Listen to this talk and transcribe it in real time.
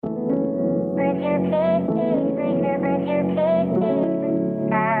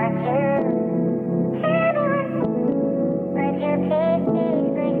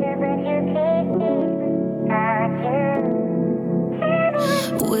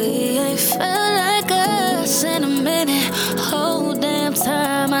We ain't felt like us in a minute. Whole damn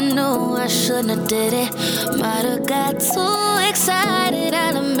time I know I shouldn't have did it. Might have got too excited,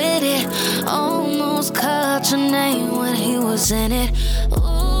 I'll admit it. Almost called your name when he was in it.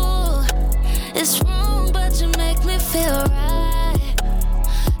 Ooh, it's wrong, but you make me feel right.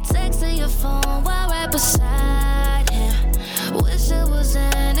 Texting your phone while right beside him. Wish it was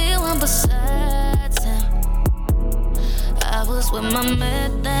anyone besides him. I was with my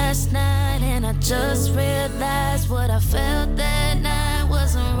man last night, and I just realized what I felt that night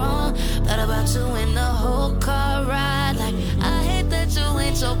wasn't wrong. Thought about you in the whole car ride. Like, I hate that you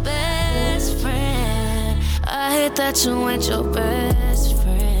ain't your best friend. I hate that you ain't your best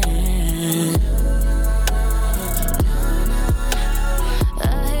friend.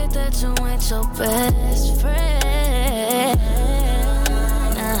 I hate that you ain't your best friend.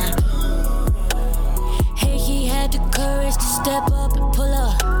 Hey, he had the courage to step up and pull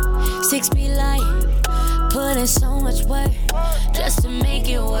up. 6 feet light, put in so much work just to make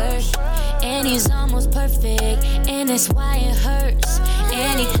it work. And he's almost perfect, and that's why it hurts.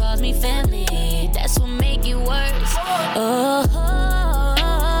 And he calls me family, that's what make it worse. Oh,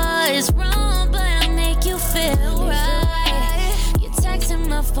 it's wrong, but I make you feel right. You texting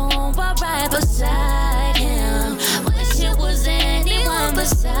my phone while right beside him. Wish it was anyone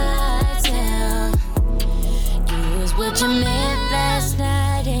besides him. You was with your man last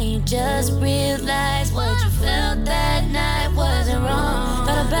night, and you just realized what you felt that night wasn't wrong.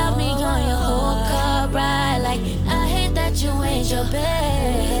 Thought about me on your whole car ride. Like, I hate that you ain't your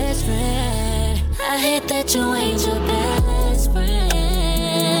best friend. I hate that you ain't your best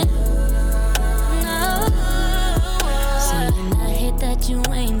friend. No, saying I hate that you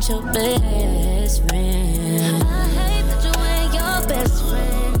ain't your best friend. I hate that you ain't your best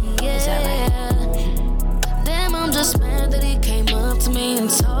friend. Yeah. Damn, I'm just mad that he came up to me and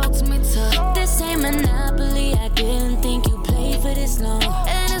talked to me tough. This ain't Monopoly, I didn't think you played for this long.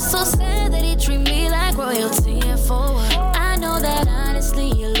 And it's so sad that he treat me like royalty and for what? I know that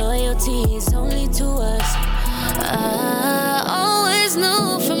honestly your loyalty is only to us. I always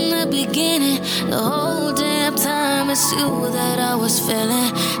knew from the beginning, the whole damn time it's you that I was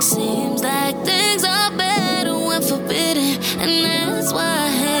feeling. Seems like things are better when forbidden, and that's why I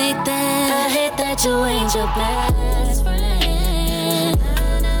hate that. I hate that you ain't your best friend.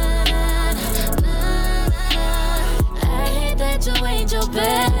 I hate that you ain't your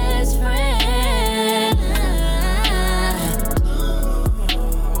best friend.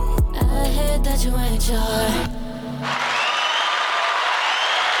 I hate that you ain't your.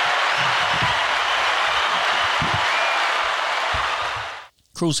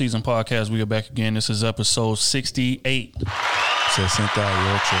 Cruise Season Podcast, we are back again. This is episode 68. Se sienta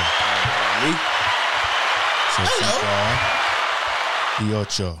y ocho. Se sienta y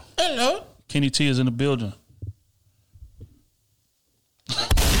ocho. Hello. Kenny T is in the building. Damn,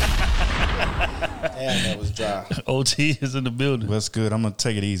 that was dry. OT is in the building. Well, that's good. I'm going to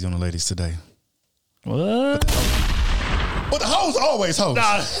take it easy on the ladies today. What? But the hoes always hoes.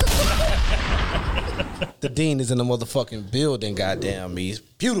 Nah. The Dean is in the motherfucking building, goddamn me. It's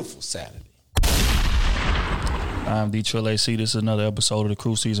beautiful Saturday. I'm D Trill AC. This is another episode of the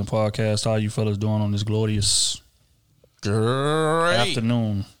Cruise Season Podcast. How you fellas doing on this glorious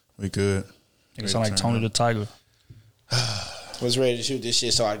afternoon? We good. It sound like Tony the Tiger. Was ready to shoot this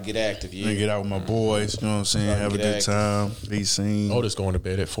shit so I can get active. Yeah. Get out with my boys, you know what I'm saying? Have a good time. Be seen. Otis going to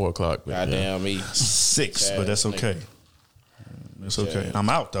bed at 4 o'clock. Goddamn me. 6, but that's okay. It's okay. I'm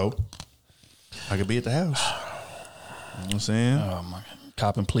out, though. I could be at the house. You know what I'm saying? Oh, my God.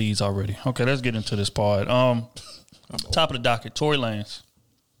 Copping pleas already. Okay, let's get into this part. Top of the docket, Tory Lanez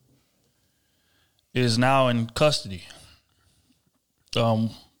is now in custody.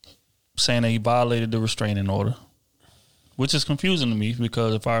 Saying that he violated the restraining order, which is confusing to me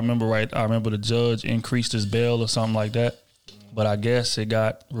because if I remember right, I remember the judge increased his bail or something like that, but I guess it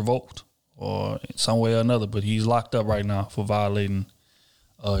got revoked or some way or another. But he's locked up right now for violating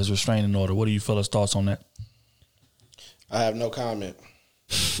his restraining order. What are you fellas' thoughts on that? I have no comment.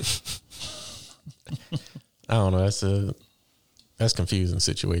 I don't know. That's confusing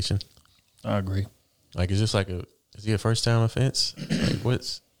situation. I agree. Like, is this like is he a first time offense? Like,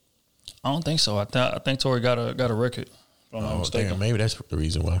 what's? I don't think so. I think Tory got a record. If I'm not mistaken. Damn, maybe that's the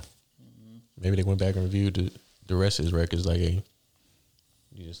reason why. Maybe they went back and reviewed the rest of his records. Like, hey,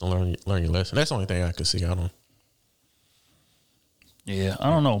 you just don't learn your lesson. That's the only thing I could see. I don't. Yeah, I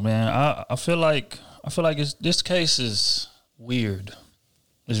don't know, man. I feel like this case is weird.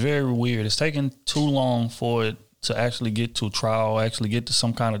 It's very weird. It's taking too long for it to actually get to trial, actually get to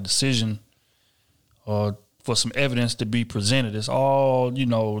some kind of decision, or for some evidence to be presented. It's all,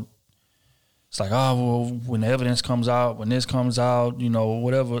 it's like, oh, well, when the evidence comes out, when this comes out,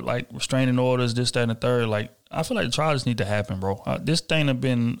 whatever, like restraining orders, this, that, and the third. Like, I feel like the trial just need to happen, bro. This thing have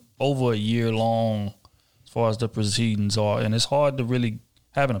been over a year long as far as the proceedings are, and it's hard to really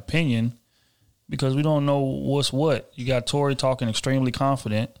have an opinion because we don't know what's what. You got Tory talking extremely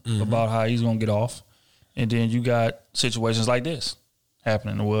confident about how he's going to get off, and then you got situations like this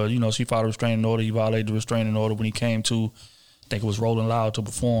happening. Well, she filed a restraining order. He violated the restraining order when he came to, I think it was Rolling Loud, to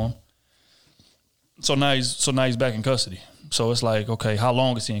perform. So now he's back in custody. So it's like, okay, how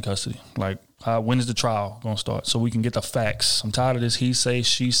long is he in custody? Like, when is the trial going to start? So we can get the facts. I'm tired of this he say,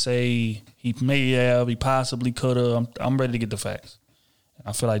 she say, he may have, he possibly could have. I'm ready to get the facts.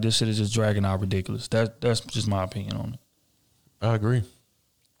 I feel like this shit is just dragging out ridiculous. That's just my opinion on it. I agree.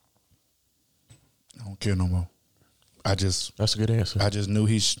 I don't care no more. That's a good answer. I just knew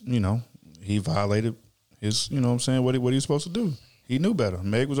he violated his, what he was supposed to do. He knew better.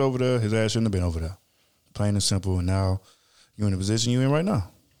 Meg was over there. His ass shouldn't have been over there. Plain and simple. And now you're in the position you're in right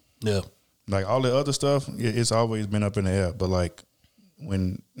now. Yeah. Like all the other stuff, it's always been up in the air. But like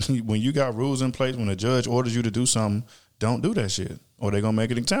when you got rules in place, when a judge orders you to do something, don't do that shit, or they're gonna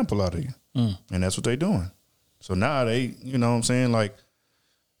make an example out of you. And that's what they're doing. So now they, like,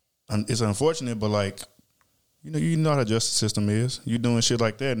 it's unfortunate, but like, you know how the justice system is. You doing shit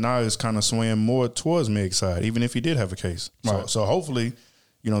like that now is kind of swaying more towards Meg's side, even if he did have a case. Right. So hopefully,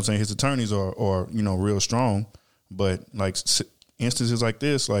 his attorneys are real strong. But like instances like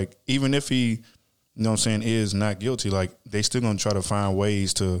this, like even if he, is not guilty, like they still gonna try to find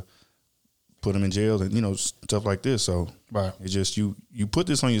ways to put him in jail and stuff like this. So right. It's just you put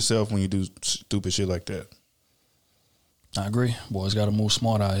this on yourself when you do stupid shit like that. I agree. Boys got to move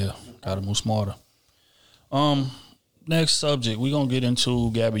smart out here. Got to move smarter. Next subject, we're going to get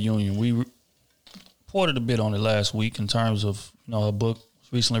into Gabby Union. We reported a bit on it last week in terms of, her book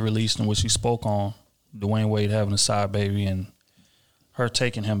recently released in which she spoke on Dwayne Wade having a side baby and her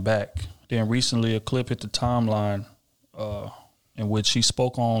taking him back. Then recently a clip hit the timeline in which she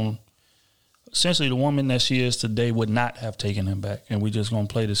spoke on essentially the woman that she is today would not have taken him back. And we just going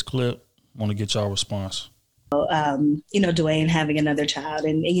to play this clip. Want to get y'all response. Dwayne having another child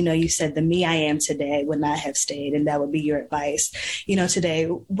and, you said the me I am today would not have stayed. And that would be your advice, today.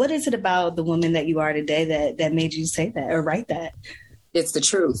 What is it about the woman that you are today that made you say that or write that? It's the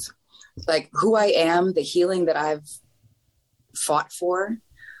truth. Like who I am, the healing that I've fought for,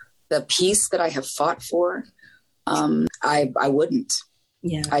 the peace that I have fought for. I wouldn't.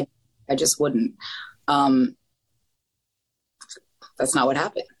 Yeah. I just wouldn't. That's not what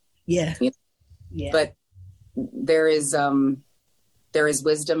happened. Yeah. Yeah. But there is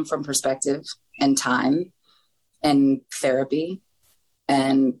wisdom from perspective and time and therapy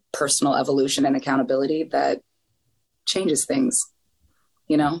and personal evolution and accountability that changes things,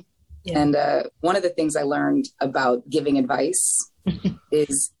 Yeah. And one of the things I learned about giving advice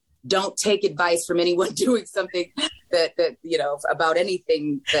is don't take advice from anyone doing something that about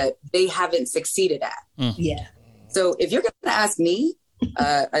anything that they haven't succeeded at. Yeah. So if you're going to ask me,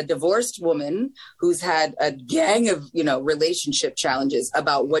 a divorced woman who's had a gang of, relationship challenges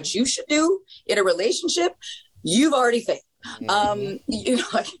about what you should do in a relationship, you've already failed. I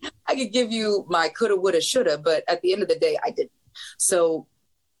could give you my coulda, woulda, shoulda, but at the end of the day, I didn't. So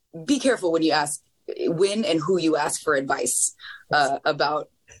be careful when you ask, when and who you ask for advice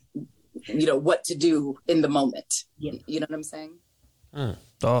about, what to do in the moment. Yeah. You know what I'm saying?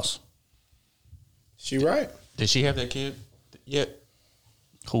 Doss. She right. Did she have that kid yet?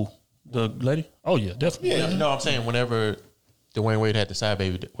 Who? The lady? Oh, yeah, definitely. Yeah. No, I'm saying whenever Dwayne Wade had the side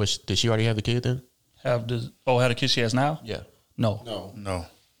baby, did she already have the kid then? Had the kid she has now? Yeah. No.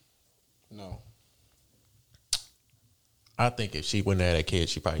 I think if she wouldn't have had that kid,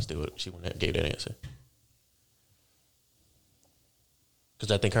 she wouldn't have gave that answer.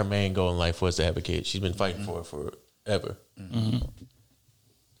 Because I think her main goal in life was to have a kid. She's been fighting for it forever. Mm-hmm.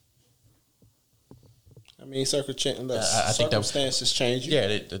 I mean, circumstances change.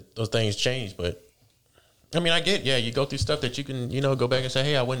 Yeah, those things change. But I mean, I get. Yeah, you go through stuff that you can, go back and say,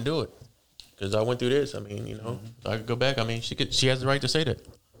 "Hey, I wouldn't do it because I went through this." I mean, I could go back. I mean, she has the right to say that.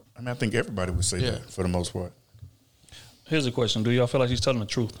 I mean, I think everybody would say that for the most part. Here's a question: do y'all feel like she's telling the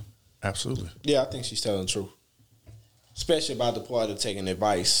truth? Absolutely. Yeah, I think she's telling the truth, especially about the part of taking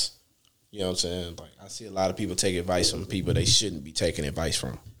advice. You know what I'm saying? Like, I see a lot of people take advice from people they shouldn't be taking advice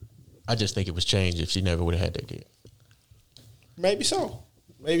from. I just think it was changed if she never would have had that kid. Maybe so.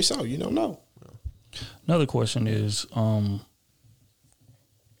 Maybe so. You don't know. Another question is,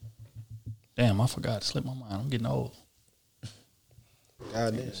 damn, I forgot. It slipped my mind. I'm getting old.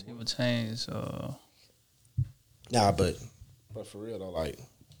 God damn. It would change. Nah, but for real though,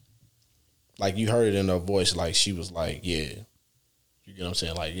 like you heard it in her voice, like she was like, yeah, you get what I'm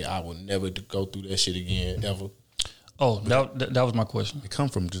saying? Like, yeah, I will never go through that shit again ever. Oh, that was my question. It come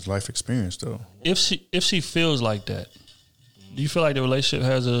from just life experience, though. If she feels like that, do you feel like the relationship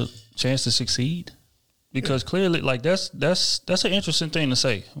has a chance to succeed? Because clearly, like that's an interesting thing to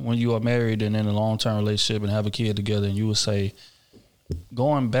say when you are married and in a long term relationship and have a kid together, and you would say,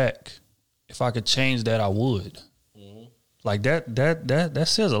 going back, if I could change that, I would. Mm-hmm. Like that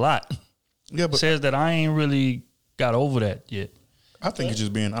says a lot. Yeah, but it says that I ain't really got over that yet. I think it's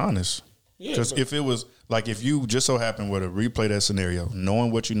just being honest. Yeah, Because if it was like if you just so happened were to replay that scenario,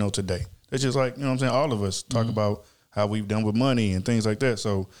 knowing what you know today, it's just like, you know what I'm saying, all of us talk about how we've done with money and things like that.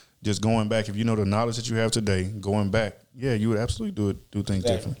 So just going back, if you know the knowledge that you have today, going back, yeah, you would absolutely do things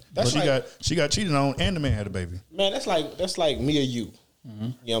different. That's But she got cheated on, and the man had a baby. Man, that's like me or you. Mm-hmm. You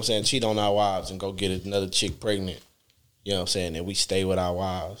know what I'm saying? Cheat on our wives and go get another chick pregnant. You know what I'm saying? And we stay with our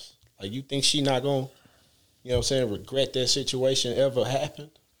wives. Like, you think she not gonna, you know what I'm saying, regret that situation ever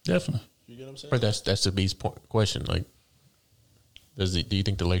happened? Definitely. You get what I'm saying? But that's the B's question. Like, do you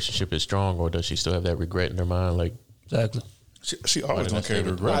think the relationship is strong, or does she still have that regret in her mind? Like, Exactly. She always gonna carry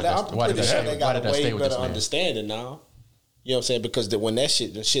the regret. I'm pretty sure they got a way stay with this better man? understanding now. You know what I'm saying? Because when that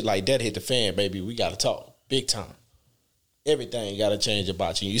shit like that hit the fan, baby, we got to talk big time. Everything got to change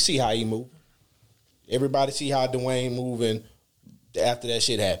about you. You see how he moving. Everybody see how Dwayne moving after that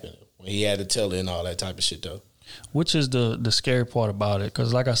shit happened when he had to tell her and all that type of shit though. Which is the scary part about it,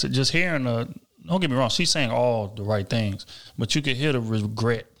 because like I said, just hearing don't get me wrong, she's saying all the right things, but you could hear the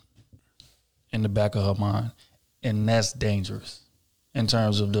regret in the back of her mind, and that's dangerous in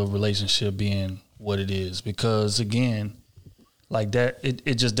terms of the relationship being what it is, because again, like that,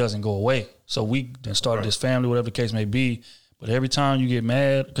 it just doesn't go away. So we then started this family, whatever the case may be, but every time you get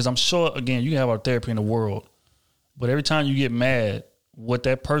mad, because I'm sure, again, you can have all the therapy in the world, but every time you get mad, what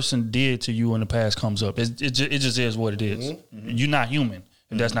that person did to you in the past comes up. It just is what it is. Mm-hmm. You're not human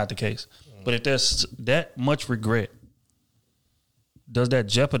if that's not the case. Mm-hmm. But if there's that much regret, does that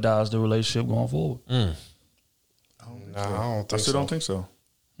jeopardize the relationship going forward? No, I don't think so. Don't think so.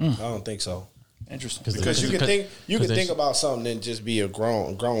 I don't think so. Interesting. Because you can think about something and just be a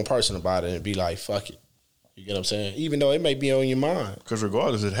grown person about it and be like, fuck it. You get what I'm saying? Even though it may be on your mind. Because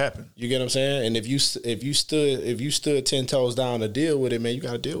regardless, it happened. You get what I'm saying? And if you stood 10 toes down to deal with it, man, you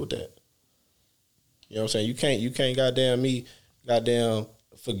got to deal with that. You know what I'm saying? You can't goddamn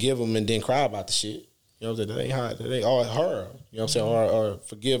forgive them and then cry about the shit. You know what I'm saying? That ain't how. That ain't all her. You know what I'm saying? Or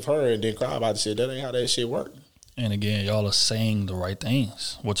forgive her and then cry about the shit. That ain't how that shit work. And again, y'all are saying the right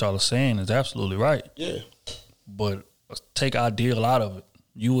things. What y'all are saying is absolutely right. Yeah. But take ideal out of it.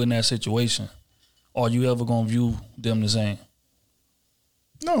 You in that situation. Are you ever gonna view them the same?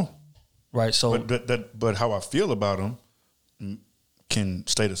 No. Right. So, but how I feel about them can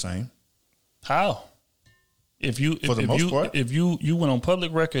stay the same. How? If you if you went on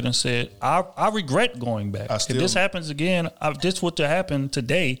public record and said, I regret going back. If this happens again, if this were to happen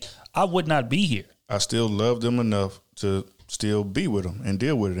today, I would not be here. I still love them enough to still be with them and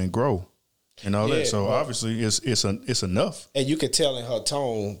deal with it and grow and all that. So obviously it's enough. And you could tell in her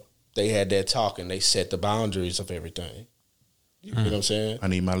tone they had that talk and they set the boundaries of everything. You know what I'm saying? I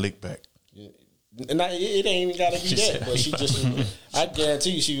need my lick back. And it ain't even got to be that. But she just, I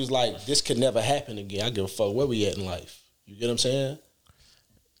guarantee you, she was like, this could never happen again. I give a fuck where we at in life. You get what I'm saying?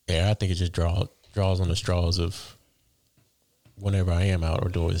 Yeah, I think it just draws on the straws of whenever I am out or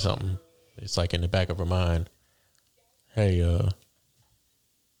doing something. It's like in the back of her mind, hey,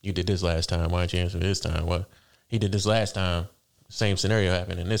 you did this last time. Why didn't you answer this time? Well, he did this last time. Same scenario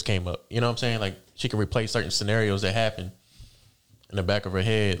happened and this came up. You know what I'm saying? Like she can replay certain scenarios that happen in the back of her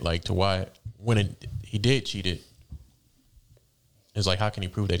head, like to why when he did cheat it. It's like, how can he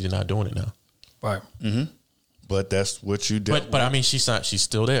prove that he's not doing it now? Right. Mm-hmm. But that's what you did. But I mean, she's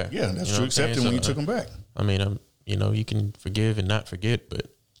still there. Yeah, that's you know true. Accepting when you took him back. I mean, you can forgive and not forget, but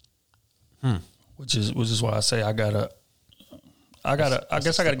which is why I say I guess I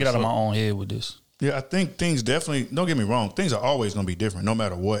gotta get out of my own head with this. Yeah, I think things definitely, don't get me wrong, things are always going to be different no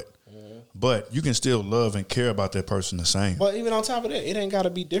matter what. Mm-hmm. But you can still love and care about that person the same. But even on top of that, it ain't got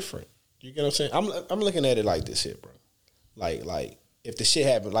to be different. You get what I'm saying? I'm looking at it like this here, bro. Like if the shit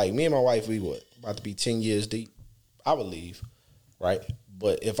happened, like me and my wife, we about to be 10 years deep, I would leave, right?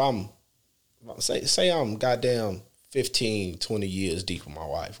 But if I'm, say I'm goddamn 15, 20 years deep with my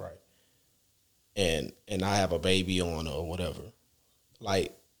wife, right? and I have a baby on her or whatever,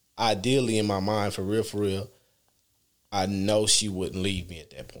 like ideally in my mind, for real, I know she wouldn't leave me at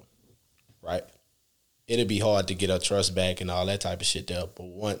that point, right? It'd be hard to get her trust back and all that type of shit there. But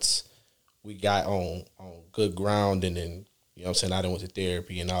once we got on good ground, and then, you know what I'm saying, I done went to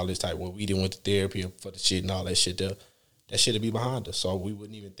therapy and all this type, when we didn't went to therapy for the shit and all that shit there, that shit'd be behind us. So we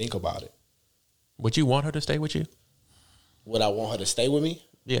wouldn't even think about it. Would you want her to stay with you? Would I want her to stay with me?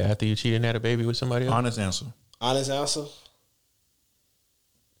 Yeah, after you cheated and had a baby with somebody else? Honest answer. Honest answer?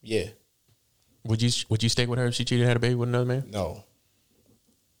 Yeah. Would you stay with her if she cheated and had a baby with another man? No.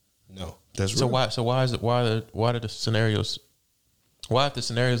 That's So real. why is it why are the scenarios, why if the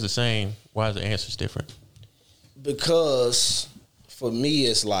scenarios the same, why is the answers different? Because for me,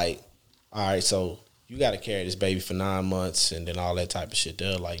 it's like, all right, so you got to carry this baby for 9 months and then all that type of shit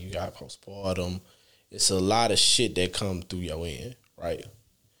there. Like, you got postpartum. It's a lot of shit that come through your end, right?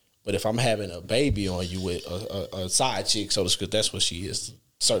 But if I'm having a baby on you with a side chick, so to speak, that's what she is,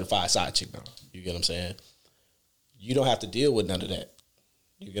 certified side chick now. You get what I'm saying? You don't have to deal with none of that.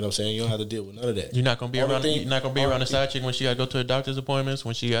 You get what I'm saying? You don't have to deal with none of that. You're not gonna be around. You're not gonna be around the side chick when she got to go to the doctor's appointments.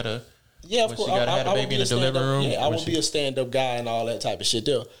 When she got to. Yeah, of when course. she gotta have a would baby be in the delivery room. Yeah, I when would she- be a stand-up guy and all that type of shit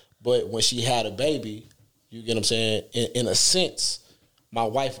there. But when she had a baby, you get what I'm saying? In a sense, my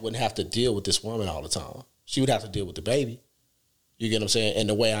wife wouldn't have to deal with this woman all the time. She would have to deal with the baby. You get what I'm saying? And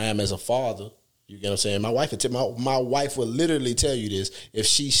the way I am as a father, you get what I'm saying? My wife would literally tell you this. If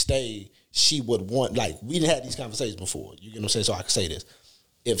she stayed, she would want, like, we didn't have these conversations before. You get what I'm saying? So I can say this.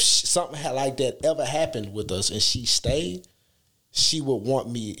 If something like that ever happened with us and she stayed, she would want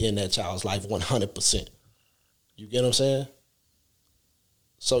me in that child's life 100%. You get what I'm saying?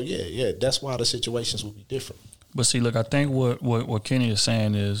 So yeah, that's why the situations would be different. But see, look, I think what Kenny is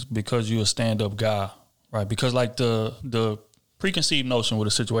saying is because you're a stand-up guy, right? Because like the preconceived notion with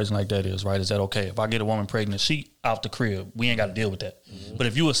a situation like that is, right, is that, okay, if I get a woman pregnant, she out the crib, we ain't got to deal with that. Mm-hmm. But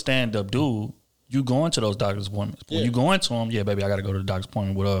if you a stand-up dude, you go into those doctor's appointments. When you go into them, yeah, baby, I got to go to the doctor's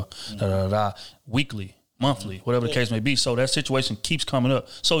appointment with her, weekly, monthly, whatever the case may be. So that situation keeps coming up.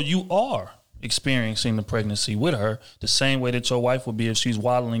 So you are experiencing the pregnancy with her the same way that your wife would be if she's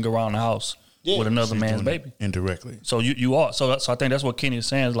waddling around the house with another She's man's doing it baby. indirectly. So you are. So I think that's what Kenny is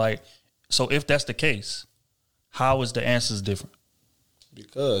saying. Is like, so if that's the case, how is the answers different?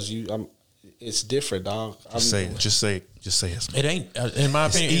 Because it's different, dog. Just say it. Just say it. It ain't, in my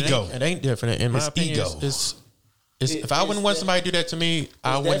opinion, ego. It ain't different. In my It's opinion, ego. if I wouldn't want somebody to do that to me,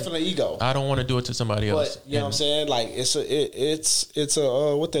 I It's wouldn't. definitely ego. I don't want to do it to somebody else. But you know what I'm saying? Like it's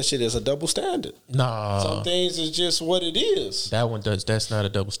a what that shit is, a double standard. Nah, Some things is just what it is. that one does. That's not a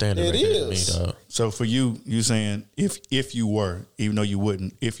double standard. It right there to is. me, dog. So for you saying if you were, even though you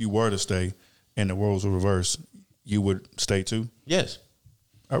wouldn't, if you were to stay and the roles were reversed, you would stay too? Yes.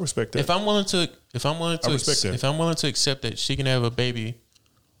 I respect that. If I'm willing to accept that she can have a baby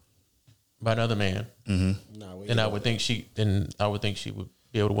by another man, then I would think she would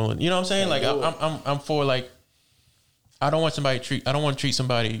be able to willing. You know what I'm saying? Like I'm for, like, I don't want to treat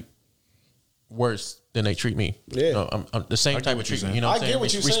somebody worse than they treat me. Yeah. You know, I'm the same get type of what you're treatment. saying. You know what I'm I saying? get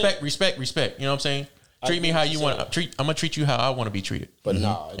what you're saying. Respect. You know what I'm saying? Treat me how you want. I'm gonna treat you how I want to be treated. But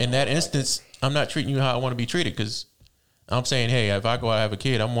nah, In that instance, I'm not treating you how I want to be treated, because I'm saying, hey, if I go out and have a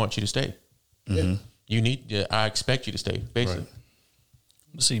kid, I want you to stay. You need. I expect you to stay. Basically,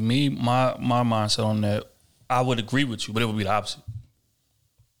 Right. See, my mindset on that, I would agree with you, but it would be the opposite.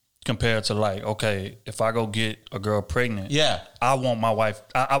 Compared to, like, okay, if I go get a girl pregnant, Yeah. I want my wife.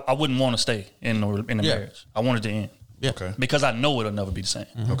 I wouldn't want to stay in the Yeah. marriage. I want it to end. Yeah. Okay. Because I know it'll never be the same.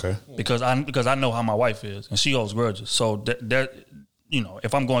 Okay. Because I know how my wife is, and she holds grudges. So that you know,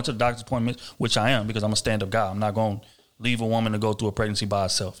 if I'm going to the doctor's appointment, which I am, because I'm a stand up guy, I'm not going to leave a woman to go through a pregnancy by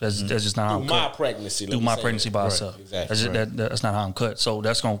herself. That's just not how I'm through my cut. pregnancy. Through my pregnancy by herself. Exactly. That's not how I'm cut. So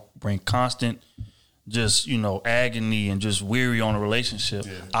that's going to bring constant, just, you know, agony and just weary on a relationship.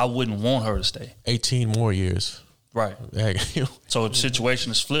 Yeah. I wouldn't want her to stay. 18 more years. Right. So the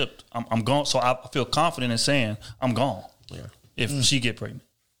situation is flipped. I'm gone. So I feel confident in saying I'm gone. Yeah. If she get pregnant.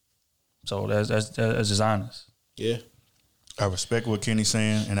 So that's just honest. Yeah. I respect what Kenny's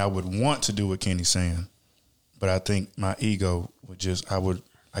saying, and I would want to do what Kenny's saying, but I think my ego would just,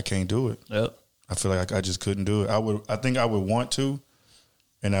 I can't do it. Yep. I feel like I just couldn't do it. I think I would want to,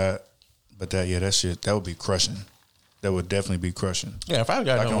 but that shit, that would be crushing. That would definitely be crushing. Yeah, if I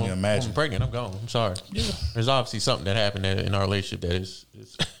got I can only imagine. I'm pregnant, I'm gone. I'm sorry. Yeah. There's obviously something that happened in our relationship that is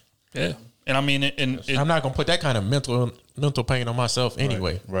Yeah. And I mean, I'm not gonna put that kind of mental pain on myself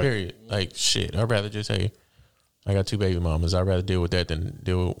anyway. Right. Period. Like, shit. I'd rather just say, I got 2 baby mamas. I'd rather deal with that than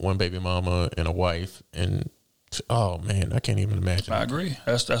deal with one baby mama and a wife and Oh man, I can't even imagine. I agree.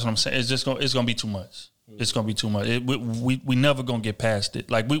 That's what I'm saying. It's gonna be too much. It's gonna be too much. We never gonna get past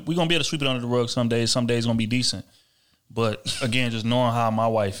it. Like we gonna be able to sweep it under the rug some days. Some days gonna be decent. But again, just knowing how my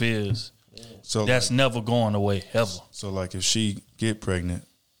wife is, So that's like, never going away ever. so like if she get pregnant,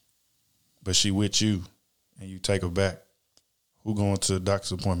 but she with you, and you take her back, who going to the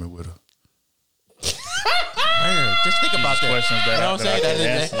doctor's appointment with her? Man, just think about that. Questions that You know what I'm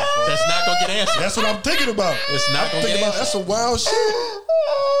saying? That's not gonna get answered. That's what I'm thinking about. It's not gonna get answered. That's some wild shit.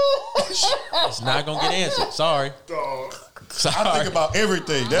 It's not gonna get answered. Sorry. Sorry. I think about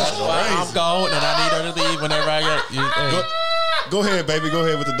everything. That's Why I'm crazy. gone and I need her to leave whenever I get. Hey. Go ahead, baby. Go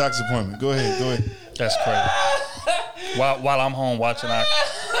ahead with the doctor's appointment. Go ahead. That's crazy. While I'm home watching,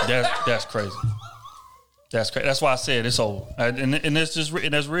 that's crazy. That's crazy. That's why I said it's over, and it's just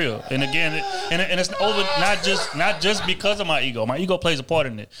and that's real. And again, and it's over not just because of my ego. My ego plays a part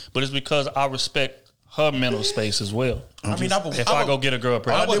in it, but it's because I respect her mental space as well. I mean, If I go get a girl I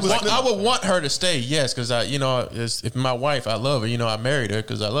pregnant, would want her to stay, yes, because if my wife, I love her. I married her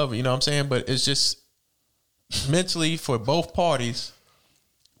because I love her. You know what I'm saying? But it's just mentally for both parties,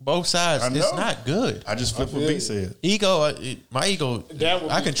 both sides, I know. it's not good. I just flipped what B said. Ego, my ego, That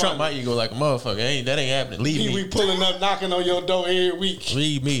would I be can trump my funny. ego like a motherfucker. That ain't happening. Leave We me. pulling up, knocking on your door every week.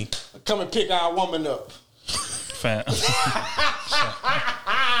 Leave me. Come and pick our woman up. fam.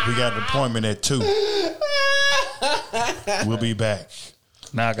 We got an appointment at 2. We'll be back.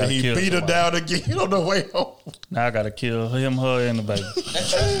 Now I gotta He kill beat her somebody. down again on the way home. Now I gotta kill him, her, and the baby.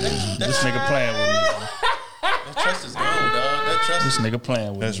 This nigga playing with me. That trust is gone, dog. That trust This nigga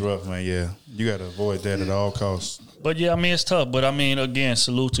playing with That's me. rough, man. Yeah, you got to avoid that at all costs. But yeah, I mean it's tough. But I mean, again,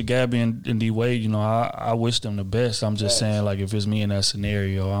 salute to Gabby and D Wade. I wish them the best. I'm just saying, like, if it's me in that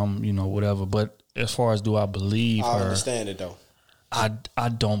scenario, I'm whatever. But as far as do I believe I her, understand it though. I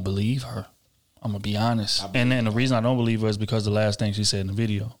don't believe her. I'm gonna be honest. And then the reason I don't believe her is because the last thing she said in the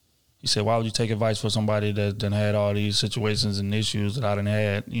video. He said, "Why would you take advice for somebody that done had all these situations and issues that I done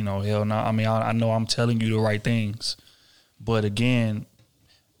had?" Hell no. I mean, I know I'm telling you the right things, but again,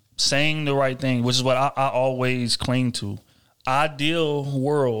 saying the right thing, which is what I always cling to. Ideal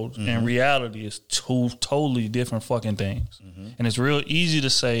world and reality is two totally different fucking things, and it's real easy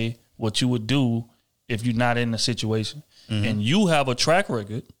to say what you would do if you're not in the situation, and you have a track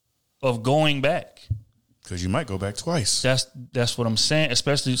record of going back. Because you might go back twice. That's what I'm saying,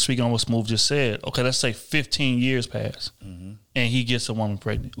 especially speaking on what Smooth just said. Okay, let's say 15 years pass and he gets a woman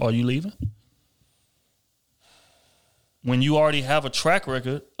pregnant. Are you leaving? When you already have a track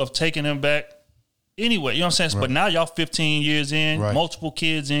record of taking them back anyway, you know what I'm saying? Right. But now y'all 15 years in, Right. multiple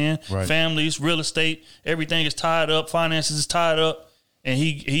kids in, Right. families, real estate, everything is tied up, finances is tied up, and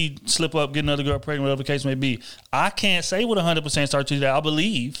he slip up, get another girl pregnant, whatever the case may be. I can't say with 100% certainty that I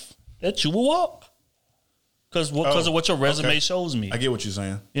believe that you will walk. Because of what your resume okay. shows me. I get what you're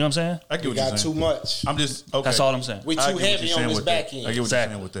saying. You know what I'm saying? I get We what you're got saying. too much. I'm just okay. That's all I'm saying. We I too get what heavy you're on saying this with back that. end. I get what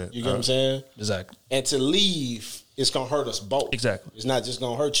Exactly. you're saying with that. You get what I'm saying? Exactly. And to leave, it's gonna hurt us both. Exactly. It's not just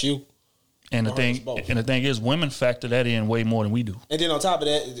gonna hurt you. And the Or hurts thing both. is, women factor that in way more than we do. And then on top of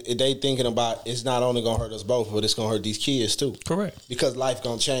that, they thinking about it's not only gonna hurt us both, but it's gonna hurt these kids too. Correct. Because life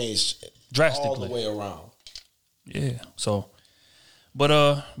gonna change Drastically. all the way around. Yeah. So, but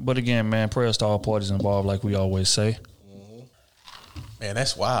again, man, prayers to all parties involved, like we always say. Man,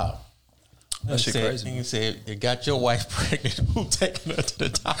 that's wild. That shit crazy. You said you got your wife pregnant. Who taking her to the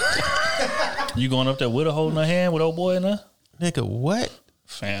doctor? You going up there with her holding her hand with old boy in there? Nigga, what?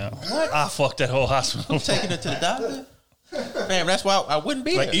 Fam, I fucked that whole hospital. Taking her to the doctor? Fam, that's why I wouldn't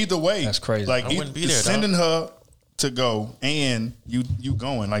be Like there. either way, That's crazy. Like I wouldn't be there, sending her to go and you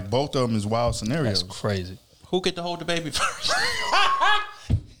going. Like both of them is wild scenarios. That's crazy. Who get to hold the baby first?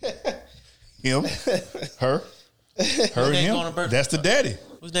 Him, her and name him. going to birth? That's the daddy.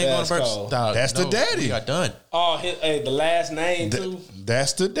 Whose name going That's to birth? cold. Dog, That's the daddy. We are done. Oh, hey, the last name too,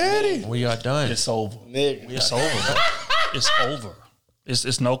 That's the daddy. We are done. It's over. nigga. It's over. It's over.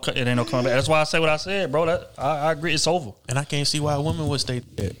 It ain't no coming back. That's why I say what I said, bro. I agree. It's over. And I can't see why a woman would stay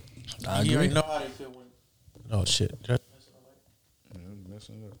dead. I You agree. already know how they feel when. Oh shit!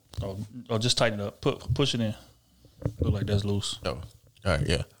 Oh, just tighten it up. Push it in. Look like that's loose. No. All right.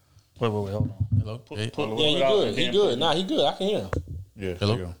 Yeah. Wait, hold on. Hello. Hey. Yeah, he good. He good. Nah, he good. I can hear him. Yeah.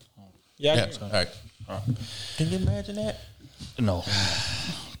 Hello? there you go. Yeah, I Yeah. can hear All him. right. Can you imagine that? No.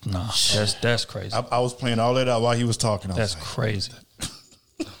 Nah. That's crazy. I was playing all that out while he was talking. I was That's like, crazy.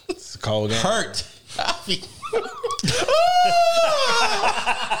 It's cold. Hurt.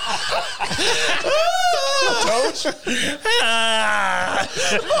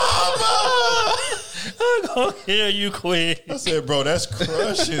 gonna kill you quick. I said, bro, that's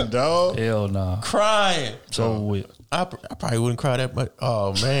crushing, dog. Hell nah. Crying. So with. I probably wouldn't cry that much.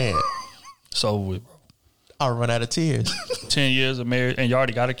 Oh man. So with, bro. I'll run out of tears. 10 years of marriage and you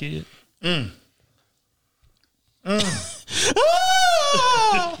already got a kid?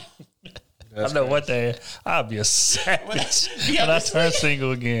 I know what the I'll be a savage. When I turn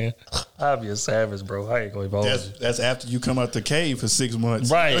single again, I'll be a savage, bro. I ain't gonna evolve. That's after you come out the cave for 6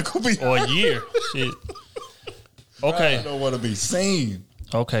 months. Right. That could be Or a year. Shit. Okay. I don't want to be seen.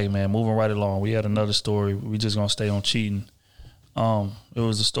 Okay, man. Moving right along. We had another story. We just gonna stay on cheating. It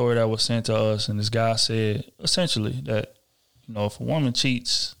was a story that was sent to us, and this guy said essentially that, you know, if a man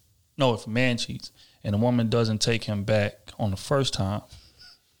cheats, and a woman doesn't take him back on the first time,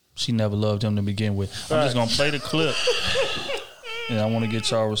 she never loved him to begin with. I'm just gonna play the clip, and I want to get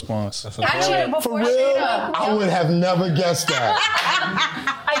y'all response. I cheated before. For real? I would have never guessed that.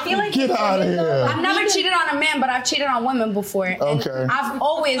 I feel like Get out of here. I've never cheated on a man, but I've cheated on women before. And Okay. I've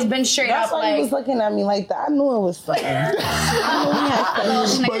always been straight That's up why he was like. looking at me like that. I knew it was something.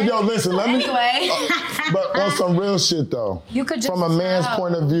 But yo, listen, let me. Anyway, But on some real shit though, You could just from a man's stop.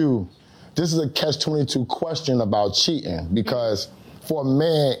 point of view, this is a catch-22 question about cheating because for a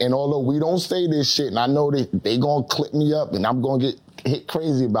man, and although we don't say this shit, and I know they gonna clip me up, and I'm gonna get hit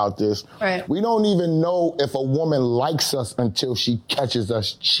crazy about this. Right. We don't even know if a woman likes us until she catches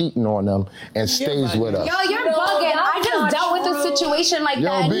us cheating on them and stays with us. yo, you're bugging. I just dealt with a situation like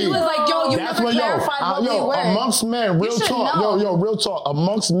that, and B, he was like, "Yo, you that's never what, clarified what we were." amongst men, real should talk. know. Real talk.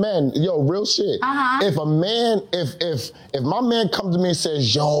 Amongst men, real shit. If a man, if my man comes to me and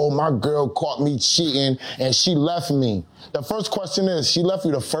says, "Yo, my girl caught me cheating and she left me," the first question is, she left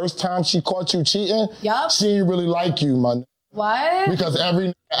you the first time she caught you cheating? Yup. She didn't really like you, man. What? Because every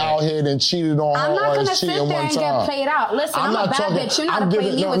nigga out here then cheated on her I'm not or gonna is sit cheating there one and time. get played out. Listen, I'm a bad bitch. You're not about to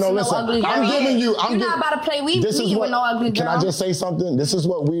play me with no ugly girl. I'm giving you. You're not about to play me with no ugly girl. Can I just say something? This is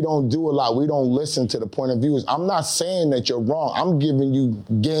what we don't do a lot. We don't listen to the point of views. I'm not saying that you're wrong. I'm giving you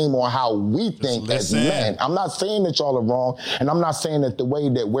game on how we think as men. I'm not saying that y'all are wrong, and I'm not saying that the way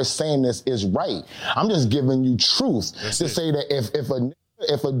that we're saying this is right. I'm just giving you truth to say that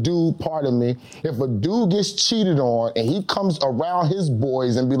if a dude, pardon me, if a dude gets cheated on and he comes around his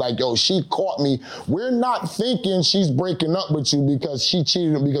boys and be like, yo, she caught me, we're not thinking she's breaking up with you because she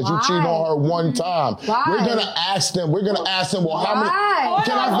cheated, because you cheated on her one time. Why? We're gonna ask them, well, how many? Why?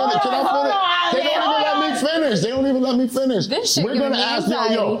 Can I finish? They don't even let me finish. They don't even let me finish. This shit We're giving gonna me ask them,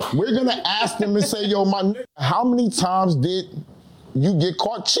 anxiety. we're gonna ask them and say, yo, my nigga, how many times did you get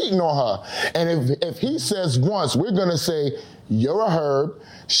caught cheating on her? And if he says once, we're gonna say, you're a herb,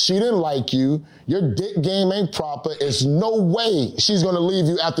 she didn't like you, your dick game ain't proper, there's no way she's gonna leave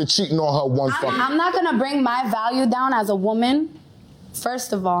you after cheating on her one fucking. I'm not gonna bring my value down as a woman.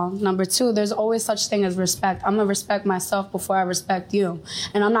 First of all. Number two, there's always such thing as respect. I'm gonna respect myself before I respect you.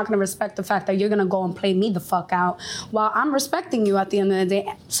 And I'm not gonna respect the fact that you're gonna go and play me the fuck out while I'm respecting you at the end of the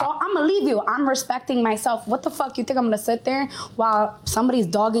day. So I'm gonna leave you. I'm respecting myself. What the fuck you think I'm gonna sit there while somebody's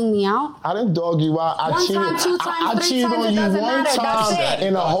dogging me out? I didn't dog you out. I One cheated. time, two times, I three cheated times, on it you doesn't one matter. That's time it.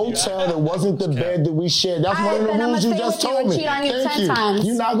 in a hotel that wasn't the bed that we shared. That's one of the Then I'ma rules you stay just with you told and me. cheat on you Thank 10 you. times.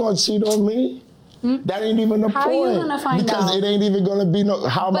 You're not gonna cheat on me. That ain't even the How point. are you gonna find because out? it ain't even gonna be no.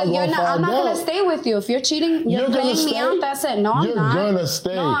 How am I But gonna you're not. find I'm not out? gonna stay with you if you're cheating. You're gonna playing me stay? out. That's it. No, I'm You're not. gonna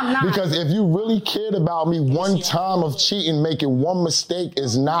stay. No, I'm not. Because if you really cared about me, one time of cheating, making one mistake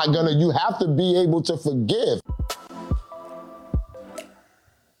is not gonna. You have to be able to forgive.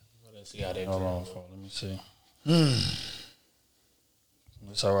 Let's see how they hold on for. Let me see.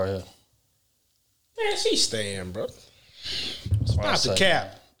 It's all right here. Man, she's staying, bro. That's what I Stop the say.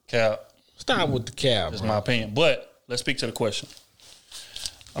 cap. Cap. Stop with the cap, That's bro. my opinion. But let's speak to the question.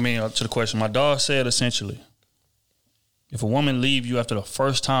 To the question. My dog said essentially, if a woman leave you after the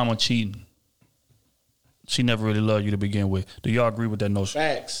first time of cheating, she never really loved you to begin with. Do y'all agree with that notion?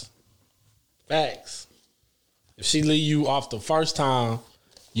 Facts. If she leave you off the first time,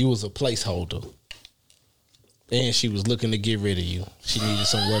 you was a placeholder. And she was looking to get rid of you. She needed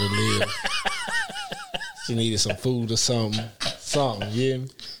somewhere to live. She needed some food or something. Yeah.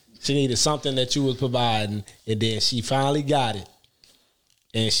 She needed something that you was providing, and then she finally got it.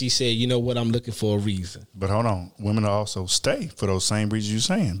 And she said, you know what, I'm looking for a reason. But hold on, women also stay for those same reasons you're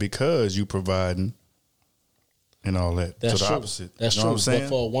saying, because you providing and all that. That's so the true. opposite. That's you know true. what I'm saying? But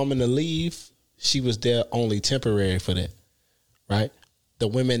for a woman to leave, she was there only temporary for that, right? The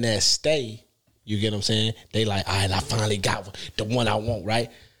women that stay, you get what I'm saying? They like, all right, I finally got the one I want, right?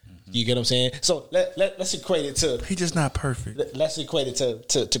 You get what I'm saying? So let's equate it to. He just not perfect. Let's equate it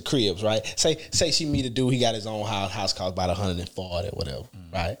to cribs, right? Say she meet a dude, he got his own house cost about $140 or whatever,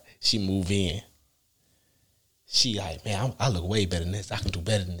 right? She move in. she like, man, I look way better than this. I can do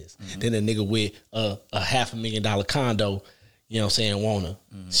better than this. Then a nigga with a $500,000 condo, you know what I'm saying, want her.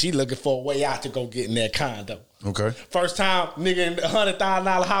 She looking for a way out to go get in that condo. Okay. First time, nigga in a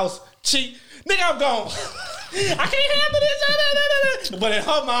 $100,000 house, cheat. Nigga, I'm gone. I can't handle this. But in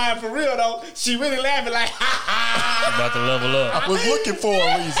her mind, for real though, she really laughing like, She about to level up. I was looking for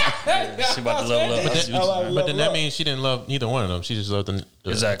a reason. She about to level up. But then that means she didn't love neither one of them. She just loved the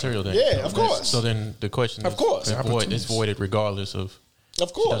material thing. Yeah, of course. So then the question Of course. is voided regardless of. Of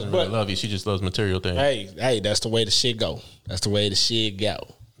She course. doesn't really But love you. She just loves material things. hey, that's the way the shit go. That's the way the shit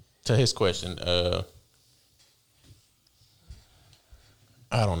go. To his question, I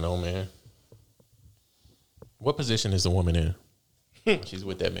don't know, man. What position is the woman in? She's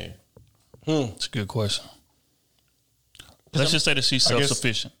with that man. It's a good question. Let's just say that she's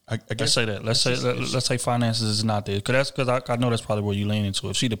self-sufficient. I guess- Let's say that. Let's say finances is not there. Because I know that's probably where you lean into.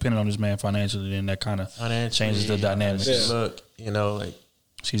 If she depended on this man financially, then that kind of changes the dynamics. Look, like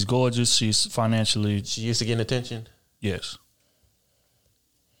she's gorgeous. She's financially. she used to getting attention. Yes.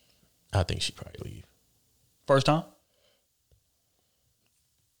 I think she'd probably leave. First time.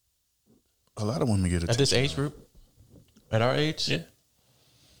 A lot of women get At this age group, at our age, Yeah.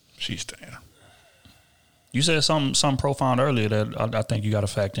 She's staying. You said something profound earlier that I think you got to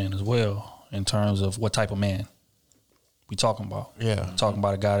factor in as well in terms of what type of man we talking about. Yeah. Talking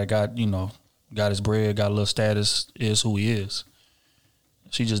about a guy that got his bread, got a little status, is who he is.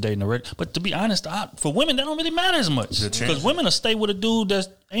 She just dating a regular. But to be honest, for women, that don't really matter as much. Because women will stay with a dude that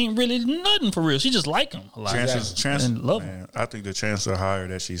ain't really nothing for real. She just like him a lot. Chances, and love him. man, I think the chances are higher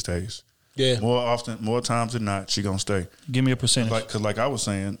that she stays. Yeah. More times than not, she gonna stay. Give me a percentage. Because like I was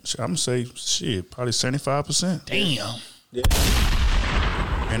saying, I'm gonna say shit, probably 75%. Damn.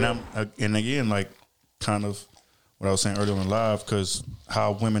 And again, like kind of what I was saying earlier on live, because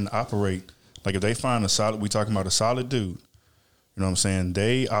how women operate. Like if they find we talking about a solid dude. You know what I'm saying?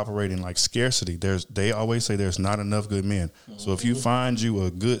 They operate in like scarcity. They always say there's not enough good men. So if you find you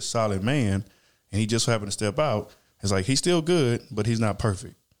a good solid man, and he just happened to step out, it's like he's still good, but he's not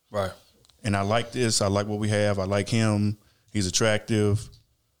perfect. Right. And I like this. I like what we have. I like him. He's attractive.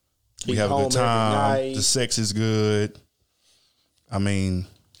 We have a good time. The sex is good. I mean,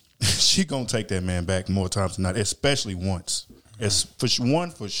 she gonna take that man back more times than not, especially once. It's for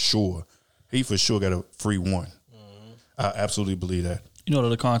sure. He for sure got a free one. I absolutely believe that. You know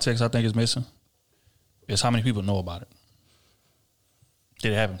the context I think is missing? Is how many people know about it.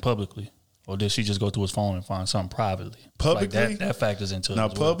 Did it happen publicly? Or did she just go through his phone and find something privately? Publicly? Like that factors into it. Now,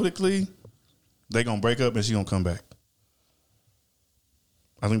 as well. publicly, they going to break up and she going to come back.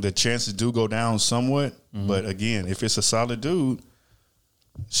 I think the chances do go down somewhat. But again, if it's a solid dude,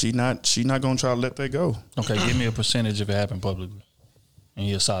 she not going to try to let that go. Okay, give me a percentage if it happened publicly. And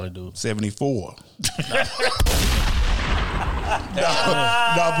you're a solid dude. 74.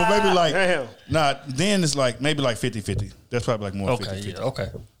 No, but maybe like, then it's like, maybe like 50-50. That's probably like more 50-50. Okay, yeah, okay.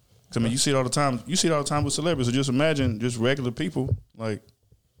 I mean, you see it all the time. You see it all the time with celebrities. So just imagine just regular people. Like,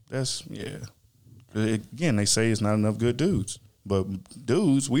 that's, yeah. Again, they say it's not enough good dudes. But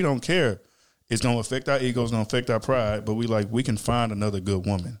dudes, we don't care. It's going to affect our egos, going to affect our pride. But we can find another good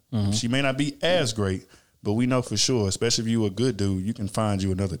woman. She may not be as great, but we know for sure, especially if you a good dude, you can find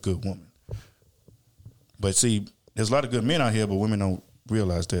you another good woman. But see, there's a lot of good men out here, but women don't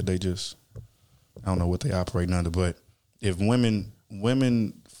realize that. They just, I don't know what they operate under. But if women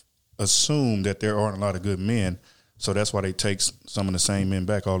assume that there aren't a lot of good men, so that's why they take some of the same men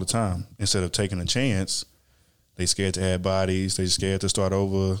back all the time. Instead of taking a chance, they scared to add bodies, they scared to start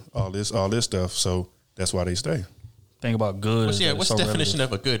over, all this stuff. So that's why they stay. Think about good. What's the definition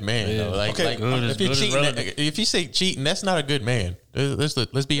of a good man? Yeah. Though? Like, Okay, good if you're cheating, if you say cheating, that's not a good man.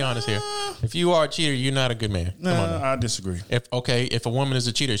 Let's be honest here. If you are a cheater, you're not a good man. Come on now. I disagree. If a woman is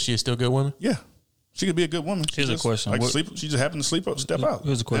a cheater, is she still a good woman? Yeah. She could be a good woman. Here's a question. Like she just happened to step out.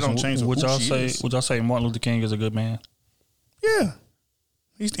 Here's a question. That don't change Would who y'all she say? is. Would y'all say Martin Luther King is a good man? Yeah.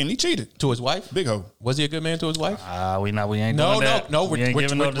 He cheated to his wife. Big hoe. Was he a good man to his wife? We ain't no, doing that. no. We ain't We're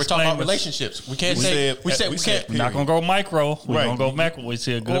giving no talking about disclaimers. relationships. We can't We say said- we we can't. said- Not gonna go micro. We're Right. gonna go macro. We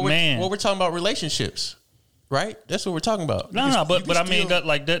see a good man. Well, we're talking about relationships, right? That's what we're talking about. No, but I mean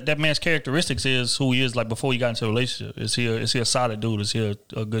that man's characteristics is who he is. Like before he got into a relationship, is he a solid dude? Is he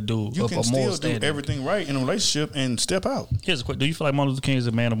a good dude? You of can a moral still do standing? everything right in a relationship and step out. Here's a question: do you feel like Martin Luther King is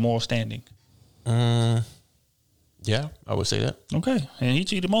a man of moral standing? Yeah, I would say that. Okay, and he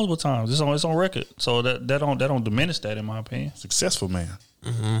cheated multiple times. It's on record, so that don't diminish that in my opinion. Successful man.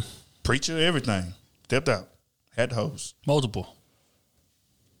 Preacher, everything. Stepped out. Had the hose. Multiple.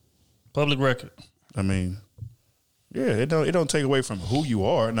 Public record. I mean, yeah, it don't take away from who you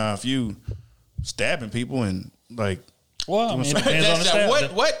are. Now, if you stabbing people and like. Well, I mean, it depends on the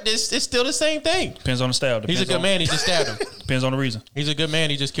stab. What? It's still the same thing. Depends on the stab. He's a good man. He just stabbed him. Depends on the reason. He's a good man.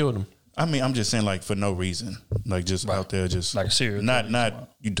 He just killed him. I mean, I'm just saying, like, for no reason, like, just out there, just like a serious, not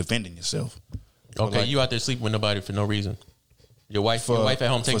you defending yourself. Okay, like, you out there sleeping with nobody for no reason. Your wife at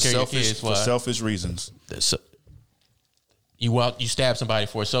home taking care of your kids for selfish reasons. You stab somebody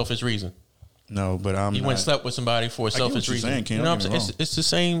for a selfish reason. No, but you went and slept with somebody for a selfish reason. Saying, you know what I'm saying? It's the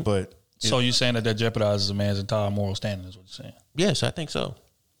same. But so you're saying that jeopardizes a man's entire moral standing? Is what you're saying? Yes, I think so.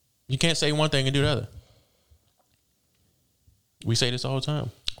 You can't say one thing and do the other. We say this all the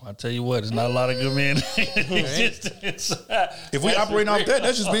time. Well, I tell you what, there's not a lot of good men. If we operate off that,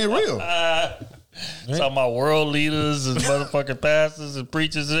 that's just being real. Talking about world leaders and motherfucking pastors and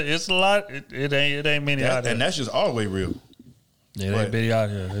preachers, it's a lot. It ain't many out there, and that's just all the way real. Yeah, it ain't many out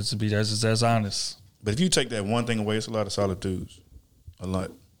here. That's honest. But if you take that one thing away, it's a lot of solid dudes. A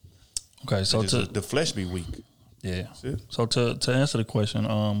lot. Okay, so the flesh be weak. Yeah. So to answer the question,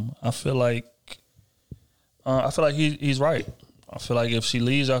 I feel like he's right. I feel like if she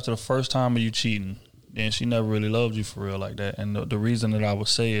leaves after the first time of you cheating, then she never really loved you for real like that. And the reason that I would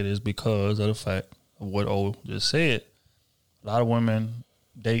say it is because of the fact of what O just said. A lot of women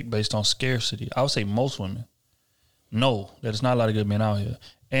date based on scarcity. I would say most women know that it's not a lot of good men out here.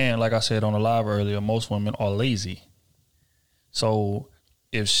 And like I said on the live earlier, most women are lazy. So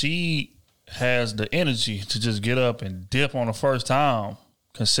if she has the energy to just get up and dip on the first time,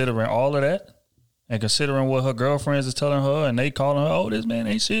 considering all of that, and considering what her girlfriends is telling her, and they calling her, oh, this man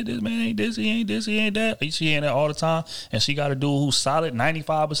ain't shit, this man ain't this, he ain't this, he ain't that. She ain't that all the time, and she got a dude who's solid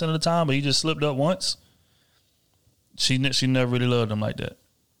 95% of the time, but he just slipped up once. She never really loved him like that.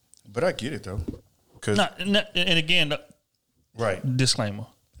 But I get it though, and again, right? Disclaimer: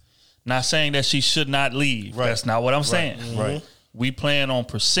 not saying that she should not leave. Right. That's not what I'm saying. Right. We playing on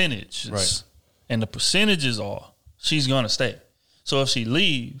percentages, right? And the percentages are she's gonna stay. So if she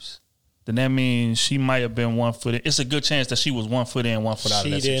leaves, then that means she might have been 1 foot in. It's a good chance that she was 1 foot in, 1 foot out of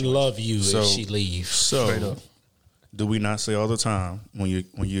that situation. She didn't love you if she leaves. So, do we not say all the time when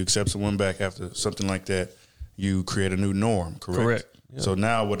you accept someone back after something like that, you create a new norm, correct? Correct. Yeah. So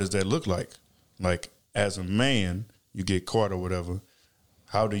now what does that look like? Like, as a man, you get caught or whatever,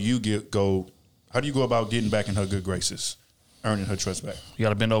 how do you go about getting back in her good graces, earning her trust back? You got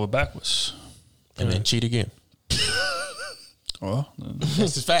to bend over backwards. And then cheat again. Well,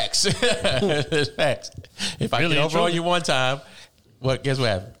 this is facts. It's facts. If I get over on you one time, guess what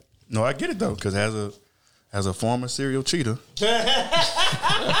happened? No, I get it though, because as a former serial cheater,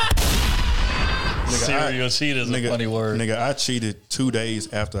 serial cheater is a funny word. Nigga, I cheated 2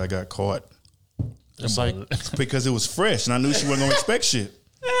 days after I got caught. It's like because it was fresh, and I knew she wasn't gonna expect shit.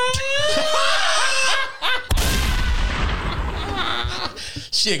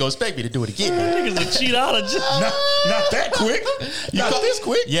 She ain't gonna expect me to do it again. Nigga's a cheatologist. Not that quick. Not this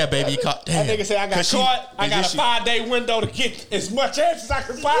quick. Yeah, baby. You caught. Damn. That nigga say I got caught. I got a 5-day window to get as much answers as I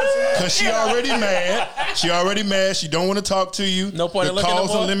can possibly. Because she already mad. She don't want to talk to you. No point in looking. The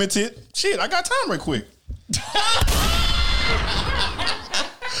calls are limited. Shit, I got time right quick.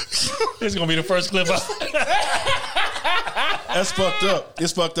 This is gonna be the first clip. That's fucked up.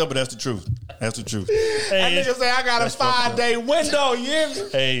 It's fucked up, but that's the truth. That's the truth. That nigga say I got a 5-day window. You hear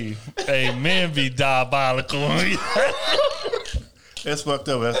me? Hey, men be diabolical. That's fucked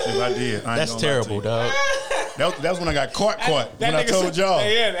up. That's if I did. That's terrible, dog. That's when I got caught. When I told y'all.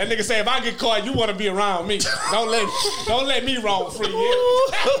 Yeah, that nigga say if I get caught, you want to be around me. Don't let me roam free.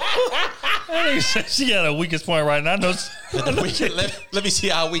 Yeah. She got a weakest point right now. Let me see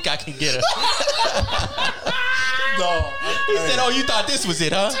how weak I can get her. Dog. He said, "Oh, you thought this was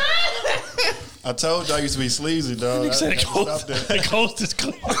it, huh?" I told you I used to be sleazy, dog. The coast is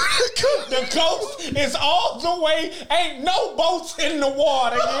clear. The coast is all the way. Ain't no boats in the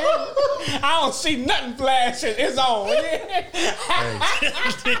water. Yeah? I don't see nothing flashing. It's on. Yeah?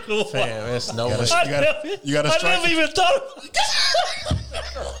 Fam, that's no way. You got to strike. I never even thought of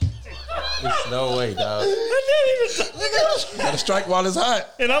There's no way, dog. I never even thought. You got to strike while it's hot.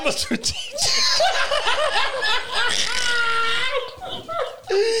 And I'm a strategic.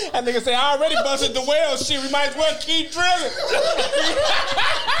 That nigga say, I already busted the well shit. We might as well keep drilling.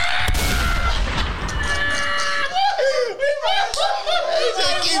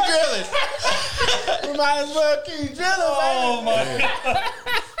 Keep drilling. We might as well keep drilling. Oh, my God.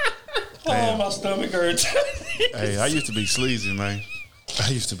 Oh, my stomach hurts. Hey, I used to be sleazy, man. I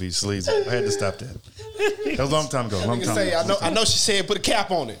had to stop that. That was a long time ago. I know she said put a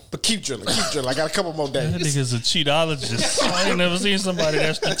cap on it, but keep drilling. I got a couple more days. That nigga's a cheatologist. I ain't never seen somebody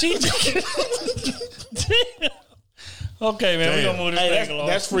that strategic. Damn. Okay, man, we're gonna move this thing along.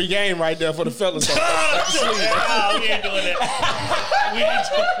 That's free game right there for the fellas. We ain't doing that.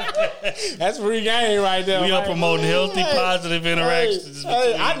 That's free game right there. We are promoting healthy, positive interactions.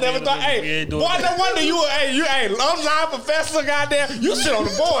 I never thought. Hey, boy, no wonder you. Alumni professor, goddamn, you sit on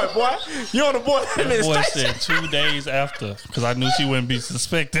the board, boy. You on the board. The boy said 2 days after, because I knew she wouldn't be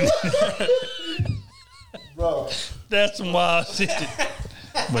suspecting. Bro, that's some wild shit.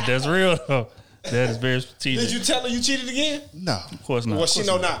 But that's real though. That is very strategic. Did you tell her you cheated again? No, of course not. Well, she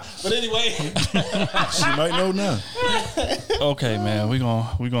know now. But anyway, she might know now. Okay, man, we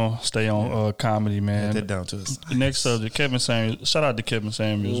gonna stay on comedy, man. Get that down to us. The next subject, Kevin Samuels. Shout out to Kevin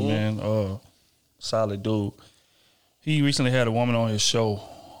Samuels, man. Solid dude. He recently had a woman on his show,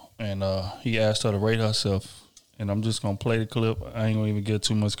 and he asked her to rate herself. And I'm just gonna play the clip. I ain't gonna even get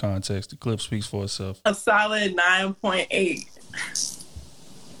too much context. The clip speaks for itself. A solid 9.8.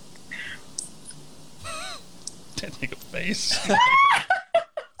 That nigga face.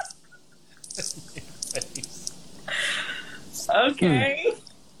 Okay.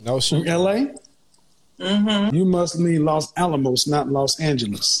 No shit. LA? Mm-hmm. You must mean Los Alamos, not Los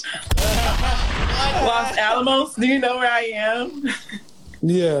Angeles. Los Alamos, do you know where I am?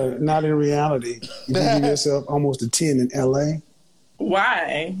 Yeah, not in reality. You can give yourself almost a 10 in LA.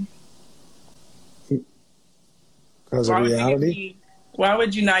 Why? Because of reality? Why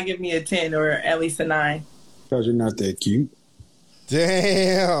would you not give me a 10 or at least a 9? Because you're not that cute.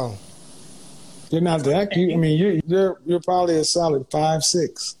 Damn. You're not that cute. I mean, you're probably a solid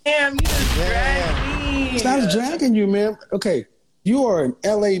 5'6". Damn, you just dragged me. It's not dragging you, man. Okay, you are an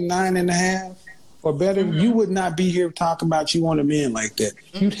LA 9.5 or better. Mm-hmm. You would not be here talking about you want a man like that.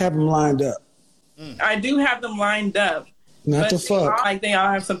 You'd have them lined up. I do have them lined up. Not to fuck. They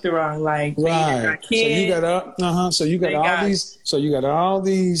all have something wrong. Like, right. So you got So you got all these. So you got all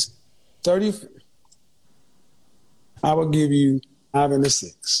these 30. I would give you 5 and a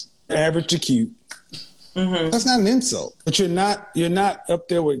 6. Average to cute. Mm-hmm. That's not an insult. But you're not up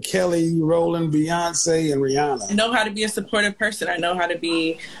there with Kelly, Rowland, Beyonce, and Rihanna. I know how to be a supportive person. I know how to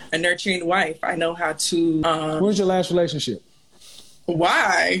be a nurturing wife. I know how to. When's your last relationship?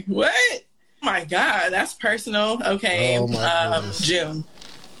 Why? What? Oh my God, that's personal. Okay, June.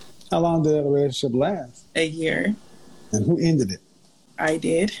 How long did that relationship last? A year. And who ended it? I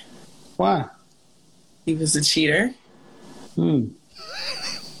did. Why? He was a cheater. And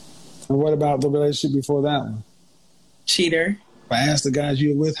what about the relationship before that one? Cheater. If I asked the guys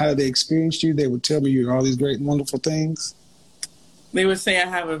you were with how they experienced you, they would tell me you're all these great and wonderful things. They would say I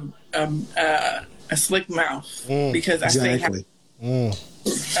have a slick mouth because I exactly.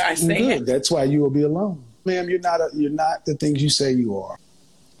 say good. That's why you will be alone, ma'am. You're not the things you say you are.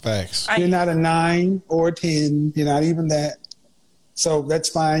 Facts. You're not a 9 or a 10. You're not even that. So that's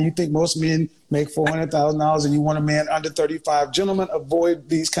fine. You think most men make $400,000 and you want a man under 35. Gentlemen, avoid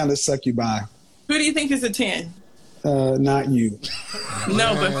these kind of succubi. Who do you think is a 10? Not you.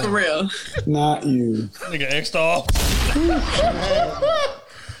 No, but for real. Not you. Nigga X'd off.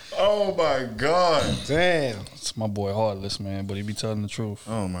 Oh my God. Damn. It's my boy Heartless, man, but he be telling the truth.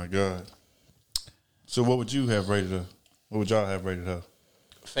 Oh my God. So what would you have rated her? What would y'all have rated her?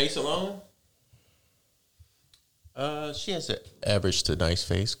 Face alone? She has an average to nice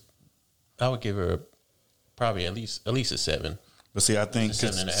face. I would give her probably at least a 7. But see, I think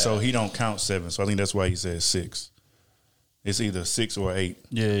so. He don't count 7, so I think that's why he says 6. It's either 6 or 8.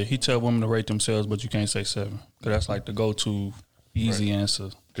 Yeah, he tell women to rate themselves, but you can't say 7 because that's like the go-to easy answer.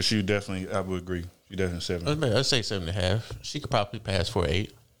 Because she definitely, I would agree. She definitely 7. I'd say 7.5. She could probably pass for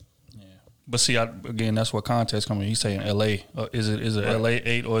 8. But see, again, that's what context coming. He's saying L.A. Is it LA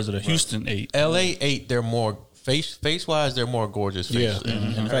 8 or is it a Houston 8? LA 8. They're more face wise. They're more gorgeous. Yeah,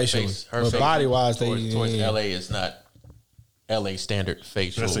 and her face, but body wise, towards LA is not LA standard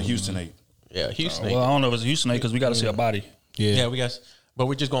facial. That's a Houston 8. Yeah, Houston 8. Well, I don't know if it's a Houston 8 because we got to see a body. Yeah, we got. But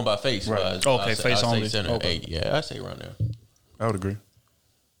we're just going by face wise. Okay, face only. 7 or 8. Yeah, I say around there. I would agree.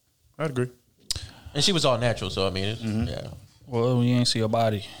 And she was all natural, so I mean, yeah. Well, we ain't see her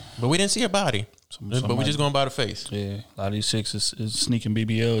body. But we didn't see her body. But we just going by the face. Yeah, a lot of these chicks is sneaking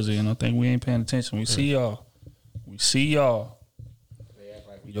BBLs in. I think we ain't paying attention. We see y'all.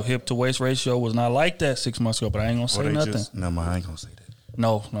 Your hip to waist ratio was not like that 6 months ago, but I ain't gonna say nothing. I ain't gonna say that.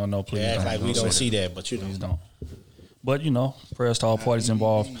 No, please yeah, don't. like we don't see that, but please don't. But prayers to all parties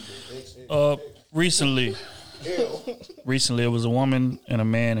involved. Recently it was a woman and a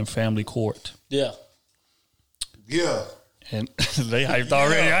man in family court. Yeah. And they hyped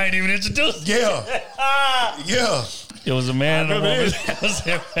already. I ain't even introduced. Yeah. It was a man and a woman that was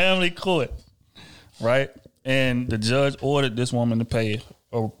in family court, right? And the judge ordered this woman to pay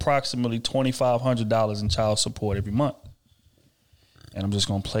approximately $2,500 in child support every month. And I'm just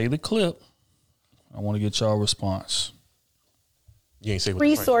gonna play the clip. I want to get y'all response. You ain't say what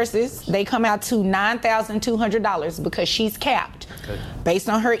resources, they come out to $9,200 because she's capped based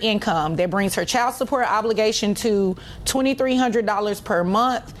on her income. That brings her child support obligation to $2,300 per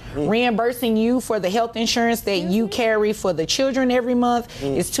month. Reimbursing you for the health insurance that you carry for the children every month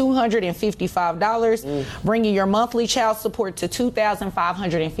is $255. Bringing your monthly child support to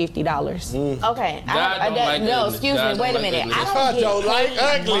 $2,550. Okay. No, excuse me. Wait a minute. I don't like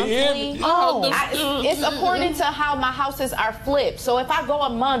ugly. It's according to how my houses are flipped. So if I go a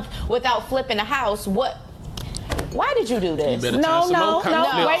month without flipping a house, what? Why did you do this? No. Wait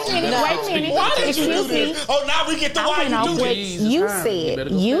a minute. Why did you do me. Oh, now we get to why you do this.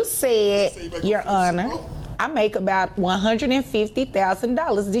 You said, Your Honor, I make about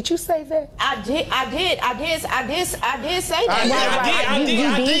 $150,000. Did you say that? I did say that.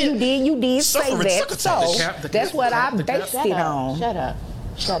 You did say that. So that's what I based it on.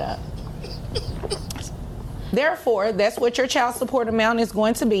 Shut up. Therefore, that's what your child support amount is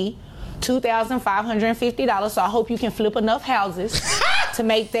going to be, $2,550. So I hope you can flip enough houses to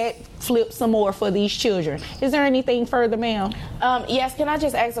make that flip some more for these children. Is there anything further, ma'am? Yes, can I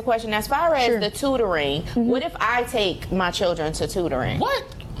just ask a question? As far as the tutoring, what if I take my children to tutoring? What?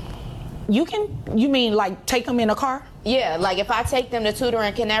 You mean like take them in a car? Yeah, like if I take them to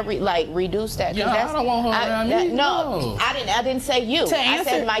tutoring, can that reduce that? Yeah, I don't want her around me. No, I didn't say you. I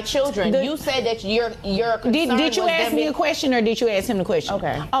said my children. You said that your concern Did you ask me a question or did you ask him the question?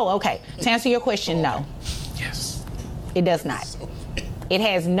 Okay. Oh, okay. To answer your question, no. Yes. It does not. It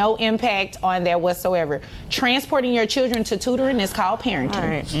has no impact on that whatsoever. Transporting your children to tutoring is called parenting. All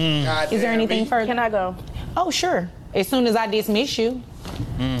right. Is there anything further? Can I go? Oh, sure. As soon as I dismiss you.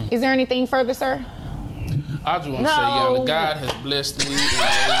 Is there anything further, sir? I just want to say, God has blessed me.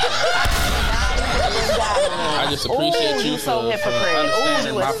 I just appreciate you for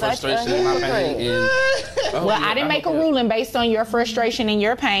understanding my frustration and my pain. I didn't make a ruling based on your frustration and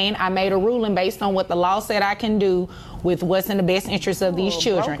your pain. I made a ruling based on what the law said I can do with what's in the best interest of these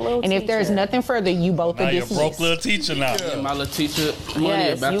children. And if there's nothing further, you both are dismissed. You're a broke little teacher now. Yeah, my little teacher money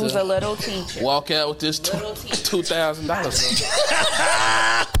yes, about you to was a little teacher. Walk out with this $2,000.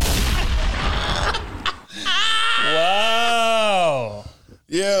 Wow.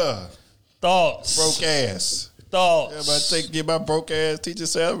 Yeah. Thoughts. Broke ass. Thoughts. Get my broke ass teacher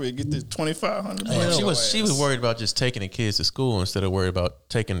salary and get this $2,500. She was worried about just taking the kids to school instead of worried about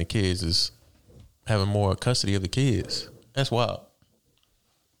taking the kids as having more custody of the kids. That's wild.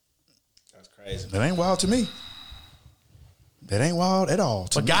 That's crazy. That ain't wild to me. That ain't wild at all.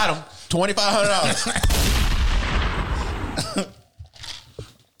 But got him $2,500.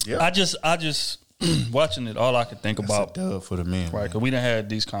 Yeah. I just watching it. All I could think about a dub for the men, right? Because we done had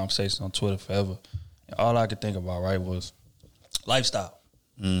these conversations on Twitter forever. And all I could think about, right, was lifestyle.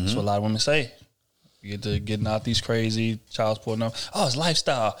 That's what a lot of women say. You get to getting out these crazy child support numbers. Oh, it's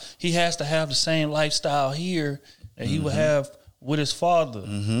lifestyle. He has to have the same lifestyle here that he would have with his father,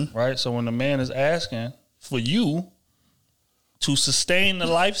 right? So when the man is asking for you to sustain the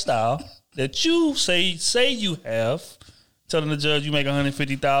lifestyle that you say you have, telling the judge you make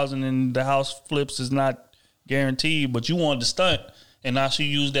 $150,000 and the house flips is not guaranteed, but you wanted to stunt, and now she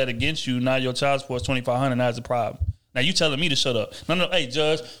used that against you. Now your child support is $2,500. Now it's a problem. Now you telling me to shut up? No. Hey,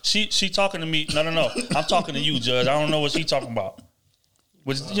 judge, she talking to me. No. I'm talking to you, judge. I don't know what she talking about.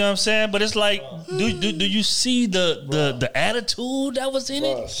 Which, you know what I'm saying? But it's like, do you see the attitude that was in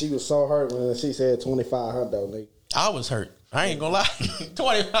it? She was so hurt when she said $2,500 though, nigga. I was hurt. I ain't gonna lie.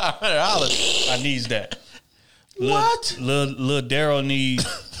 $2,500. I needs that. What? Little Daryl needs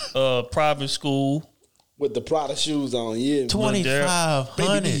private school. With the Prada shoes on, yeah. $2,500.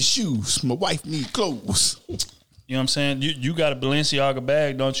 Baby needs shoes. My wife needs clothes. You know what I'm saying? You got a Balenciaga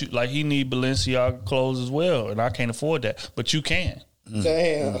bag, don't you? Like, he need Balenciaga clothes as well, and I can't afford that. But you can.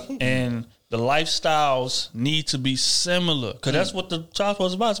 Damn. And the lifestyles need to be similar, because that's what the child support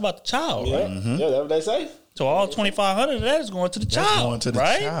is about. It's about the child, right? Yeah, that's what they say. So all $2,500 of that is going to the child. That's going to the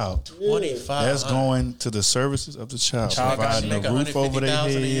right? child. $2,500. That's going to the services of the child. Providing a roof over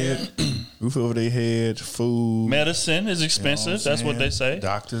their head, food. Medicine is expensive. That's what they say.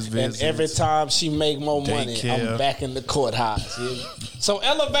 Doctor's visits. And every time she make more money, Daycare. I'm back in the courthouse. Yeah? So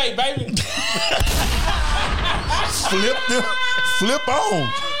elevate, baby. Flip on.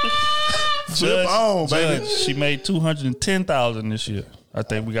 Flip on, baby. She made $210,000 this year. I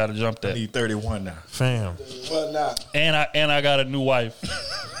think we got to jump that. I need 31 now. Fam. What now? And I got a new wife,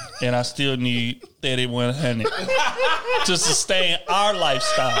 and I still need 3,100 to sustain our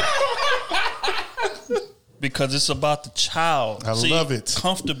lifestyle. Because it's about the child. I love it.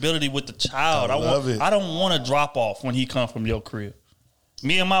 Comfortability with the child. I love it. I don't want to drop off when he comes from your crib.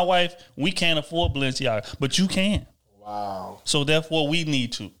 Me and my wife, we can't afford Balenciaga, but you can. Wow. So therefore, we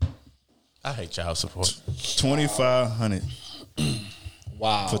need to. I hate child support. $2,500.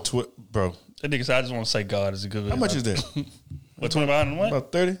 Wow. For bro. That nigga said, I just want to say God is a good. How much is that? What, 25 and what?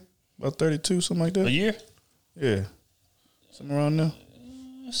 About 30, about 32, something like that. A year? Yeah, something around there.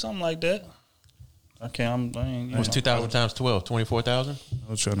 Something like that. I ain't. What's 2,000 times 12? 24,000.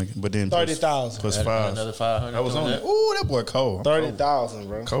 I was trying to get, but then 30,000 plus Add 5. another 500. I was on that. Ooh, that boy cold. 30,000,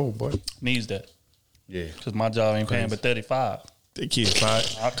 bro. Cold boy. Needs that. Yeah, because my job ain't paying but 35. That kid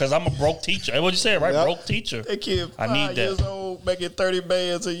 5. Because I'm a broke teacher. Hey, what you said, right? Yep. Broke teacher. That kid 5 I need that. years old making 30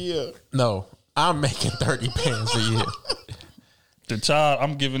 bands a year. No, I'm making 30 bands a year. The child,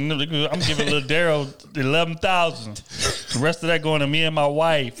 I'm giving little Daryl 11,000. The rest of that going to me and my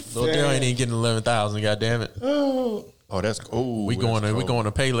wife. Little Daryl ain't even getting 11,000. God damn it. Oh, that's cool. We going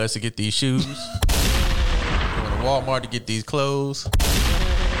to Payless to get these shoes. Going to Walmart to get these clothes.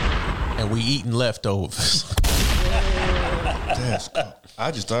 And we eating leftovers. That's cold.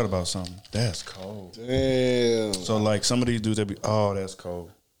 I just thought about something. That's cold. Damn. So like some of these dudes that be, that's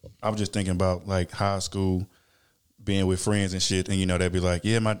cold. I was just thinking about like high school, being with friends and shit, and you know they'd be like,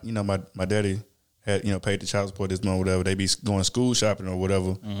 yeah, my daddy had paid the child support this month, whatever. They be going school shopping or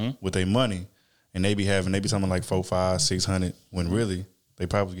whatever with their money, and they be something like 400, 500, 600 when really they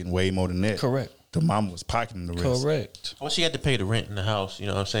probably getting way more than that. Correct. The mom was pocketing the rest. Correct. Well, she had to pay the rent in the house. You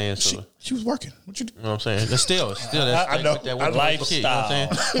know what I'm saying? So she was working. What you do? You know what I'm saying? But still, I know. Lifestyle. You know what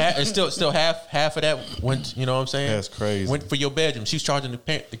I'm saying? It's still half of that went. You know what I'm saying? That's crazy. Went for your bedroom. She's charging the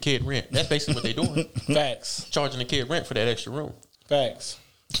kid rent. That's basically what they doing. Facts. Charging the kid rent for that extra room. Facts.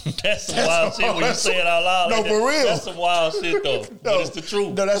 That's some wild shit when you say it out loud. No, like for that. real. That's some wild shit though. But it's the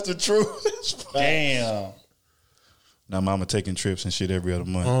truth. No, that's the truth. Damn. Now mama taking trips and shit every other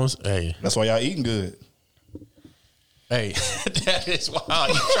month. Hey, that's why y'all eating good. Hey, that is wild.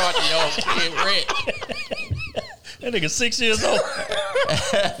 You charging your own kid rent. That nigga 6 years old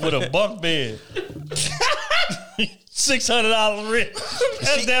with a bunk bed. $600 rent.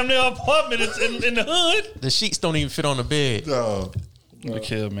 That's damn near apartment in the hood. The sheets don't even fit on the bed. No. Look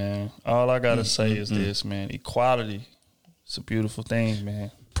here, man. All I gotta say is this, man. Equality. It's a beautiful thing, man.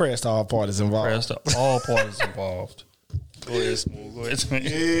 Prayers to all parties involved. Prayers to all parties involved. Go ahead, Smooth. Go ahead.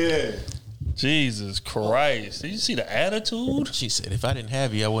 Yeah. Jesus Christ. Did you see the attitude? She said, if I didn't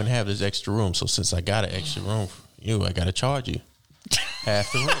have you, I wouldn't have this extra room. So since I got an extra room for you, I got to charge you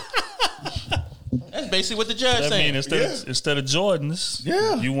half the rent. That's basically what the judge That saying. mean instead of Jordans,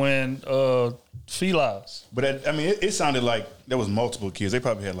 you win Filas. But it sounded like there was multiple kids. They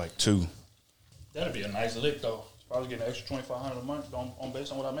probably had like 2. That'd be a nice lick, though. If I was getting an extra $2,500 a month on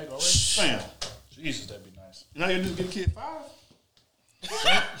based on what I make already. Damn. Jesus, that'd be nice. You know you just get a kid 5?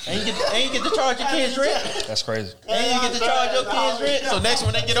 And you get to charge your kids rent. That's crazy. And you get to charge your kids rent. So next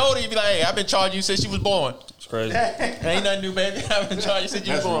when they get older, you be like, hey, I've been charging you since you was born. It's crazy. Ain't nothing new, baby. I've been charging you since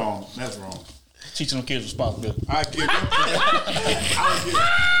you was born. That's wrong. Teaching them kids responsibility. I give them.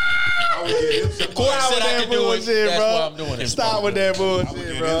 I would give them. Court said I could do it. That's bro. why I'm doing it. Stop with that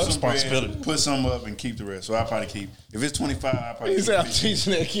bullshit, bro. Responsibility. Put some up and keep the rest. So I probably keep. If it's 25, I probably He keep said I'm 15.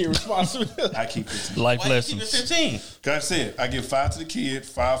 teaching that kid responsibility. I keep 15. Life Why you keep it lessons. 15? Cause I said I give 5 to the kid,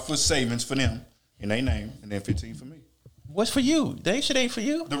 5 for savings for them in their name, and then 15 for me. What's for you? That shit ain't for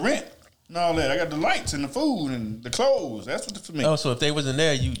you. The rent and all that. I got the lights and the food and the clothes. That's what for me. Oh, so if they wasn't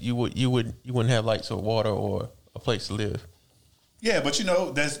there, you wouldn't have lights or water or a place to live. Yeah, but you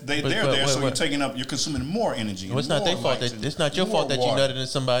know they're there, so you're consuming more energy. Well, it's not their fault. It's not your fault that you nutted in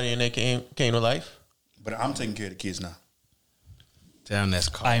somebody and they came to life. But I'm taking care of the kids now. Damn, that's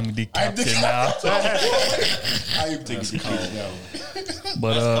cold. I'm the captain now. I am taking care of the kids now.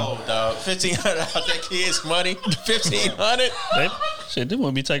 But That's cold, dog. $1,500 out that kid's money. $1,500. They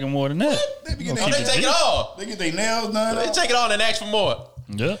wouldn't be taking more than that. They be getting Oh, they take it all. They get their nails done. They take it all and ask for more.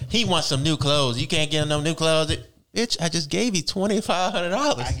 Yeah. He wants some new clothes. You can't get him no new clothes. Bitch, I just gave you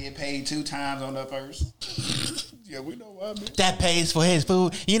 $2,500. I get paid 2 times on the first. Yeah, we know why, man. That pays for his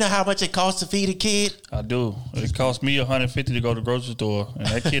food. You know how much it costs to feed a kid? I do. It cost me $150 to go to the grocery store, and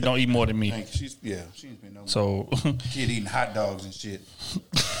that kid don't eat more than me. She ain't been no So kid eating hot dogs and shit.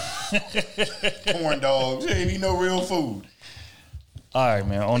 Corn dogs. She ain't eating no real food. all right,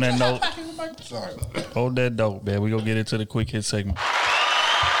 man. On that note, Sorry about that. hold that dope, man. We gonna get into the quick hit segment.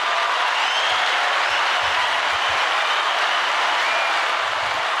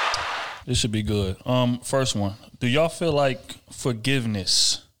 This should be good. First one. Do y'all feel like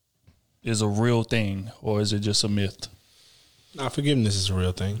forgiveness is a real thing, or is it just a myth? Nah, forgiveness is a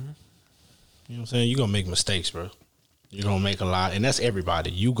real thing. You know what I'm saying? You're going to make mistakes, bro. You're going to make a lot. And that's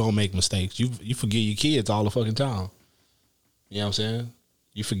everybody. You going to make mistakes. You forgive your kids all the fucking time. You know what I'm saying?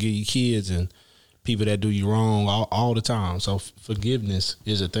 You forgive your kids and people that do you wrong all the time. So forgiveness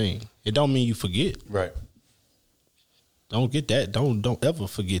is a thing. It don't mean you forget. Right. Don't get that. Don't ever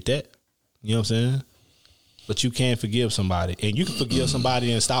forget that. You know what I'm saying? But you can forgive somebody. And you can forgive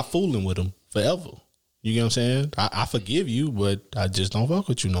somebody and stop fooling with them forever. You get what I'm saying? I forgive you, but I just don't fuck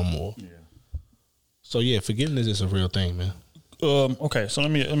with you no more. Yeah. So yeah, forgiveness is a real thing, man. Okay, so let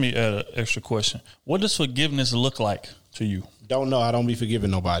me add an extra question. What does forgiveness look like to you? Don't know. I don't be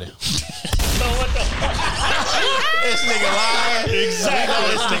forgiving nobody. This nigga lying. Exactly. We know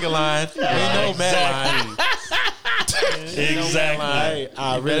this nigga lying. We know Matt lying. Exactly. Hey,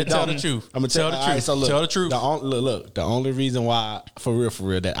 I really tell the truth. I'm gonna tell the truth. Right, so look, tell the truth. The only reason why, for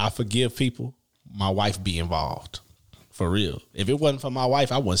real, that I forgive people, my wife be involved. For real. If it wasn't for my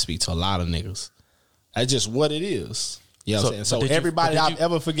wife, I wouldn't speak to a lot of niggas. That's just what it is. You know what I'm saying? So everybody I've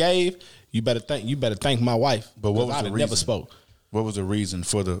ever forgave, you better thank my wife. But what was the reason? Never spoke. What was the reason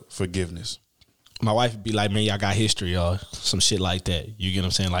for the forgiveness? My wife would be like, man, y'all got history or some shit like that. You get what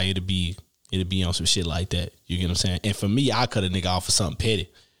I'm saying? Like it'd be on some shit like that. You get what I'm saying? And for me, I cut a nigga off for something petty.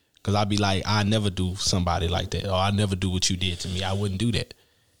 Cause I'd be like, I never do somebody like that. Or I never do what you did to me. I wouldn't do that.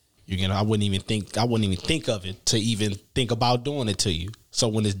 You know, I wouldn't even think of it to even think about doing it to you. So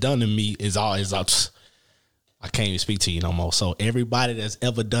when it's done to me, I can't even speak to you no more. So everybody that's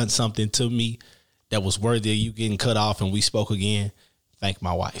ever done something to me that was worthy of you getting cut off and we spoke again, thank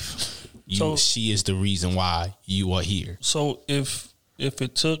my wife. She is the reason why you are here. So if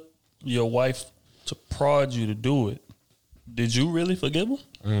it took your wife to prod you to do it, did you really forgive her?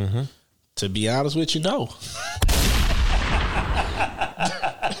 Mm-hmm. To be honest with you, no.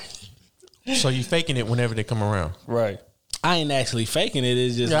 So you faking it whenever they come around, right? I ain't actually faking it.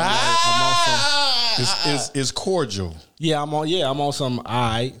 It's just I'm on some. It's cordial. Yeah, I'm on some. All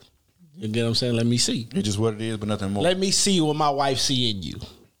right, you get what I'm saying? Let me see. It's just what it is, but nothing more. Let me see what my wife see in you.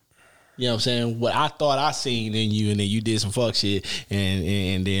 You know what I'm saying? What I thought I seen in you, and then you did some fuck shit,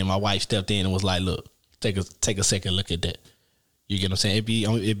 and then my wife stepped in and was like, "Look, take a second look at that." You get what I'm saying?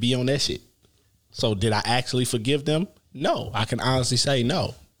 It be on that shit. So did I actually forgive them? No, I can honestly say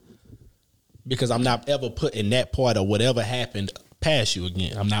no, because I'm not ever putting that part of whatever happened past you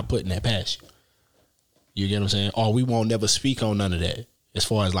again. I'm not putting that past you. You get what I'm saying? Or we won't never speak on none of that. As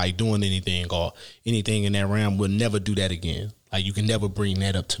far as like doing anything or anything in that realm, we'll never do that again. Like you can never bring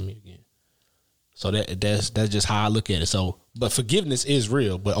that up to me again. So that's just how I look at it. So, but forgiveness is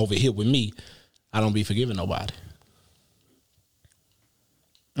real. But over here with me, I don't be forgiving nobody.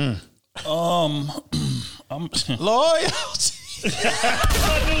 I'm loyalty. I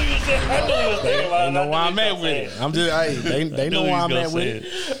knew he was thinking about it. They know why I'm at with it. I'm just they know why I'm at with it.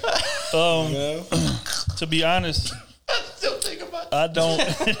 To be honest, I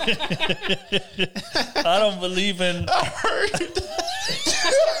don't believe in.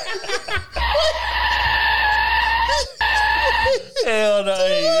 Hell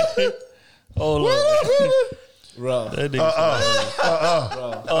no. Hold on. Bro. That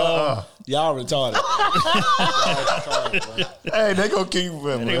y'all retarded. Hey, they gonna keep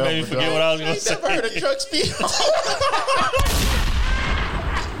him. They made me forget what I was gonna say. Never heard a truck speed.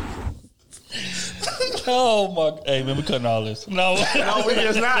 Oh my! Hey man, we cutting all this. No, we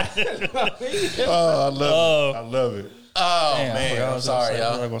just not. I love it. Oh damn, man, I'm sorry,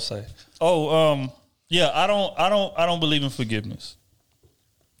 y'all. What was I gonna say? Yeah, I don't believe in forgiveness.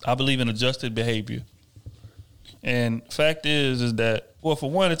 I believe in adjusted behavior. And fact is that, well, for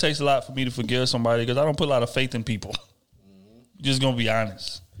one, it takes a lot for me to forgive somebody because I don't put a lot of faith in people. Just gonna be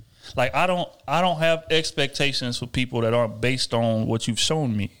honest. Like I don't have expectations for people that aren't based on what you've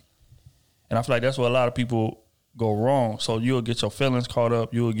shown me. And I feel like that's where a lot of people go wrong. So you'll get your feelings caught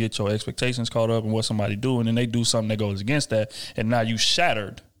up, you'll get your expectations caught up in what somebody do, and then they do something that goes against that, and now you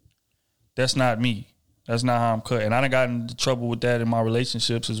shattered. That's not me. That's not how I'm cut. And I done gotten into trouble with that in my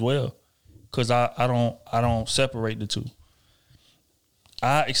relationships as well. Cause I don't separate the two.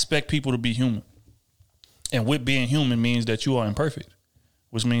 I expect people to be human. And with being human means that you are imperfect,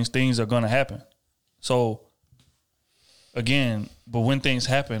 which means things are gonna happen. So again, but when things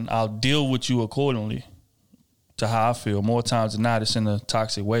happen, I'll deal with you accordingly to how I feel. More times than not, it's in a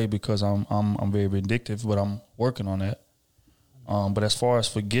toxic way because I'm very vindictive, but I'm working on that. But as far as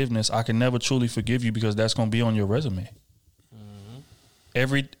forgiveness, I can never truly forgive you because that's gonna be on your resume.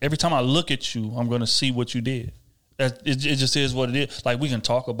 Every time I look at you, I'm gonna see what you did. It just is what it is. Like we can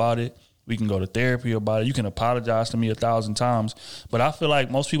talk about it, we can go to therapy about it. You can apologize to me 1,000 times, but I feel like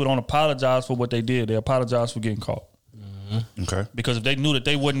most people don't apologize for what they did. They apologize for getting caught. Mm-hmm. Okay. Because if they knew that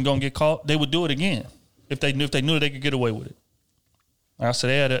they wasn't gonna get caught, they would do it again. If they knew that they could get away with it. Like I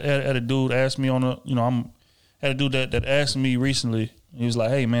said, I had a dude ask me on had a dude that asked me recently He was like,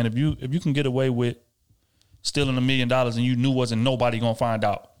 hey man, if you can get away with stealing $1 million and you knew wasn't nobody gonna find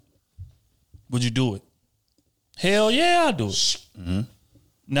out, would you do it? Hell yeah, I'd do it. Mm-hmm.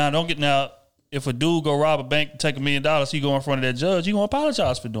 Now if a dude go rob a bank and take $1 million, he go in front of that judge, he gonna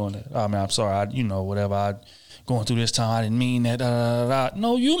apologize for doing that. Oh man, I'm sorry, whatever, going through this time, I didn't mean that.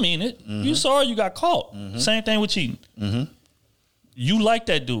 No, you mean it. Mm-hmm. You sorry you got caught. Mm-hmm. Same thing with cheating. Mm-hmm. You like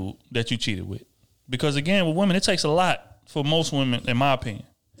that dude that you cheated with. Because again, with women, it takes a lot for most women, in my opinion,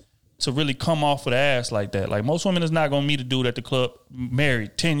 to really come off of the ass like that. Like most women is not gonna meet a dude at the club,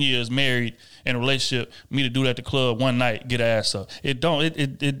 married, 10 years married in a relationship, meet a dude at the club one night, get ass up. It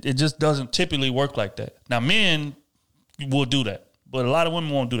just doesn't typically work like that. Now men will do that, but a lot of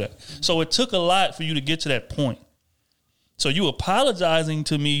women won't do that. So it took a lot for you to get to that point. So you apologizing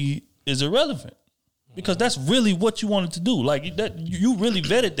to me is irrelevant because that's really what you wanted to do. Like that, you really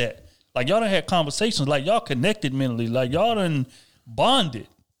vetted that. Like y'all done had conversations, like y'all connected mentally, like y'all done bonded.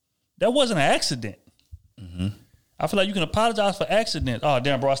 That wasn't an accident. Mm-hmm. I feel like you can apologize for accident. Oh,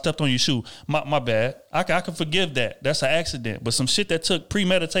 damn, bro, I stepped on your shoe. My bad. I can forgive that. That's an accident. But some shit that took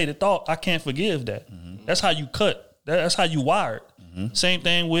premeditated thought, I can't forgive that. Mm-hmm. That's how you cut. That's how you wired. Mm-hmm. Same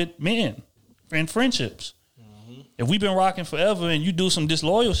thing with men and friendships. Mm-hmm. If we've been rocking forever and you do some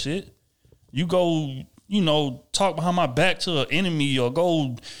disloyal shit, you go, talk behind my back to an enemy or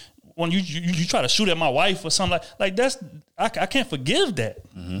go when you try to shoot at my wife or something like that's I can't forgive that.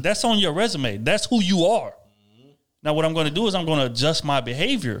 Mm-hmm. That's on your resume. That's who you are. Mm-hmm. Now what I'm going to do is I'm going to adjust my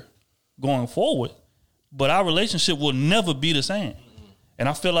behavior going forward, but our relationship will never be the same. Mm-hmm. And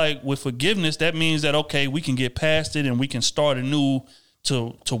I feel like with forgiveness, that means that okay, we can get past it and we can start anew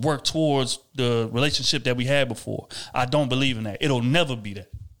to work towards the relationship that we had before. I don't believe in that. It'll never be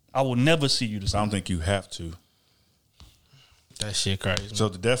that. I will never see you the same. I don't think you have to. That shit crazy. So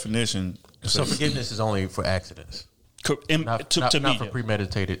the definition. So forgiveness is only for accidents. Not for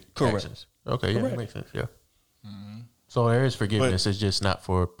premeditated actions. Okay, yeah, that makes sense. Yeah. Mm-hmm. So there is forgiveness. It's just not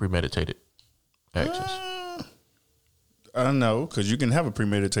for premeditated actions. I don't know, because you can have a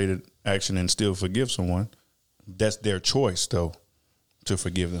premeditated action and still forgive someone. That's their choice, though, to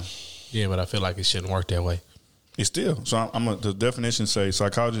forgive them. Yeah, but I feel like it shouldn't work that way. It's still. So the definition say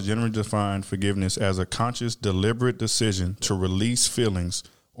psychologists generally define forgiveness as a conscious, deliberate decision to release feelings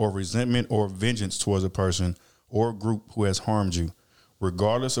or resentment or vengeance towards a person or group who has harmed you,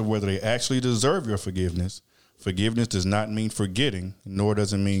 regardless of whether they actually deserve your forgiveness. Forgiveness does not mean forgetting, nor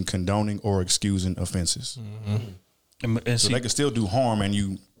does it mean condoning or excusing offenses. Mm-hmm. So they can still do harm and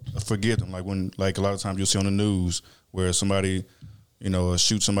you forgive them. Like a lot of times you'll see on the news where somebody,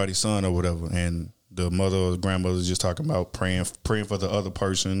 shoot somebody's son or whatever, and the mother or the grandmother is just talking about praying for the other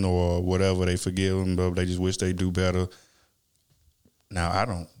person or whatever. They forgive them, but they just wish they do better.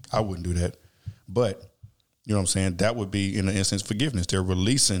 Now, I wouldn't do that. But, you know what I'm saying? That would be, in an instance, forgiveness. They're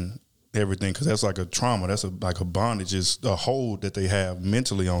releasing everything because that's like a trauma. That's like a bondage. It's a hold that they have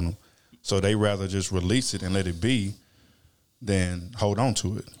mentally on them. So they rather just release it and let it be than hold on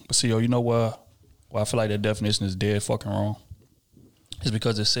to it. But see, you know what? I feel like that definition is dead fucking wrong. It's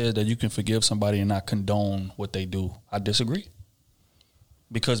because it says that you can forgive somebody and not condone what they do. I disagree.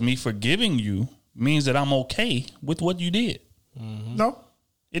 Because me forgiving you means that I'm okay with what you did. Mm-hmm. No.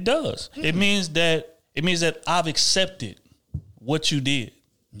 It does. Mm-hmm. It means that I've accepted what you did.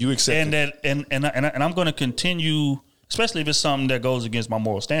 You accept it. And I'm going to continue, especially if it's something that goes against my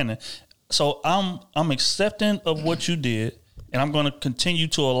moral standing. So I'm accepting of what you did, and I'm going to continue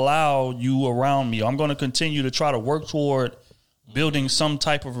to allow you around me. I'm going to continue to try to work toward building some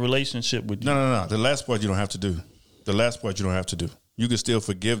type of relationship with you. No. The last part you don't have to do. You can still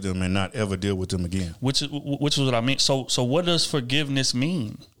forgive them and not ever deal with them again. Which is what I mean. So what does forgiveness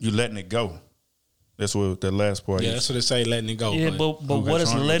mean? You letting it go. That's what the last part is. Yeah, that's what they say, letting it go. Yeah, but what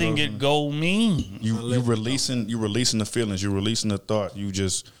does letting it go mean? You releasing the feelings. You're releasing the thought. You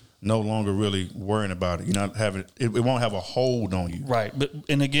just no longer really worrying about it. You're not having it won't have a hold on you. Right. But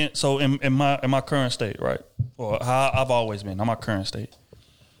and again, so in my current state, right? Or how I've always been, in my current state.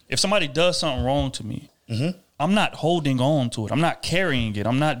 If somebody does something wrong to me, mm-hmm. I'm not holding on to it. I'm not carrying it.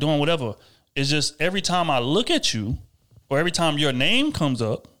 I'm not doing whatever. It's just every time I look at you or every time your name comes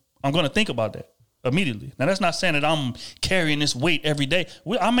up, I'm going to think about that immediately. Now, that's not saying that I'm carrying this weight every day.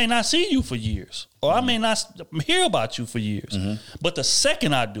 I may not see you for years or I may not hear about you for years. Mm-hmm. But the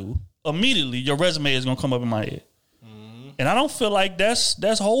second I do, immediately your resume is going to come up in my head. Mm-hmm. And I don't feel like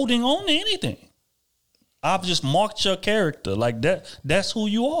that's holding on to anything. I've just marked your character like that. That's who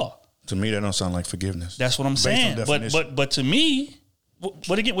you are. To me, that don't sound like forgiveness. That's what I'm saying. But to me,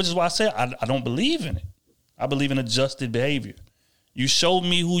 but again, which is why I said I don't believe in it. I believe in adjusted behavior. You showed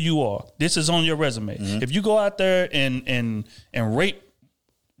me who you are. This is on your resume. If you go out there and rape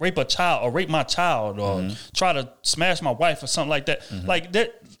a child or rape my child or try to smash my wife or something like that, like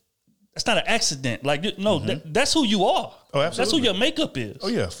that's not an accident. Like, no, that's who you are. Oh, absolutely. That's who your makeup is. Oh,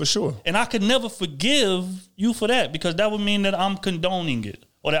 yeah, for sure. And I could never forgive you for that because that would mean that I'm condoning it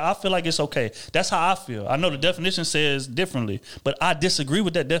or that I feel like it's okay. That's how I feel. I know the definition says differently, but I disagree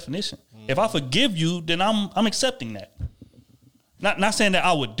with that definition. If I forgive you, then I'm accepting that. Not saying that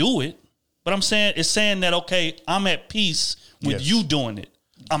I would do it, but I'm saying it's saying that, okay, I'm at peace with you doing it.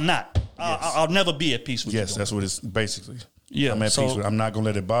 I'm not. I'll never be at peace with you. Yes, that's what it's basically. Yeah, I'm at peace with it. I'm not going to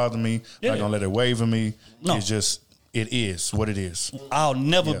let it bother me. I'm not going to let it waver me. No. It's just, it is what it is. I'll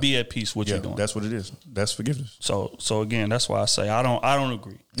never be at peace with you doing. That's what it is. That's forgiveness. So again, that's why I say I don't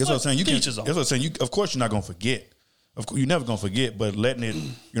agree. That's what I'm saying. That's what I'm saying. Of course, you're not going to forget. Of course, you're never going to forget. But letting it,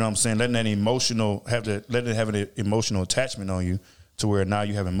 you know what I'm saying, letting that emotional letting it have an emotional attachment on you to where now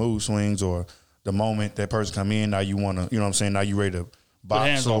you having mood swings or the moment that person come in, now you want to, you know what I'm saying, now you ready to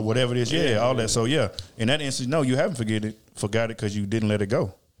box or whatever it is. Yeah, all that. So yeah, in that instance, no, you haven't forgot it because you didn't let it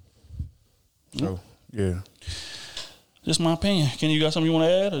go. So yeah. Just my opinion. Ken, you got something you want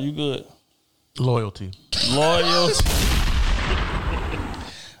to add or you good? Loyalty.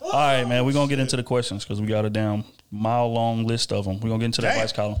 All right, man, we're going to get into the questions because we got a damn mile-long list of them. We're going to get into that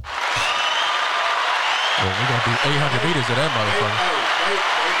advice column. Well, we got to do 800 meters of that motherfucker.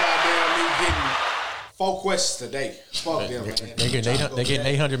 They goddamn me getting 4 questions today. Fuck them, man. They getting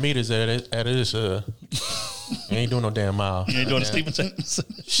 800 meters out of this. You ain't doing no damn mile. You ain't doing the Stephen James.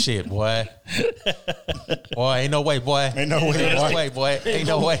 Shit, boy. Boy, ain't no way, boy. Ain't no way, boy. Ain't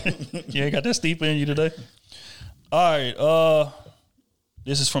no way. You ain't got that steep in you today? All right.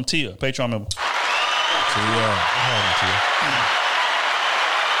 This is from Tia, Patreon member.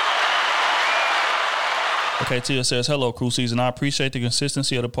 Okay, Tia says, hello, Crew Season. I appreciate the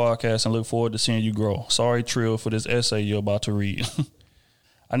consistency of the podcast and look forward to seeing you grow. Sorry, Trill, for this essay you're about to read.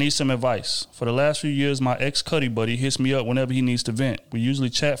 I need some advice. For the last few years, my ex-Cuddy buddy hits me up whenever he needs to vent. We usually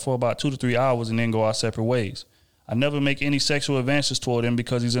chat for about 2 to 3 hours and then go our separate ways. I never make any sexual advances toward him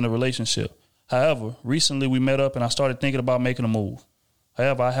because he's in a relationship. However, recently we met up and I started thinking about making a move.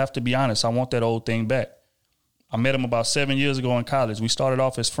 However, I have to be honest, I want that old thing back. I met him about 7 years ago in college. We started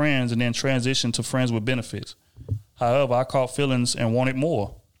off as friends and then transitioned to friends with benefits. However, I caught feelings and wanted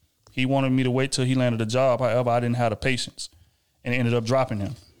more. He wanted me to wait till he landed a job. However, I didn't have the patience and ended up dropping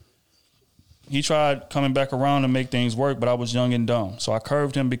him. He tried coming back around to make things work, but I was young and dumb. So I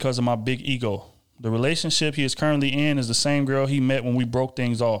curved him because of my big ego. The relationship he is currently in is the same girl he met when we broke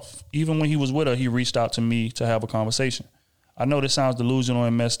things off. Even when he was with her, he reached out to me to have a conversation. I know this sounds delusional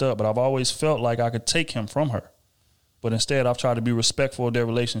and messed up, but I've always felt like I could take him from her. But instead, I've tried to be respectful of their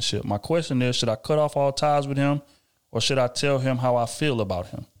relationship. My question is, should I cut off all ties with him or should I tell him how I feel about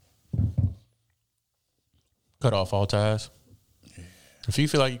him? Cut off all ties. If you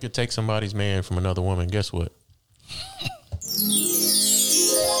feel like you could take somebody's man from another woman, guess what?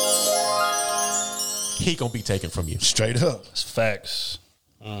 He gonna be taken from you. Straight up. That's facts.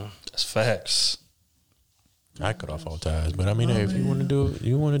 That's facts. I cut off all ties, but I mean, hey, if you want to do it,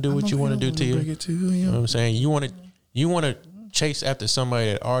 you want to do what you want to do to you. You know what I'm saying? You want to chase after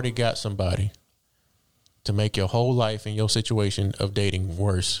somebody that already got somebody to make your whole life and your situation of dating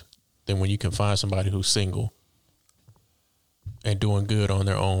worse than when you can find somebody who's single and doing good on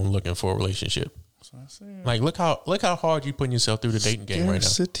their own, looking for a relationship. Like, look how hard you putting yourself through the dating game right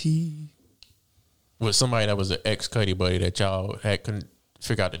now. With somebody that was an ex-Cuddy buddy that y'all couldn't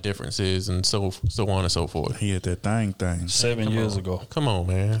figure out the differences and so on and so forth. He had that thing. 7 years ago. Come on,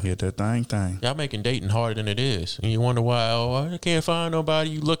 man. He had that thing. Y'all making dating harder than it is. And you wonder why, I can't find nobody.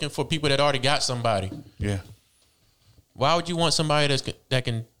 You looking for people that already got somebody. Yeah. Why would you want somebody that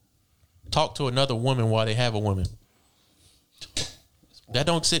can talk to another woman while they have a woman? That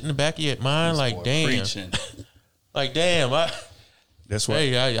don't sit in the back of your mind like, damn. Preaching. Like, damn. That's why.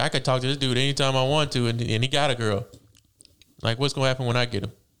 Hey, I could talk to this dude anytime I want to, and he got a girl. Like, what's going to happen when I get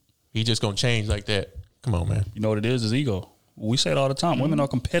him? He just going to change like that. Come on, man. You know what it is ego. We say it all the time. Women are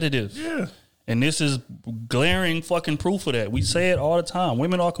competitive. Yeah. And this is glaring fucking proof of that. We say it all the time.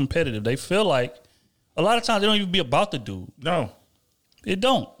 Women are competitive. They feel like, a lot of times, they don't even be about the dude. No. It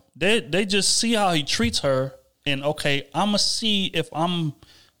don't. They just see how he treats her, and okay, I'm going to see if I'm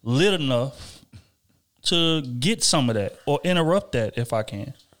lit enough to get some of that or interrupt that if I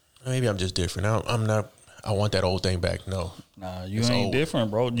can. Maybe I'm just different. I'm not. I want that old thing back. No. Nah, you ain't old.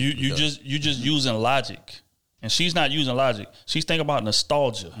 Different, bro. You just using logic. And she's not using logic. She's thinking about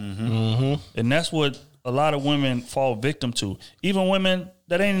nostalgia. Mm-hmm. And that's what a lot of women fall victim to. Even women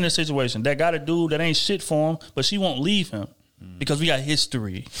that ain't in this situation, that got a dude that ain't shit for him, but she won't leave him. because we got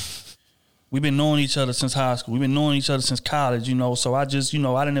history. We've been knowing each other since high school. We've been knowing each other since college, you know. So I just, you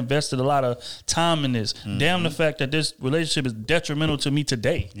know, I done invested a lot of time in this. Damn the fact that this relationship is detrimental to me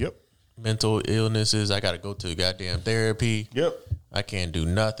today. Yep. Mental illnesses. I got to go to goddamn therapy. Yep. I can't do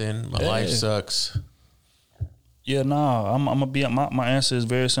nothing. My life sucks. Yeah, nah. I'm gonna be. My answer is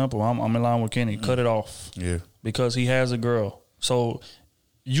very simple. I'm in line with Kenny. Cut it off. Yeah. Because he has a girl. So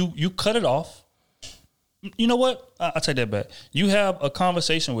you cut it off. You know what? I take that back. You have a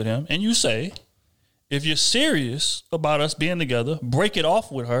conversation with him and you say, if you're serious about us being together, break it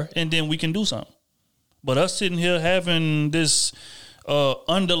off with her and then we can do something. But us sitting here having this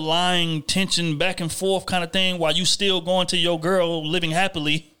underlying tension back and forth kind of thing while you still going to your girl living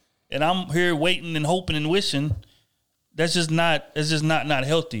happily and I'm here waiting and hoping and wishing, it's just not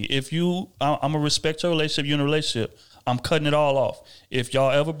healthy. If I'm gonna respect your relationship, you're in a relationship. I'm cutting it all off. If y'all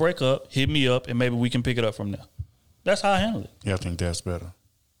ever break up, hit me up and maybe we can pick it up from there. That's how I handle it. Yeah, I think that's better.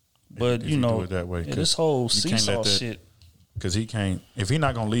 But if you know, do it that way, this whole seesaw shit. Because he can't. If he's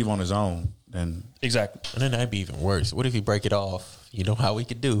not gonna leave on his own, then exactly. And then that'd be even worse. What if you break it off? You know how we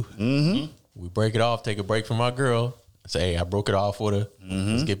could do. Mm-hmm. We break it off, take a break from our girl. Say, hey, I broke it off with her.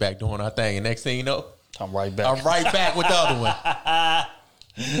 Let's get back doing our thing. And next thing you know, I'm right back. I'm right back with the other one.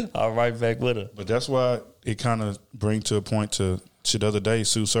 I'm right back with her. But that's why it kind of brings to a point to the other day,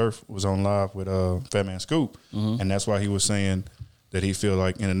 Sue Surf was on live with Fat Man Scoop. And that's why he was saying that he feel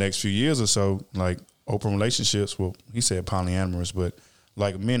like in the next few years or so, like open relationships, well, he said polyamorous, but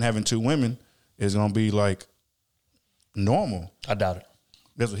like men having 2 women is going to be like normal. I doubt it.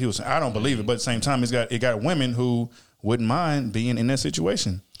 That's what he was saying. I don't believe it, but at the same time, it got women who wouldn't mind being in that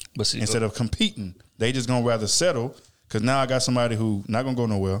situation. But see, instead of competing, they just going to rather settle. Because now I got somebody who not going to go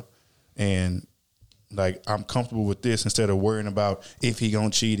nowhere. And, like, I'm comfortable with this instead of worrying about if he going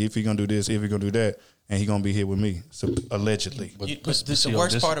to cheat, if he going to do this, if he going to do that. And he going to be here with me, so, allegedly. But the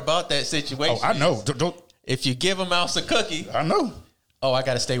worst part about that situation I know. Don't, if you give a mouse a cookie. I know. Oh, I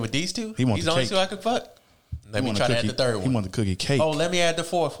got to stay with these 2? He's the only 2 I could fuck? Let me try to add the 3rd one. He want the cookie cake. Oh, let me add the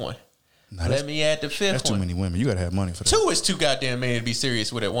 4th one. Nah, let me add the 5th one. That's too many women. You got to have money for that. 2 is too goddamn many to be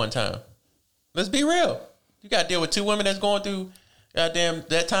serious with at one time. Let's be real. You got to deal with 2 women that's going through goddamn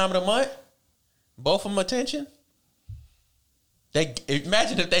that time of the month. Both of them attention.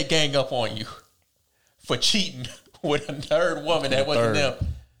 Imagine if they gang up on you for cheating with a 3rd woman that wasn't them.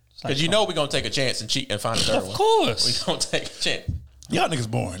 Because you know we're going to take a chance and cheat and find a 3rd one. Of course. We're going to take a chance. Y'all niggas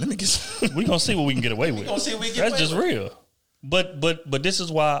boring. Let me get some. We're going to see what we can get away with. We're going to see what we can get away with. That's just real. But this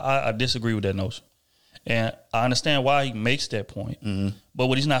is why I disagree with that notion. And I understand why he makes that point. But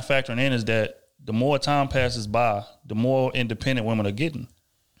what he's not factoring in is that the more time passes by, the more independent women are getting.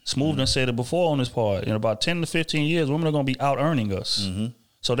 Smooth done said it before on this part. In about 10 to 15 years, women are going to be out earning us.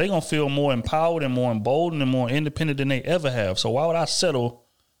 So they're going to feel more empowered and more emboldened and more independent than they ever have. So why would I settle,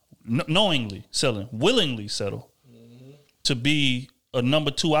 willingly settle to be a number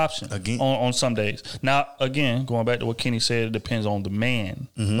 2 option on some days? Now, again, going back to what Kenny said, it depends on the man.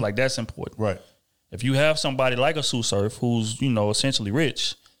 Like, that's important. Right. If you have somebody like a Sue Surf who's, you know, essentially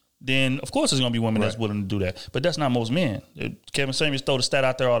rich, then of course there's going to be women that's willing to do that. But that's not most men. Kevin Samuels throw the stat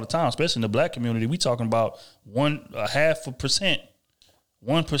out there all the time, especially in the black community. We talking about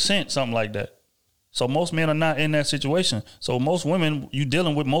 1%, something like that. So most men are not in that situation. So most women, you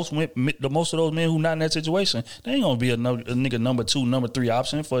dealing with most of those men who not in that situation, they ain't going to be a nigga number 2, number 3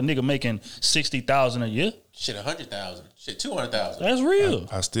 option for a nigga making $60,000 a year. Shit, 100,000. Shit, 200,000. That's real.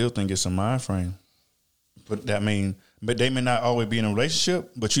 I still think it's a mind frame. But they may not always be in a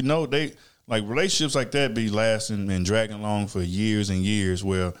relationship, but you know, relationships like that be lasting and dragging along for years and years,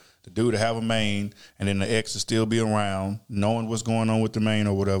 where the dude have a main and then the ex will still be around, knowing what's going on with the main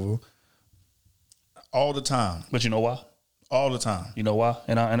or whatever, all the time. But you know why? All the time. You know why?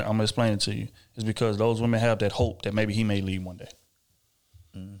 And I'm going to explain it to you. It's because those women have that hope that maybe he may leave one day.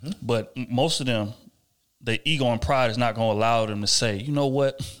 But most of them, their ego and pride is not going to allow them to say, you know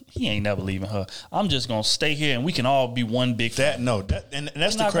what, he ain't never leaving her. I'm just going to stay here and we can all be one big family. And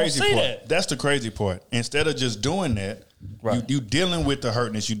that's the crazy part. That's the crazy part. Instead of just doing that, you dealing with the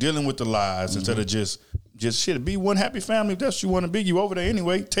hurtness, you dealing with the lies, instead of just shit, be one happy family. If that's what you want to be, you over there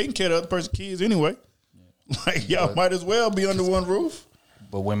anyway, taking care of the other person's kids anyway. Like, y'all might as well be under one roof.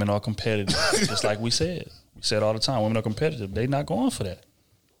 But women are competitive, just like we said. We said all the time, women are competitive. They not going for that.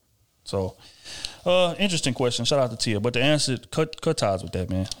 So, interesting question. Shout out to Tia. But the answer, cut ties with that,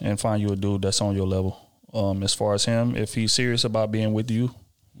 man, and find you a dude that's on your level. As far as him, if he's serious about being with you,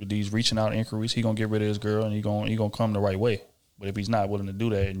 with these reaching out inquiries, he gonna get rid of his girl and he gonna come the right way. But if he's not willing to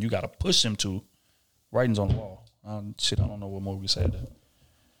do that, and you got to push him to, writing's on the wall. I don't know what more we said.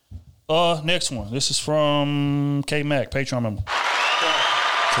 Next one. This is from K Mac, Patreon member.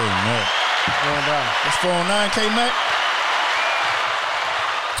 K Mac. That's 409 K Mac.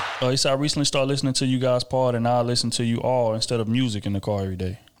 He said, I recently started listening to you guys' pod, and now I listen to you all instead of music in the car every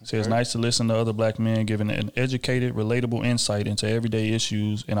day. He said, it's nice to listen to other black men giving an educated, relatable insight into everyday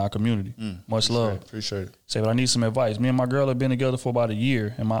issues in our community. Much love. Appreciate it. Say, but I need some advice. Me and my girl have been together for about a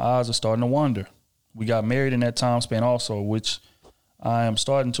year, and my eyes are starting to wander. We got married in that time span also, which I am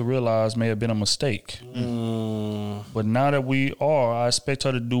starting to realize may have been a mistake. But now that we are, I expect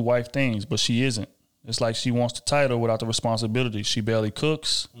her to do wife things, but she isn't. It's like she wants the title without the responsibility. She barely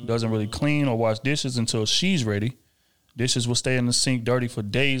cooks, doesn't really clean or wash dishes until she's ready. Dishes will stay in the sink dirty for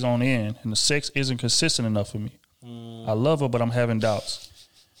days on end, and the sex isn't consistent enough for me. I love her, but I'm having doubts.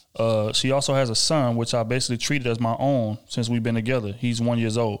 She also has a son, which I basically treated as my own since we've been together. He's 1 year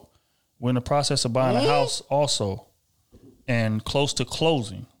old. We're in the process of buying a house also, and close to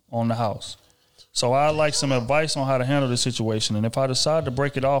closing on the house. So I'd like some advice on how to handle this situation. And if I decide to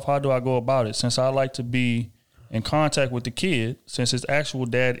break it off, how do I go about it? Since I like to be in contact with the kid, since his actual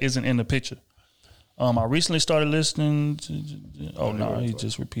dad isn't in the picture. I recently started listening to, he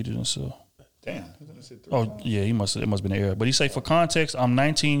just repeated himself. Damn. Oh, yeah, it must have been an error. But he say, for context, I'm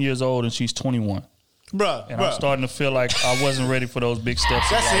 19 years old and she's 21. Bruh. I'm starting to feel like I wasn't ready for those big steps.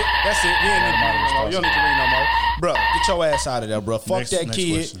 That's it. You ain't need to read no more. You don't need to read no more. Bruh, get your ass out of there, bruh. Fuck that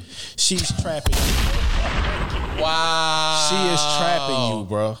kid. Question. She's trapping you. Wow. She is trapping you,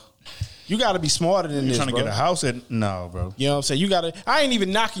 bruh. You got to be smarter than this, trying to bro. get a house at... No, bro. You know what I'm saying? You got to... I ain't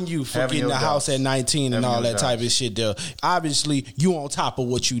even knocking you for Having getting a your house doubts. at 19 and Having all your that type doubts. of shit there. Obviously, you on top of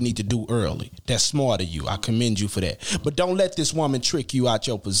what you need to do early. That's smart of you. I commend you for that. But don't let this woman trick you out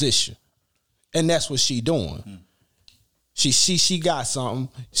your position. And that's what she doing. She got something.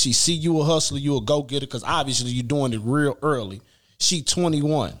 She see you a hustler, you a go-getter, because obviously you doing it real early. She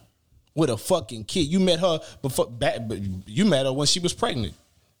 21 with a fucking kid. You met her you met her when she was pregnant.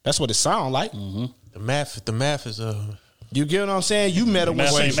 That's what it sound like. The math is You get what I'm saying? You met her when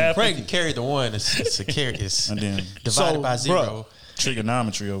she was pregnant. You carry the one. It's a carry. It's And then divided by zero.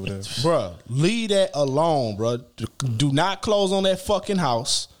 trigonometry over there. Bruh, leave that alone, bruh. Do not close on that fucking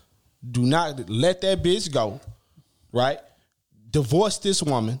house. Do not let that bitch go. Right? Divorce this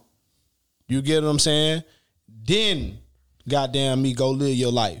woman. You get what I'm saying? Then, goddamn me, go live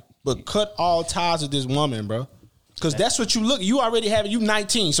your life. But cut all ties with this woman, bro. Because that's what you look. You already have it. You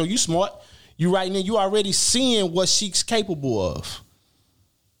 19, so you smart. You right now. You already seeing what she's capable of.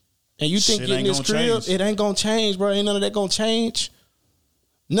 And you think Shit getting ain't this gonna crib, change. it ain't gonna change, bro. Ain't none of that gonna change.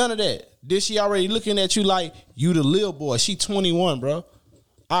 None of that. This she already looking at you like you the little boy. She 21, bro.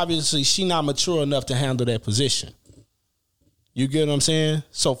 Obviously, she not mature enough to handle that position. You get what I'm saying?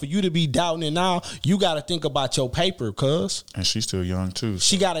 So for you to be doubting it now, you got to think about your paper, cuz. And she's still young, too.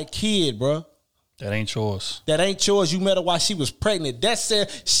 She got a kid, bro. That ain't yours. That ain't yours. You met her while she was pregnant. That said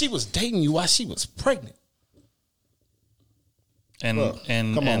she was dating you while she was pregnant. And Bro,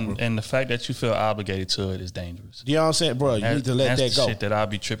 and come on, and, bro. and the fact that you feel obligated to it is dangerous. You know what I'm saying? Bro, you need to let that's that the go. shit that I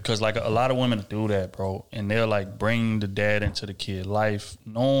be tripped because like a lot of women do that, bro, and they'll like bring the dad into the kid life,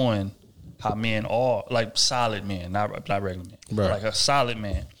 knowing how men are, like solid men, not regular men, Right. like a solid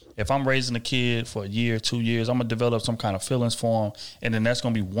man. If I'm raising a kid for a year, 2 years, I'm gonna develop some kind of feelings for him, and then that's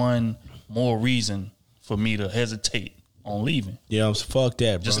gonna be one more reason for me to hesitate on leaving. Yeah, I'm fuck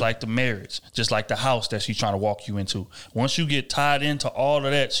that, bro. Just like the marriage, just like the house that she's trying to walk you into. Once you get tied into all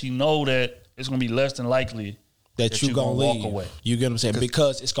of that, she know that it's gonna be less than likely that you gonna walk leave. away. You get what I'm saying?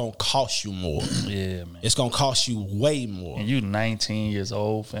 Because it's gonna cost you more. Yeah, man. It's gonna cost you way more. And you 19 years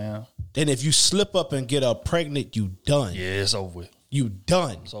old, fam. Then if you slip up and get her pregnant, you done. Yeah, it's over with. You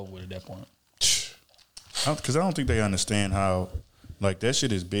done. It's over with at that point. Because I don't think they understand how, like, that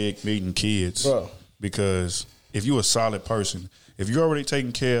shit is big meeting kids. Bro. Because if you a solid person, if you're already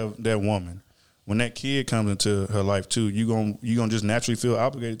taking care of that woman, when that kid comes into her life too, you gonna just naturally feel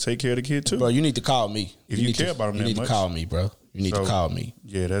obligated to take care of the kid too. Bro, you need to call me. If you need care to, about him you that need much. to call me, bro. You need to So, call me.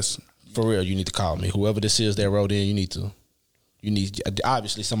 Yeah, that's For real, you need to call me. Whoever this is that wrote in, you need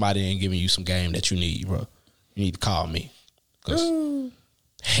obviously somebody ain't giving you some game that you need, bro. You need to call me. Cause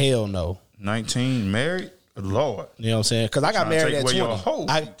hell no. 19, married, Lord. You know what I'm saying? Because I got Trying to married take at away 20. your hope.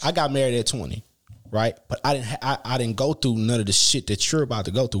 I got married at 20, right? But I didn't go through none of the shit that you're about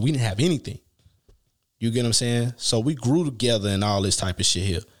to go through. We didn't have anything. You get what I'm saying? So we grew together and all this type of shit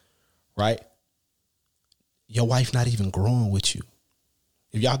here, right? Your wife not even growing with you.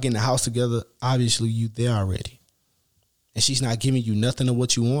 If y'all get in the house together, obviously you there already. And she's not giving you nothing of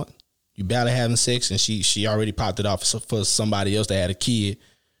what you want. You barely having sex and she already popped it off for somebody else that had a kid,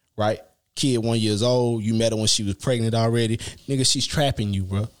 right? Kid 1 year old. You met her when she was pregnant already. Nigga, she's trapping you,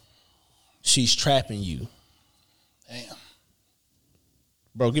 bro. she's trapping you. Damn.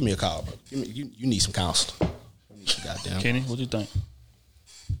 Bro, give me a call, bro. You need some counseling. You need some goddamn. Kenny, what do you think?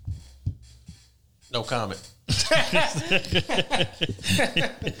 No comment. You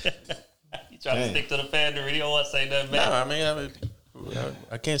trying to stick to the pandering. You don't want to say nothing bad. No,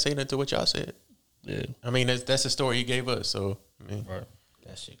 I can't say nothing to what y'all said. Yeah. I mean, that's the story he gave us. So, I mean, right.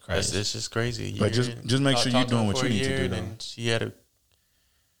 That shit crazy. It's just crazy. But just make sure you're doing what you need to do. Then she had a.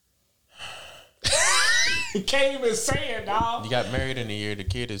 Can't even say it, dog. You got married in a year. The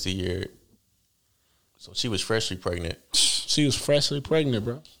kid is a year. So she was freshly pregnant. She was freshly pregnant,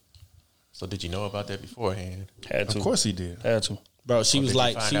 bro. So did you know about that beforehand? Had to. Of course he did. Had to. Bro, she was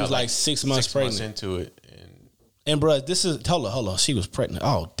like 6 months pregnant. Into it. And bro, this is hold on. She was pregnant.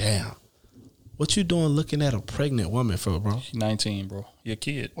 Oh damn. What you doing looking at a pregnant woman for, bro? She's 19, bro. Your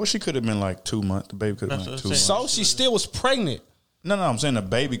kid. Well, she could have been like 2 months. The baby could have been like 2 months. So she still was pregnant. No, I'm saying the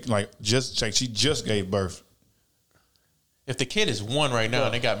baby, she just gave birth. If the kid is 1 right now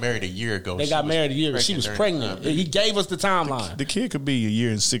and they got married a year ago. They got married a year ago. She was pregnant. He gave us the timeline. The kid could be a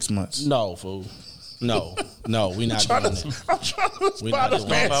year and 6 months. No, fool. No, we're not doing that. I'm trying to spot a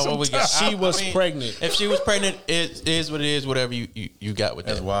man sometime. She was pregnant. If she was pregnant, it is what it is, whatever you got with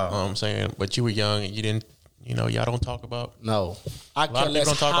that. That's wild. You know what I'm saying? But you were young and you didn't, y'all don't talk about. No. A lot of people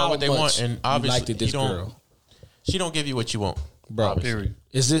don't talk about what they want. And obviously, this girl. She don't give you what you want. Bro, period.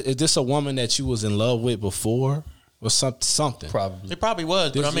 Is this a woman that you was in love with before? Or something? Probably. It probably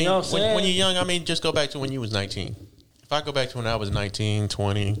was. But I mean, you know what I'm when saying? you're young, just go back to when you was 19. If I go back to when I was 19,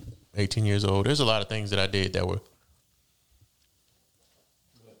 20, 18 years old, there's a lot of things that I did that were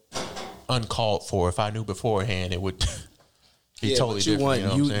uncalled for. If I knew beforehand, it would be totally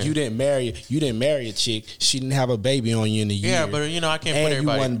different. You didn't marry a chick. She didn't have a baby on you in a year. Yeah, but I can't put everybody. And you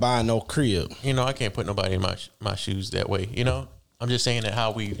wasn't buying no crib. I can't put nobody in my shoes that way. I'm just saying that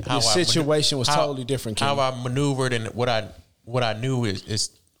your situation was totally different. How I maneuvered and what I knew is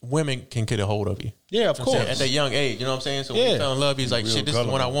women can get a hold of you. Yeah, of course. At that young age, you know what I'm saying? So when you fell in love, he's like, shit, this is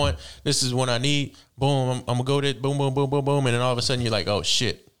what I want. This is what I need. Boom, I'm gonna go there. Boom, boom, boom, boom, boom, and then all of a sudden you're like, oh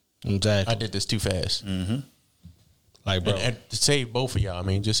shit, exactly. I did this too fast. Mm-hmm. Like, bro, and to save both of y'all,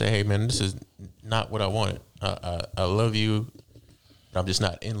 just say, hey man, this is not what I wanted. I love you, but I'm just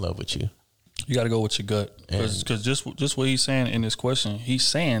not in love with you. You got to go with your gut, because just what he's saying in this question, he's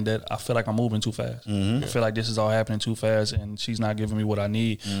saying that I feel like I'm moving too fast. Mm-hmm. I feel like this is all happening too fast, and she's not giving me what I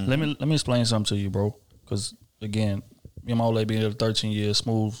need. Mm-hmm. Let me explain something to you, bro. Because again, me and my old lady been here 13 years,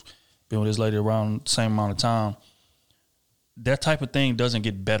 smooth, been with this lady around the same amount of time. That type of thing doesn't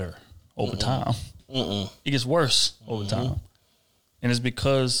get better over time. It gets worse over time, and it's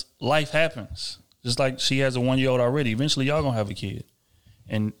because life happens. Just like she has a 1-year-old already. Eventually, y'all gonna have a kid.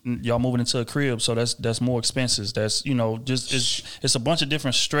 And y'all moving into a crib, so that's more expenses. That's it's a bunch of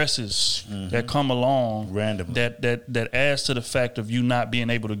different stresses that come along randomly that adds to the fact of you not being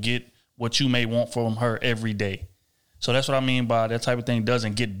able to get what you may want from her every day. So that's what I mean by that type of thing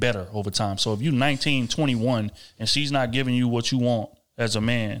doesn't get better over time. So if you're 19, 21, and she's not giving you what you want as a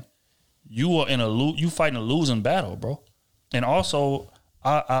man, you are you fighting a losing battle, bro. And also,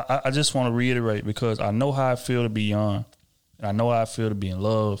 I just want to reiterate, because I know how I feel to be young. I know how I feel to be in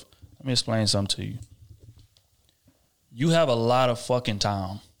love. Let me explain something to you. You have a lot of fucking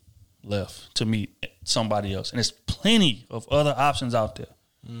time left to meet somebody else. And there's plenty of other options out there.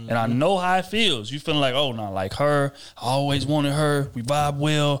 Mm-hmm. And I know how it feels. You feeling like, oh, not like her. I always wanted her. We vibe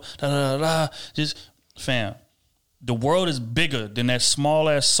well. Just, fam, the world is bigger than that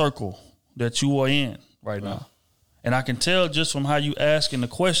small-ass circle that you are in right now. And I can tell just from how you asking the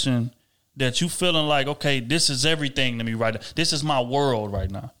question that you feeling like, okay, this is everything to me right now. This is my world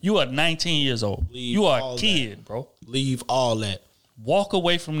right now. You are 19 years old. You are a kid, bro. Leave all that. Walk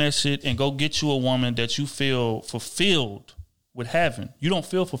away from that shit and go get you a woman that you feel fulfilled with having. You don't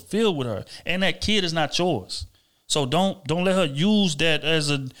feel fulfilled with her. And that kid is not yours. So don't let her use that as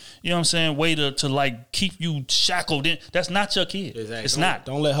a, you know what I'm saying, way to like keep you shackled in. That's not your kid. Exactly. It's not.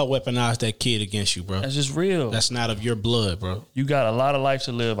 Don't let her weaponize that kid against you, bro. That's just real. That's not of your blood, bro. You got a lot of life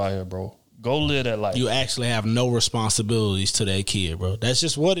to live out here, bro. Go live that life. You actually have no responsibilities to that kid, bro. That's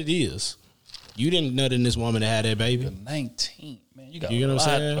just what it is. You didn't nut in this woman that had that baby. You're 19, man. You got you know a what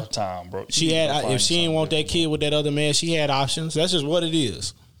I'm lot saying? of time, bro. She didn't want that kid with that other man. She had options. That's just what it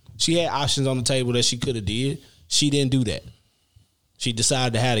is. She had options on the table that she could have did. She didn't do that. She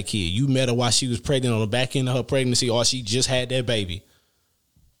decided to have a kid. You met her while she was pregnant, on the back end of her pregnancy, or she just had that baby.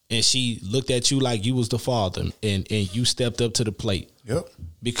 And she looked at you like you was the father, and you stepped up to the plate. Yep.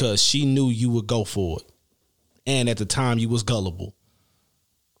 Because she knew you would go for it. And at the time, you was gullible.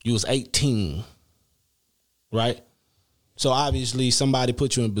 You was 18, right? So obviously somebody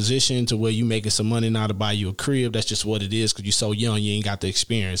put you in a position to where you making some money now to buy you a crib. That's just what it is because you're so young, you ain't got the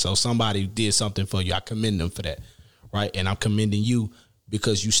experience. So somebody did something for you. I commend them for that, right? And I'm commending you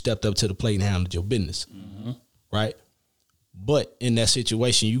because you stepped up to the plate and handled your business, right? But in that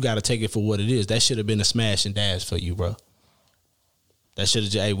situation, you got to take it for what it is. That should have been a smash and dash for you, bro. That should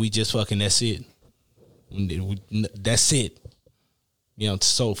have just, hey, we just fucking, that's it. That's it. You know,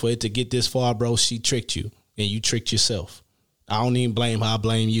 so for it to get this far, bro, she tricked you and you tricked yourself. I don't even blame her. I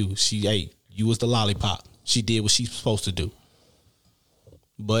blame you. You was the lollipop. She did what she's supposed to do.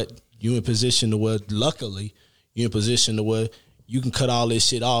 But you in position to where, luckily, you in position to where you can cut all this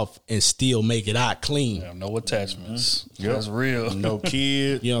shit off and still make it out clean. Yeah, no attachments. That's real. No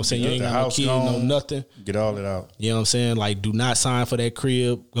kid. You know what I'm saying? You ain't got no kid, no nothing. Get all it out. You know what I'm saying? Like, do not sign for that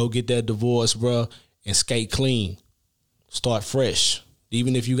crib. Go get that divorce, bro, and skate clean. Start fresh.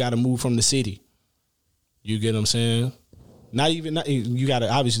 Even if you got to move from the city. You get what I'm saying? You got to,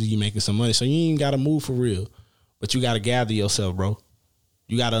 obviously you making some money, so you ain't got to move for real. But you got to gather yourself, bro.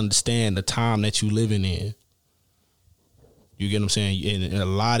 You got to understand the time that you living in. You get what I'm saying? And a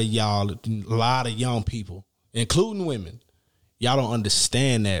lot of y'all, a lot of young people, including women, y'all don't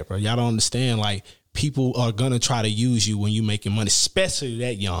understand that, bro. Y'all don't understand, like, people are going to try to use you when you making money, especially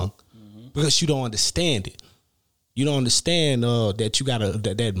that young, because you don't understand it. You don't understand that you gotta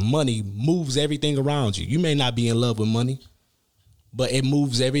that money moves everything around you. You may not be in love with money, but it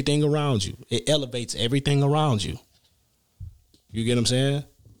moves everything around you. It elevates everything around you. You get what I'm saying?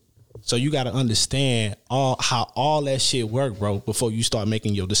 So you got to understand how all that shit work, bro, before you start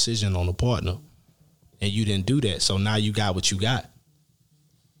making your decision on a partner. And you didn't do that, so now you got what you got.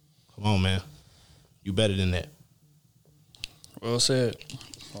 Come on, man. You better than that. Well said.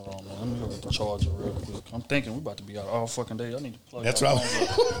 Hold on, man. Let me go get the charger real quick. I'm thinking we about to be out all fucking day. I need to plug. That's right.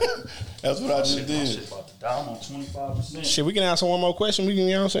 That's what I just did. Shit about to die. I'm on 25%. Shit, we can answer one more question. We can,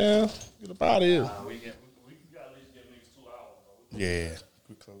 you know what I'm saying? Get up out of here. We got at least give niggas 2 hours, bro. Yeah.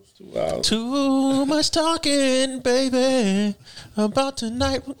 We close. 2 hours. Too much talking, baby, about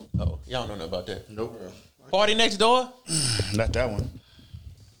tonight. Oh, y'all don't know about that. Nope. Party next door? Not that one.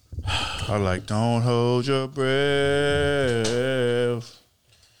 I like, don't hold your breath.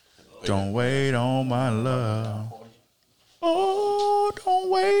 Don't wait on my love. Oh,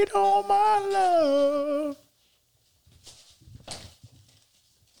 don't wait on my love.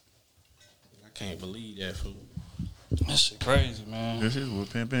 I can't believe that, fool. That shit crazy, man. This is what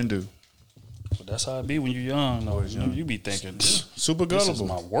pimpin' do. But that's how it be when you're young, though. You be thinking, super gullible. This is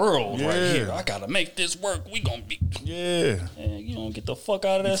my world right here. I gotta make this work. We gonna be. Yeah. And you don't get the fuck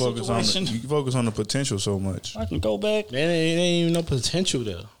out of that situation. You focus on the potential so much. I can go back. There ain't even no potential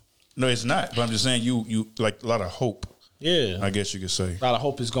there. No, it's not. But I'm just saying, you like a lot of hope. Yeah, I guess you could say. A lot of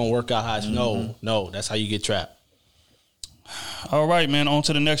hope is gonna work out how it's No, that's how you get trapped. All right, man. On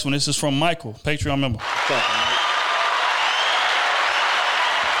to the next one. This is from Michael, Patreon member.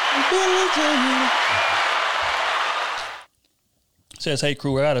 Says, hey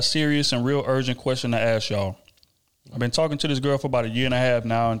crew, I got a serious and real urgent question to ask y'all. I've been talking to this girl for about 1.5 years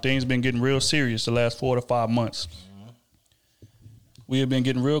now, and things been getting real serious the last 4 to 5 months. We have been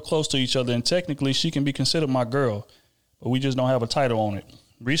getting real close to each other, and technically she can be considered my girl, but we just don't have a title on it.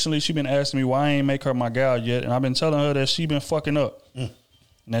 Recently, she been asking me why I ain't make her my gal yet, and I've been telling her that she been fucking up. And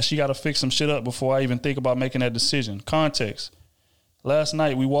that she got to fix some shit up before I even think about making that decision. Context. Last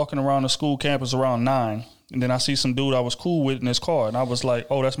night, we walking around the school campus around 9, and then I see some dude I was cool with in his car, and I was like,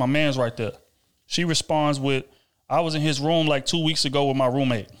 oh, that's my man's right there. She responds with, I was in his room like 2 weeks ago with my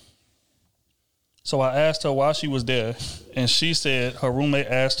roommate. So I asked her why she was there, and she said her roommate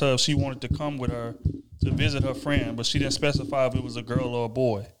asked her if she wanted to come with her to visit her friend, but she didn't specify if it was a girl or a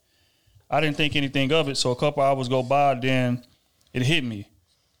boy. I didn't think anything of it, so a couple hours go by, then it hit me.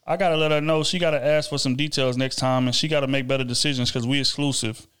 I got to let her know she got to ask for some details next time, and she got to make better decisions because we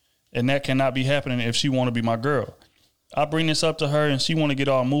exclusive, and that cannot be happening if she want to be my girl. I bring this up to her, and she want to get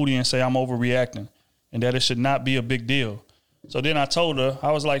all moody and say I'm overreacting and that it should not be a big deal. So then I told her,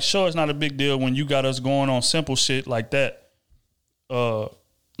 I was like, sure, it's not a big deal when you got us going on simple shit like that.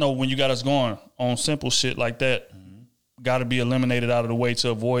 When you got us going on simple shit like that, got to be eliminated out of the way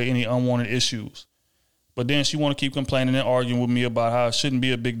to avoid any unwanted issues. But then she want to keep complaining and arguing with me about how it shouldn't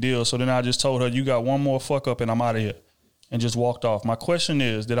be a big deal. So then I just told her, you got one more fuck up and I'm out of here, and just walked off. My question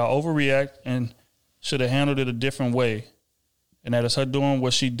is, did I overreact and should have handled it a different way? And that is her doing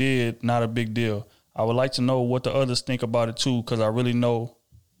what she did, not a big deal. I would like to know what the others think about it too, because I really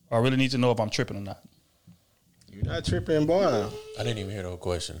need to know if I'm tripping or not. You're not tripping, boy. I didn't even hear the whole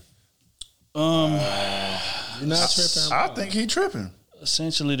question. You're not tripping, boy. I think he tripping.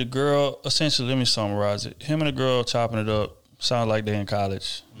 Essentially, let me summarize it. Him and the girl chopping it up. Sound like they're in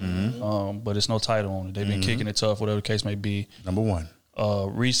college. But it's no title on it. They've been kicking it tough, whatever the case may be. Number one.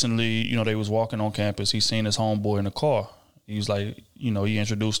 Recently, they was walking on campus. He seen his homeboy in the car. He was like, he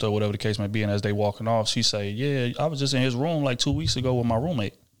introduced her, whatever the case may be. And as they walking off, she say, yeah, I was just in his room like 2 weeks ago with my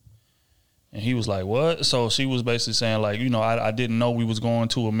roommate. And he was like, what? So she was basically saying like, I didn't know we was going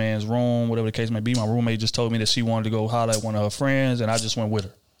to a man's room, whatever the case may be. My roommate just told me that she wanted to go holler at one of her friends, and I just went with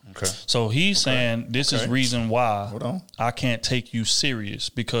her. Okay. So he's saying this is reason why I can't take you serious,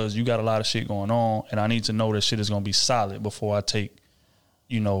 because you got a lot of shit going on, and I need to know that shit is going to be solid before I take,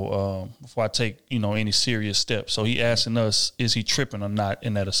 any serious steps. So he asking us, is he tripping or not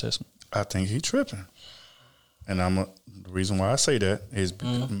in that assessment? I think he tripping. And the reason why I say that is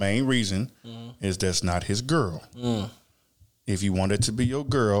because the main reason is that's not his girl. If you want it to be your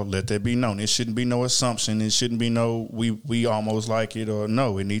girl, let that be known. It shouldn't be no assumption. It shouldn't be no we almost like it, or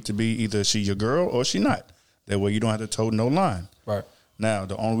no. It needs to be either she your girl or she not. That way you don't have to toe no line. Right. Now,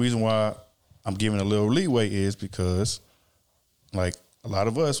 the only reason why I'm giving a little leeway is because, like, a lot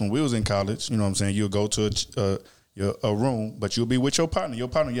of us, when we was in college, you'll go to a room, but you'll be with your partner. Your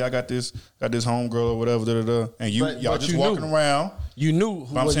partner, I got this homegirl or whatever, and y'all just walking around. You knew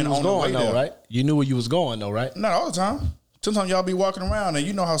where you was going, though, right? You knew where you was going, though, right? Not all the time. Sometimes y'all be walking around, and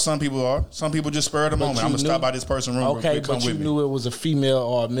you know how some people are. Some people just spur of the moment. I'm gonna stop by this person's room. Okay, but you knew it was a female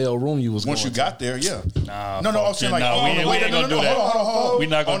or a male room you was. Once going you got there, yeah. Nah, no, I'm saying like on the way there. No, we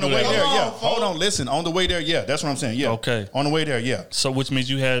not gonna on the way there. Yeah, hold on, listen. On the way there, yeah. That's what I'm saying. Yeah. Okay. On the way there, yeah. So which means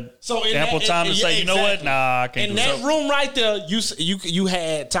you had ample time to say, you know what? Nah, I can't. In that room right there, you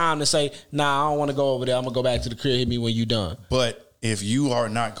had time to say, nah, I don't want to go over there. I'm gonna go back to the crib. Hit me when you done. But if you are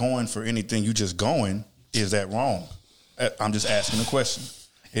not going for anything, you just going. Is that wrong? I'm just asking a question.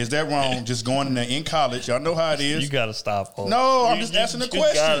 Is that wrong? Just going in there in college. Y'all know how it is. You gotta stop. Bro. No, I'm just asking a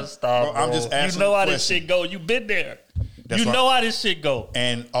question. You gotta stop. Bro, I'm just asking. You know how this shit go. You been there. You know how this shit go.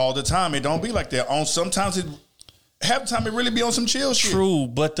 And all the time, it don't be like that. Half the time it really be on some chill shit. True,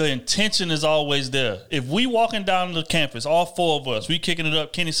 but the intention is always there. If we walking down the campus, all four of us, we kicking it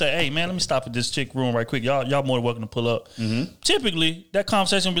up. Kenny say, "Hey man, let me stop at this chick room right quick. Y'all more than welcome to pull up." Typically, that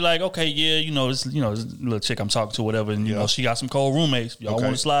conversation will be like, "Okay, yeah, this little chick I'm talking to, whatever, and she got some cold roommates. Y'all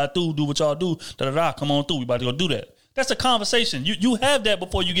want to slide through, do what y'all do. Come on through. We about to go do that." That's a conversation. You have that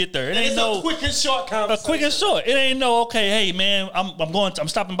before you get there. It ain't no a quick and short conversation. A quick and short. It ain't no okay. Hey man, I'm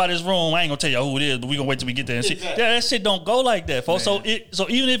stopping by this room. I ain't gonna tell y'all who it is, but we gonna wait till we get there. And shit. Yeah, that shit don't go like that, folks. So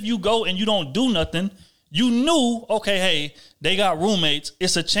even if you go and you don't do nothing, you knew okay. Hey, they got roommates.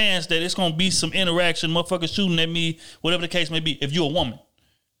 It's a chance that it's gonna be some interaction. Motherfuckers shooting at me, whatever the case may be. If you're a woman,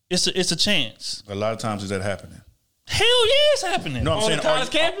 it's a chance. A lot of times is that happening. Hell yeah, it's happening. No, I'm saying the college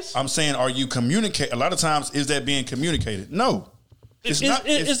campus. I'm saying, are you communicate? A lot of times, is that being communicated? No, it's not.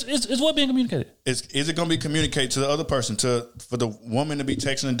 It's what being communicated. Is it going to be communicated to the other person? For the woman to be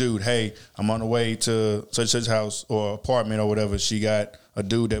texting a dude, "Hey, I'm on the way to such house or apartment or whatever. She got a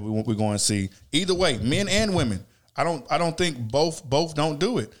dude that we're going to see." Either way, men and women. I don't think both don't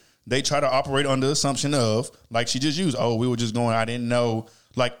do it. They try to operate under the assumption of, like she just used, "Oh, we were just going. I didn't know."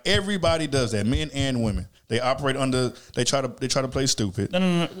 Like everybody does that, men and women. They operate under. They try to play stupid.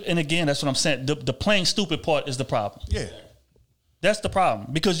 No. And again, that's what I'm saying. The playing stupid part is the problem. Yeah, that's the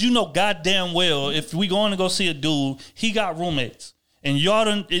problem, because goddamn well, if we going to go see a dude, he got roommates, and y'all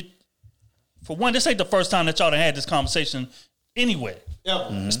done it. For one, this ain't the first time that y'all done had this conversation anyway.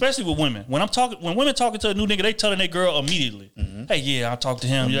 Especially with women. When women talking to a new nigga, they telling their girl immediately, "Hey, yeah, I'll talk to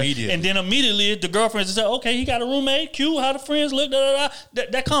him." Yeah. And then immediately the girlfriends say, "Okay, he got a roommate. Cute. How the friends look?"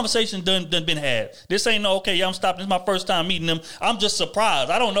 That conversation done been had. This ain't no okay. Yeah, I'm stopping. This is my first time meeting them. I'm just surprised.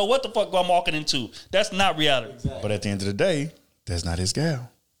 I don't know what the fuck I'm walking into. That's not reality. Exactly. But at the end of the day, that's not his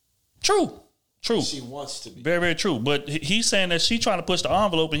gal. True. She wants to be. Very, very true. But he's saying that she trying to push the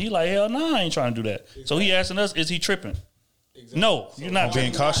envelope, and he like, hell no, I ain't trying to do that. Exactly. So he asking us, is he tripping? Exactly. No, so you're not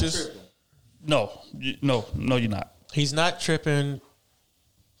being cautious. No, you're not. He's not tripping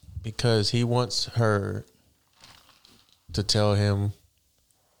because he wants her to tell him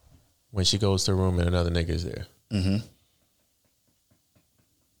when she goes to the room and another nigga is there.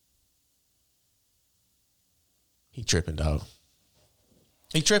 He tripping, dog.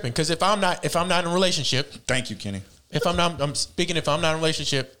 He tripping because if I'm not in a relationship, thank you, Kenny. If I'm not in a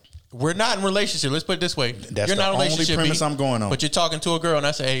relationship. We're not in a relationship. Let's put it this way. That's you're not in a relationship, only premise B, I'm going on. But you're talking to a girl, and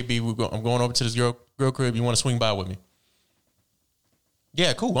I say, "Hey, B, I'm going over to this girl crib. You want to swing by with me?"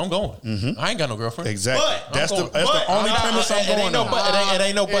 Yeah, cool. I'm going. I ain't got no girlfriend. Exactly. But that's the only premise I'm going on. It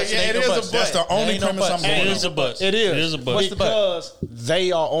ain't no but. That's the only premise I'm going on. It is a but. It is a but. Because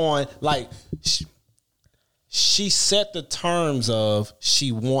they are on like. she set the terms of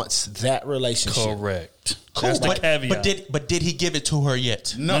she wants that relationship. Correct. Cool, That's the caveat. But did he give it to her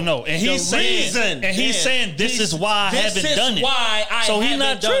yet? No. And he's saying this is why I haven't done it. Why I so he's haven't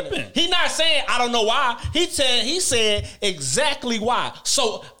not done tripping. It. He's not saying I don't know why. He said exactly why.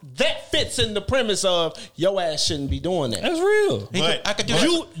 So that fits in the premise of your ass shouldn't be doing that. That's real. I could do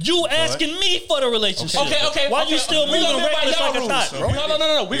that. You asking me for the relationship. Okay. Why you still moving reckless like a thought? No.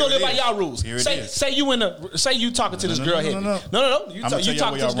 We're gonna live by y'all rules. Say you talking to this girl heavy. No. You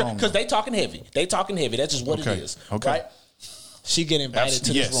talking to this girl because they talking heavy. That's just what it is. Okay. Right? She get invited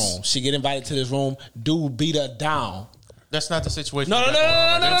to this room. Dude beat her down. That's not the situation. No.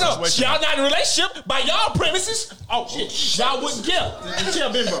 Y'all not in a relationship by y'all premises. Oh shit, y'all wouldn't care. Chill,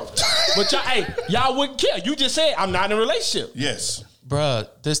 Ben, bro. But y'all wouldn't care. You just said I'm not in a relationship. Yes. Bruh,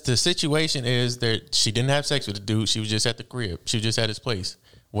 the situation is that she didn't have sex with the dude. She was just at the crib. She was just at his place.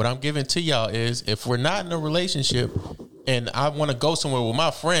 What I'm giving to y'all is if we're not in a relationship and I want to go somewhere with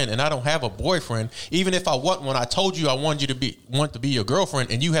my friend and I don't have a boyfriend, even if I want one, I told you I want to be your girlfriend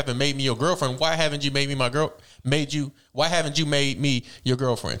and you haven't made me your girlfriend, why haven't you made me why haven't you made me your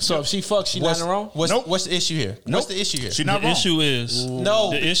girlfriend? So if she fucks, she not wrong? What's the issue here? Nope. What's the issue here? She's not the wrong. issue is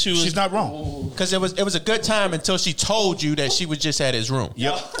she's not wrong. Because it was a good time until she told you that she was just at his room.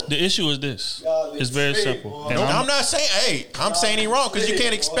 Yep. The issue is this. It's very simple. And I'm not saying, I'm saying he wrong because you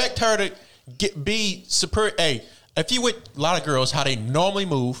can't expect her to be superior. Hey, if you with a lot of girls, how they normally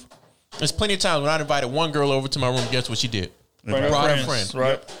move, there's plenty of times when I invited one girl over to my room, guess what she did? Brought her friend.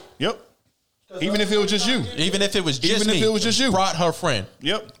 Right. Yep. Even if it was just you. Even if it was just me. Even if it was just you. Brought her friend.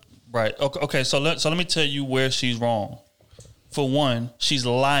 Yep. Right. Okay. So let me tell you where she's wrong. For one, she's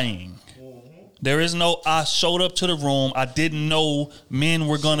lying. There is no, I showed up to the room. I didn't know men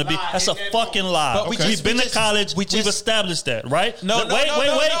were going to be. That's a fucking lie. But We've been to college. We've established that, right? No.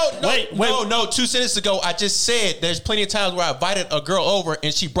 2 sentences ago, I just said there's plenty of times where I invited a girl over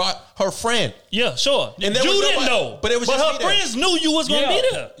and she brought her friend. Yeah, sure. And you didn't know. But it was but just her me there. friends knew you was going to be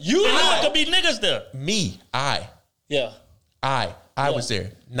there. You knew there could be niggas there. I was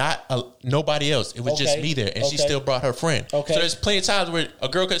there, not nobody else. It was just me there, and she still brought her friend. Okay. So there's plenty of times where a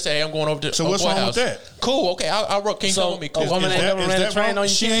girl could say, "Hey, I'm going over to." So what's wrong with that? Cool. Okay, I'll rock. Can you go with me? Cool. A woman ain't never ran a train on you.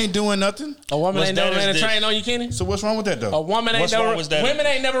 She ain't doing nothing. A woman ain't never ran a train on you, Kenny. So what's wrong with that though? A woman ain't never. Women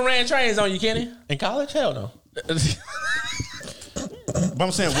ain't never ran trains on you, Kenny. In college, hell no. But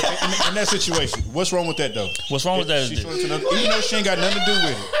I'm saying in that situation, what's wrong with that though? What's wrong with that? Even though she ain't got nothing to do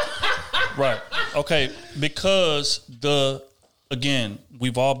with it. Right. Okay. Because again,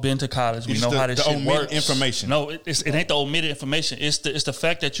 we've all been to college. We know how this shit works. Information. No, it ain't the omitted information. It's the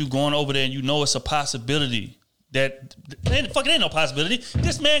fact that you going over there and you know it's a possibility. That it ain't no possibility.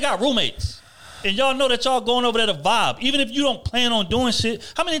 This man got roommates. And y'all know that y'all going over there to vibe. Even if you don't plan on doing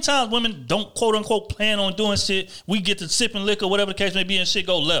shit. How many times women don't quote unquote plan on doing shit? We get to sipping liquor, whatever the case may be, and shit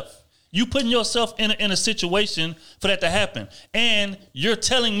go left. You putting yourself in a situation for that to happen. And you're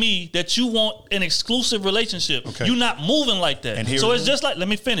telling me that you want an exclusive relationship. Okay. You're not moving like that. So it's just like, let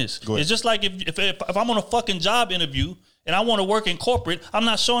me finish. It's just like if I'm on a fucking job interview and I want to work in corporate, I'm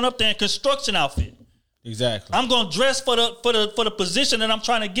not showing up there in construction outfit. Exactly. I'm gonna dress for the position that I'm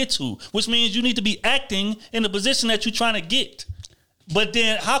trying to get to, which means you need to be acting in the position that you're trying to get. But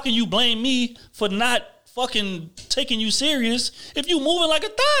then how can you blame me for not fucking taking you serious if you moving like a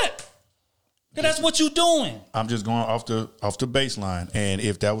thot? Because that's what you doing. I'm just going off the baseline. And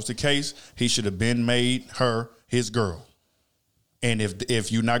if that was the case, he should have been made her his girl. And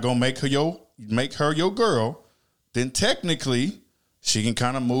if you're not gonna make her your girl, then technically she can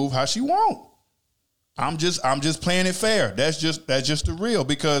kind of move how she want. I'm just playing it fair. That's just the real,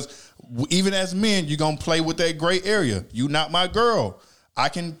 because even as men, you're gonna play with that gray area. You not my girl. I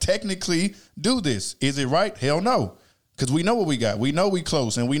can technically do this. Is it right? Hell no. Because we know what we got. We know we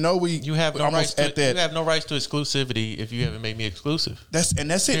close, and we know you have no rights to that. You have no rights to exclusivity if you haven't made me exclusive. That's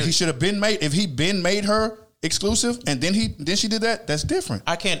it. He should have been made. If he been made her exclusive, and then she did that. That's different.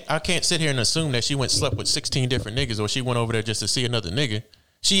 I can't sit here and assume that she slept with 16 different niggas, or she went over there just to see another nigga.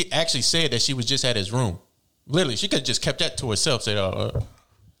 She actually said that she was just at his room. Literally, she could have just kept that to herself. Said, I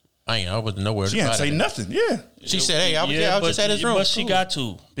wasn't nowhere. She didn't say nothing. Yeah. She said, hey, I was just at his room. But she got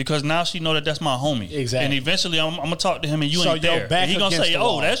to, because now she know that that's my homie. Exactly. And eventually I'm going to talk to him and you ain't there. And he going to say,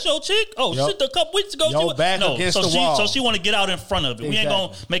 oh, that's your chick? Oh, shit, a couple weeks ago. So she want to get out in front of it. Exactly. We ain't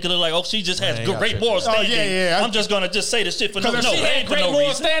going to make it look like, oh, she just has great moral standing. I'm just going to just say the shit for no reason. If she had great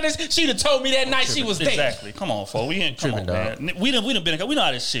moral standards, she'd have told me that night she was there. Exactly. Come on, folks. We ain't tripping, man. We know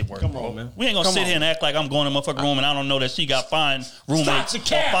how this shit works, bro. Man. We ain't going to sit here and act like I'm going to motherfucking room and I don't know that she got fine roommates or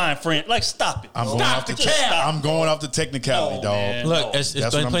fine friends. Like, stop it. I'm going off the technicality, dog. Look, there's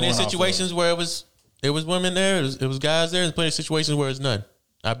been plenty of situations where it was There was women there. It was guys there. There's plenty of situations where it's none.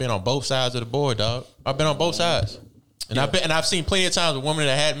 I've been on both sides of the board, dog. I've been on both sides. And I've seen plenty of times a woman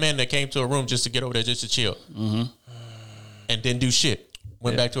that had men that came to a room just to get over there just to chill. Mm-hmm. And didn't do shit.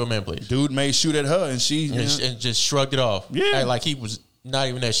 Went back to a man place. Dude may shoot at her and and just shrugged it off. Yeah. Like he was not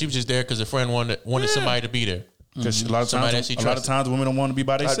even there. She was just there because a friend wanted somebody to be there. Because a lot of times women don't want to be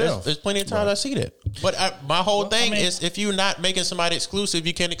by themselves. There's plenty of times I see that. But my whole thing is if you're not making somebody exclusive,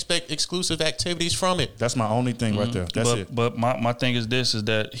 you can't expect exclusive activities from it. That's my only thing right there. That's it. But my thing is this, is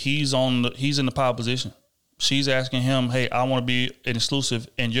that he's in the power position. She's asking him, hey, I want to be an exclusive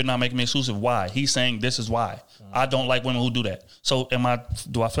and you're not making me exclusive. Why? He's saying this is why. I don't like women who do that. So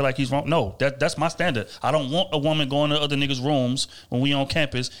do I feel like he's wrong? No, that's my standard. I don't want a woman going to other niggas' rooms when we on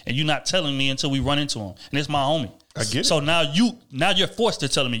campus and you not telling me until we run into him. And it's my homie. I get it. So now you're forced to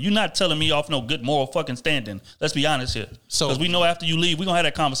tell me. You're not telling me off no good moral fucking standing. Let's be honest here. Because we know after you leave, we're going to have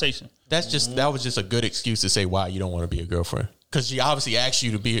that conversation. That was just a good excuse to say why you don't want to be a girlfriend. Because she obviously asked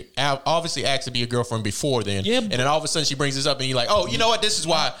to be a girlfriend before then. Yeah, and then all of a sudden she brings this up and you're like, oh, you know what? This is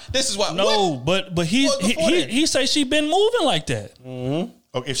why. No, what? but he say she been moving like that. Mm-hmm.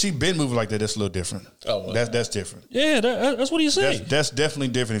 Okay, if she been moving like that, that's a little different. Oh, well. That's different. Yeah, that's what he said. That's definitely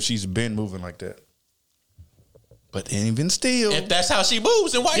different if she's been moving like that. But even still, if that's how she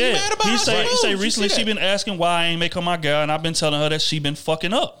moves, then why you mad about it? He say recently she been asking why I ain't make her my girl, and I've been telling her that she been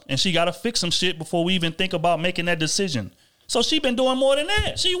fucking up, and she got to fix some shit before we even think about making that decision. So she been doing more than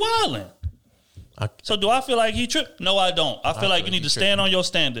that. She wilding. So do I feel like he tripped? No, I don't. I feel like you need to stand on your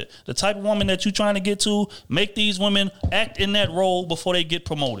standard. The type of woman that you trying to get to, make these women act in that role before they get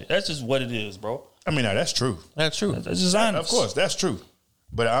promoted. That's just what it is, bro. I mean, that's true. That's true. That's just honest. Of course, that's true.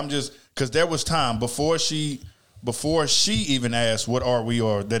 But I'm just, because there was time before she even asked, what are we,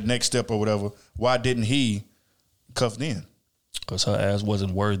 or that next step or whatever, why didn't he cuff in? Because her ass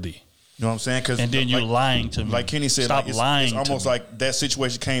wasn't worthy. You know what I'm saying? And then you're lying to me. Like Kenny said, Stop lying. It's almost like that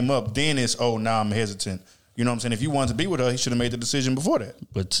situation came up. Then it's, now I'm hesitant. You know what I'm saying? If he wanted to be with her, he should have made the decision before that.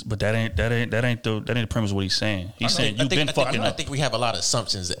 But that ain't the premise of what he's saying. He's saying you've been fucking up. I think we have a lot of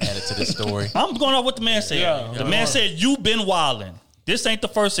assumptions added to this story. I'm going off what the man said. Yeah, the man said you've been wilding. This ain't the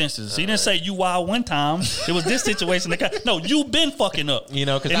first instance. He didn't say you wild one time. It was this situation. No, you've been fucking up. You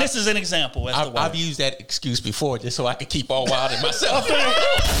know, and this is an example. I've used that excuse before just so I could keep on wilding myself.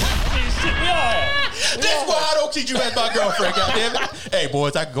 That's why I don't treat you as my girlfriend, goddammit. Hey,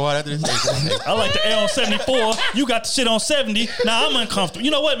 boys, I can go out after this. I like the L on 74. You got the shit on 70. Now I'm uncomfortable.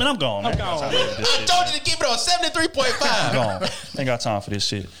 You know what, man? I'm gone. I told you to keep it on 73.5. I'm gone. Ain't got time for this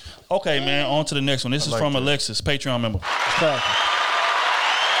shit. Okay, man, on to the next one. This is from Alexis, Patreon member.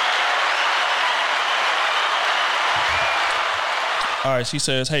 All right, she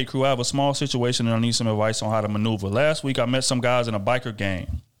says, hey, crew, I have a small situation and I need some advice on how to maneuver. Last week, I met some guys in a biker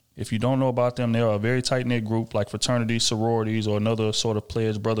gang. If you don't know about them, they are a very tight-knit group like fraternities, sororities, or another sort of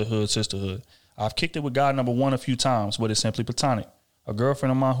pledge, brotherhood, sisterhood. I've kicked it with guy number one a few times, but it's simply platonic. A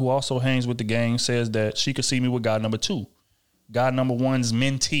girlfriend of mine who also hangs with the gang says that she could see me with guy number two. Guy number one's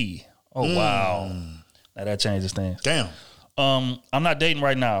mentee. Oh, wow. Now that changes things. Damn. I'm not dating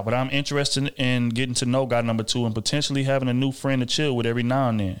right now, but I'm interested in getting to know guy number two and potentially having a new friend to chill with every now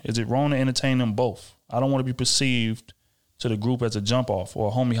and then. Is it wrong to entertain them both? I don't want to be perceived to the group as a jump off or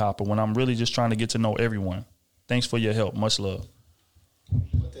a homie hopper when I'm really just trying to get to know everyone. Thanks for your help. Much love.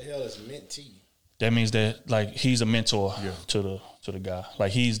 What the hell is mentee? That means that like he's a mentor to the guy.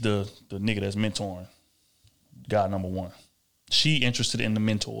 Like he's the nigga that's mentoring guy number one. She interested in the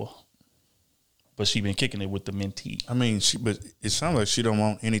mentor. But she been kicking it with the mentee. I mean, but it sounds like she don't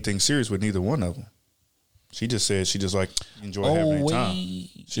want anything serious with neither one of them. She just said she just like enjoy having a time.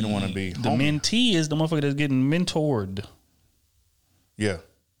 She don't want to be the mentee is the motherfucker that's getting mentored. Yeah.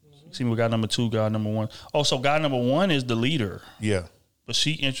 See, we got number two, guy number one. Oh, so guy number one is the leader. Yeah. But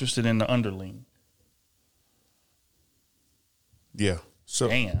she interested in the underling. Yeah. So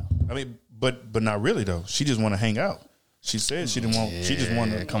damn. I mean, but not really though. She just want to hang out. She said she didn't want. She just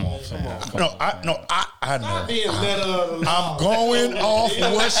wanted to come on. I know. I'm going off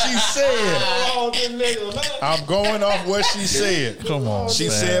what she said. I'm going off what she said. Come on. She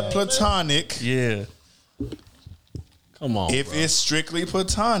said platonic. Yeah. Come on. If it's strictly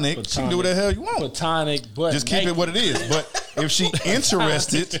platonic, she can do what the hell you want. Platonic, but just keep it what it is. But if she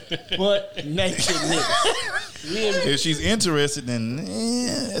interested, but naked nigga. If she's interested, then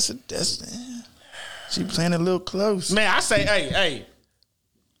that's. She playing a little close. Man, I say, hey,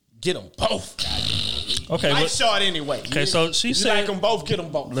 get them both. Okay, I saw it anyway. Okay, so she said, like them both, get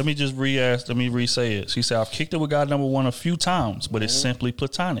them both. Let me just re-say it. She said, I've kicked it with guy number one a few times, but it's simply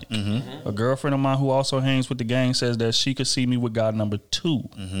platonic. A girlfriend of mine who also hangs with the gang says that she could see me with guy number two.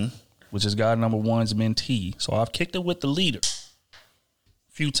 which is God number one's mentee. So I've kicked it with the leader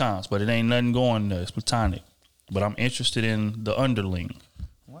a few times, but it ain't nothing going there. It's platonic. But I'm interested in the underling.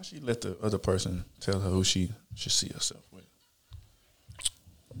 Why she let the other person tell her who she should see herself with?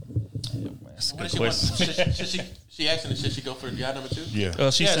 That's a What good does she question. want? She asking, should she go for guy number 2? Yeah.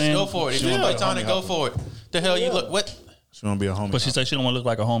 She's Yes, saying go for it. If she it's wanna be a platonic, homie go hopper. for it. The hell you look, what? She want to be a homie. But she said she don't want to look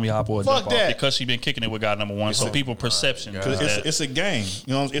like a homie hopper or Fuck jump that. off because she been kicking it with God number one. So people perception. is that- it's a game.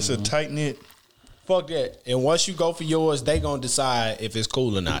 You know, it's a tight knit. Fuck that. And once you go for yours, they gonna decide if it's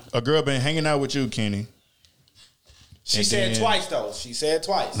cool or not. A girl been hanging out with you, Kenny. She And said then- twice though. She said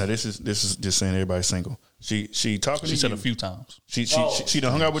twice. Now this is just saying everybody's single. She talking. She to said you. a few times. She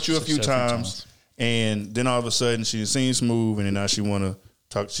done hung out with you a She few said a few times, and then all of a sudden she seen Smooth, and then now she want to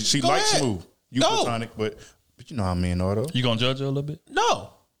talk. She Go likes ahead. Smooth. You Go. platonic, but you know how men are though. You gonna judge her a little bit?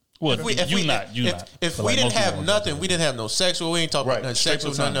 No. Well, If we not. If But we like didn't most have people nothing, we didn't have no sexual. We ain't talking about nothing straight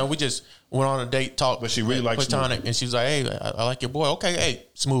sexual. platonic. No. We just went on a date, talked. But she really likes platonic, Smooth. and she was like, "Hey, I like your boy. Okay, hey,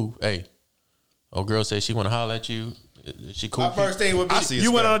 Smooth. Hey, oh, girl says she want to holler at you. Is she cool? My first thing would be, I see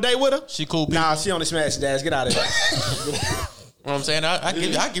you went on a date with her? She cool. People? Nah, she only smashed the ass. Get out of there. You know what I'm saying? I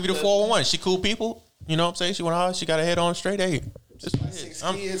give you the 411. She cool people. You know what I'm saying? She want to holler. She got her head on straight. Hey,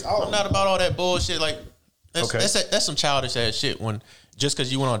 I'm not about all that bullshit. Like that's some childish ass shit. When just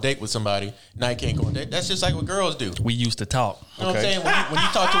because you went on a date with somebody, now you can't go on a date. That's just like what girls do. We used to talk. You know what I'm saying? When you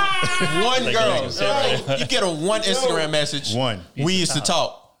talk to one girl, you get a one Instagram message. One. We used to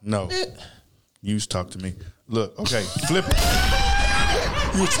talk. No, you used to talk to me. Look, okay, flip it.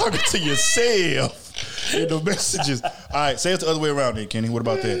 You were talking to yourself in the messages. All right, say it the other way around then, Kenny. What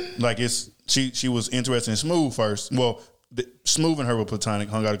about that? Like she was interested in Smooth first. Well, Smooth and her were platonic,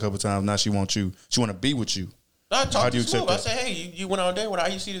 hung out a couple times. Now she wants you. She want to be with you. I How talk do you to Smooth. accept I that? say, hey, you went on a date with her.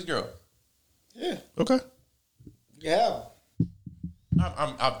 How you see this girl? Yeah. Okay. Yeah.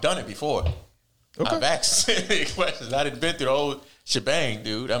 I've done it before. Okay. I've asked questions. I didn't been through the whole shebang,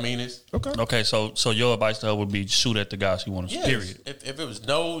 dude. I mean, it's Okay, so your advice to her would be shoot at the guy she wants. yes. Period. If it was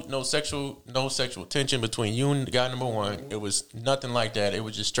no sexual tension between you and the guy number one, it was nothing like that. It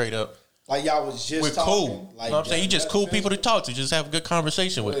was just straight up. Like y'all was just We're talking. cool. Like, you know what I'm saying? You just cool people to talk to. Just have a good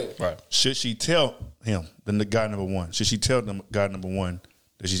conversation with. Right. Should she tell him, the guy number one? Should she tell the guy number one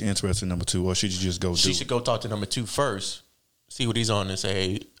that she's interested in number two, or should you just go She do should it? go talk to number two first, see what he's on, and say,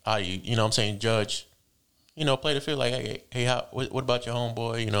 hey, how you know what I'm saying, judge. You know, play the field like, hey, what about your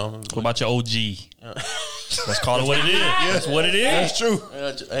homeboy? You know, What about your OG? Let's call it what it is. That's what it is. That's true.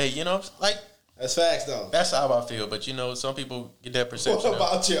 Hey, you know, like That's facts though. that's how I feel. But you know, some people get that perception. What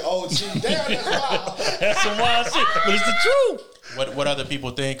about your OG? Damn, that's wild. That's some wild shit, but it's the truth. What other people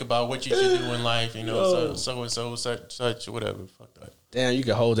think about what you should do in life? You know, so and so, such, whatever. Fuck that. Damn, you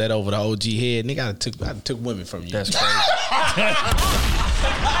can hold that over the OG head. Nigga, I took women from you. That's crazy.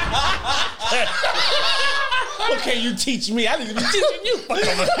 What can you teach me? I need to be teaching you.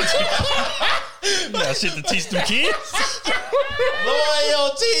 You got shit to teach them kids.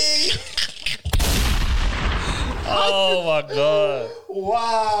 Loyalty. Oh my god.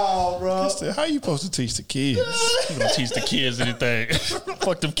 Wow, bro. How you supposed to teach the kids? You don't teach the kids anything.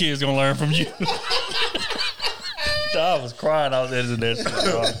 Fuck them kids gonna learn from you. I was crying. I was editing that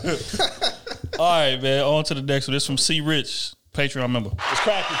shit, bro. All right, man. On to the next one. This from C. Rich, Patreon member. It's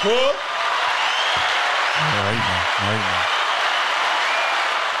cracking, cool.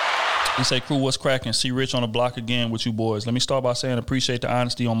 He say, crew, what's cracking? C. Rich on the block again with you boys. Let me start by saying appreciate the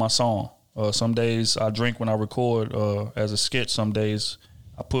honesty on my song. Some days I drink when I record as a sketch. Some days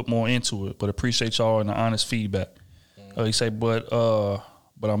I put more into it, but appreciate y'all and the honest feedback. He say, but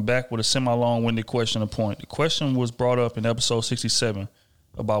I'm back with a semi-long-winded question to point. The question was brought up in episode 67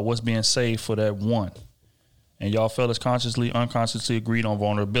 about what's being saved for that one. And y'all fellas consciously, unconsciously agreed on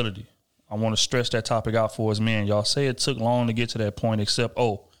vulnerability. I want to stress that topic out for us men. Y'all say it took long to get to that point, except,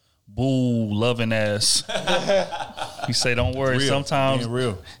 boo, loving ass. He say, don't worry. Real. Sometimes, Being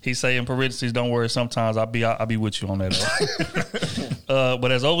real. He say in parentheses, don't worry. Sometimes I'll be with you on that.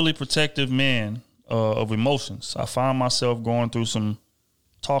 But as overly protective men of emotions, I find myself going through some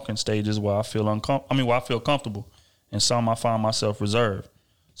talking stages where I feel where I feel comfortable, and some I find myself reserved.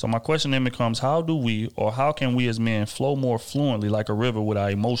 So my question then becomes, how can we as men flow more fluently like a river with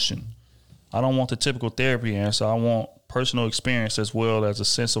our emotion? I don't want the typical therapy answer. I want personal experience as well as a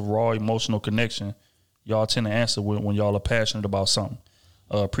sense of raw emotional connection y'all tend to answer when y'all are passionate about something.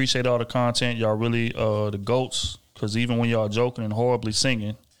 Appreciate all the content. Y'all really the GOATs, because even when y'all joking and horribly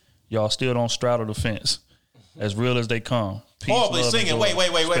singing, y'all still don't straddle the fence. as real as they come. Peace, Horribly love, and singing. joy.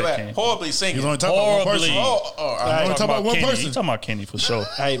 Wait. Respect Kenny. Horribly singing. You only talk about one person. I'm only talking about one Kenny. person. You talking about Kenny for sure.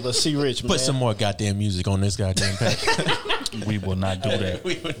 Hey, but see, Rich, man. Put some more goddamn music on this goddamn pack. We will not do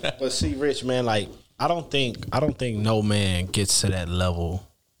that. But see, Rich, man, like I don't think no man gets to that level,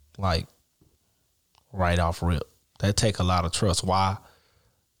 like right off rip. That take a lot of trust. Why?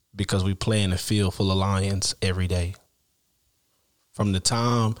 Because we play in a field full of lions every day. From the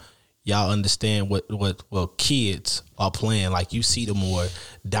time y'all understand what kids are playing, like you see the more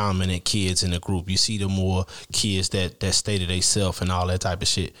dominant kids in the group, you see the more kids that stay to themselves and all that type of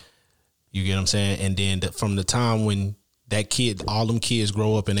shit. You get what I'm saying? And then from the time when that kid, all them kids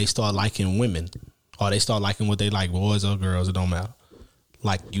grow up and they start liking women, or they start liking what they like, boys or girls, it don't matter.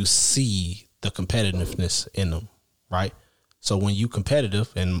 Like you see the competitiveness in them, right? So when you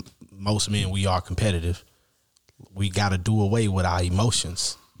competitive, and most men, we are competitive, we got to do away with our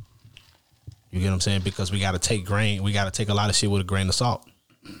emotions. You get what I'm saying? Because we got to take a lot of shit with a grain of salt.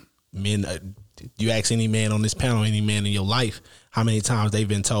 Men, you ask any man on this panel, any man in your life, how many times they've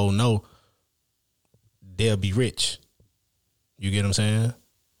been told no, they'll be rich. You get what I'm saying?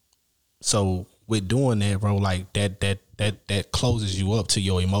 So with doing that, bro, like that closes you up to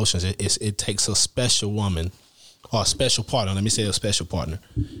your emotions. It takes a special woman or a special partner. Let me say a special partner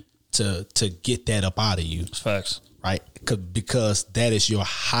to get that up out of you. It's facts, right? Because that is your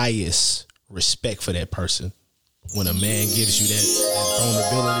highest respect for that person. When a man gives you that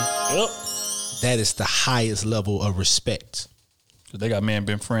vulnerability, that is the highest level of respect. Cause they got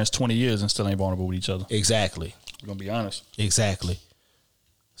been friends 20 years and still ain't vulnerable with each other. Exactly. We're gonna be honest. Exactly.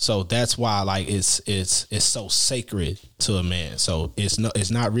 So that's why, like, it's so sacred to a man. So it's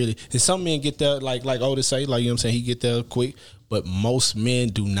not really. And some men get there, like Otis say, like, you know what I'm saying, he get there quick. But most men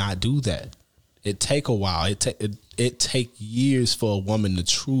do not do that. It take a while. It take years for a woman to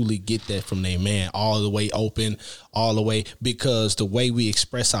truly get that from their man, all the way open, all the way, because the way we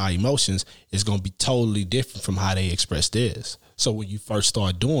express our emotions is going to be totally different from how they express theirs. So when you first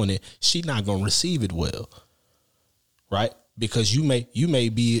start doing it, she's not going to receive it well, right? Because you may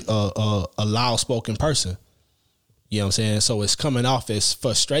be a loud spoken person, you know what I'm saying? So it's coming off as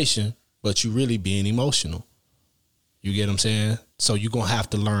frustration, but you really being emotional. You get what I'm saying? So you're going to have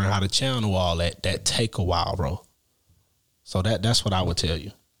to learn how to channel all that. That take a while, bro. So that's what I would tell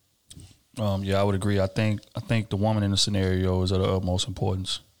you. Yeah, I would agree. I think the woman in the scenario is of the utmost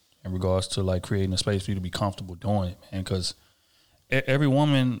importance in regards to like creating a space for you to be comfortable doing it, man. Because every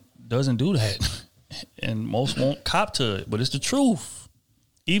woman doesn't do that, and most won't cop to it. But it's the truth.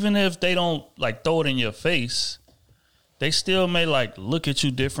 Even if they don't like throw it in your face, they still may like look at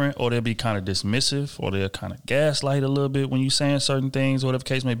you different, or they'll be kind of dismissive, or they'll kind of gaslight a little bit when you saying certain things, or whatever the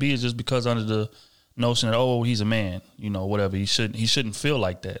case may be. It's just because under the notion that, oh, he's a man, you know, whatever. He shouldn't feel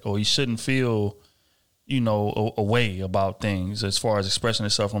like that, or he shouldn't feel, you know, a way about things as far as expressing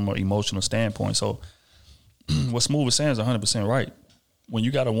himself from an emotional standpoint. So what Smooth is saying is 100% right. When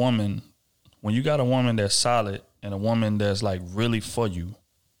you got a woman that's solid and a woman that's like really for you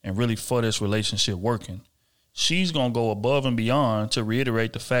and really for this relationship working, she's going to go above and beyond to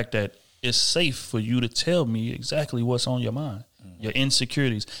reiterate the fact that it's safe for you to tell me exactly what's on your mind, your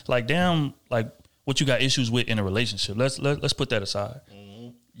insecurities. Like, damn, like what you got issues with in a relationship. Let's put that aside.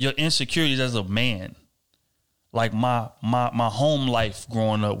 Your insecurities as a man. Like my home life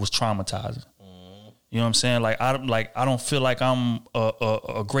growing up was traumatizing. You know what I'm saying? Like I don't feel like I'm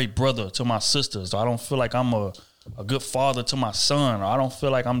a great brother to my sisters. Or I don't feel like I'm a good father to my son. Or I don't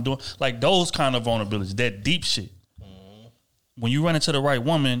feel like I'm doing like those kind of vulnerabilities, that deep shit. When you run into the right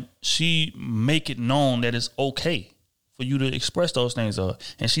woman, she make it known that it's okay for you to express those things. And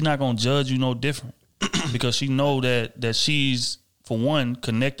she's not going to judge you no different because she know that she's, for one,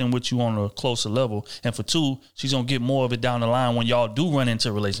 connecting with you on a closer level. And for two, she's going to get more of it down the line when y'all do run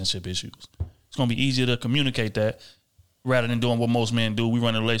into relationship issues. It's going to be easier to communicate that rather than doing what most men do. We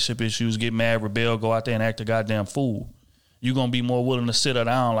run into relationship issues, get mad, rebel, go out there and act a goddamn fool. You're going to be more willing to sit her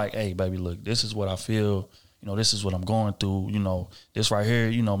down like, hey, baby, look, this is what I feel. You know, this is what I'm going through. You know, this right here,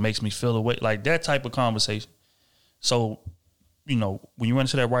 you know, makes me feel away. Like that type of conversation. So, you know, when you run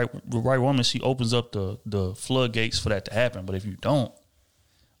into that right woman, she opens up the floodgates for that to happen. But if you don't,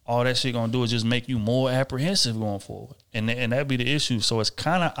 all that shit gonna do is just make you more apprehensive going forward. And that'd be the issue. So it's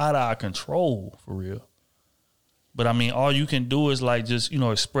kind of out of our control, for real. But I mean, all you can do is like just, you know,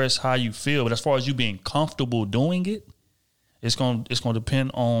 express how you feel. But as far as you being comfortable doing it, it's gonna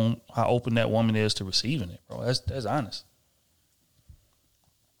depend on how open that woman is to receiving it, bro. That's honest.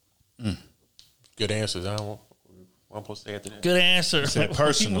 Good answers. I'm supposed to say after that. Good answer. Said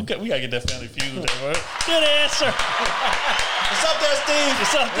personal. we gotta get that family feud there, bro. Good answer. What's up there, Steve?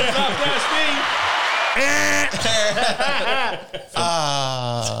 What's up there, Steve?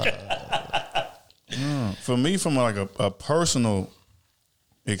 For me, from like a personal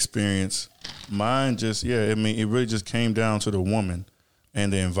experience, mine just it really just came down to the woman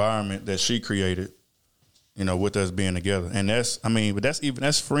and the environment that she created, with us being together. And that's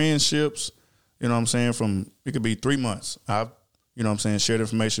friendships, you know what I'm saying, from it could be 3 months. I've, shared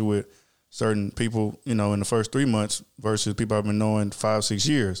information with certain people, in the first 3 months versus people I've been knowing 5-6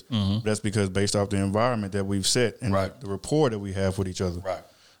 years. Mm-hmm. That's because based off the environment that we've set and the rapport that we have with each other. Right.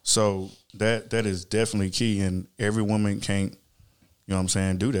 So that is definitely key, and every woman can't,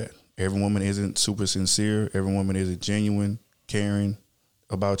 do that. Every woman isn't super sincere. Every woman isn't genuine, caring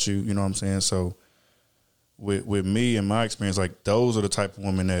about you, you know what I'm saying? So with me and my experience, like those are the type of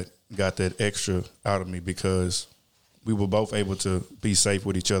women that got that extra out of me because we were both able to be safe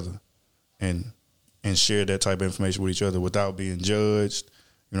with each other and share that type of information with each other without being judged,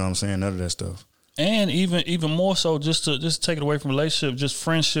 you know what I'm saying? None of that stuff. And even more so, just to take it away from relationships, just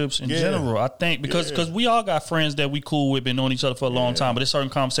friendships in general. I think because we all got friends that we cool with, been knowing each other for a long time, but there's certain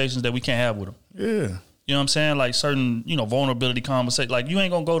conversations that we can't have with them. Yeah. You know what I'm saying? Like certain, vulnerability conversations. Like you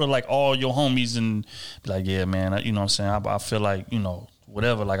ain't gonna go to like all your homies and be like, yeah, man, you know what I'm saying? I feel like,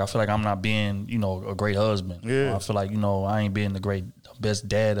 whatever. Like I feel like I'm not being, a great husband. Yeah. I feel like, I ain't being the best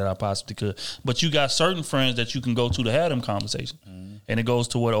dad that I possibly could. But you got certain friends that you can go to have them conversations. Mm-hmm. And it goes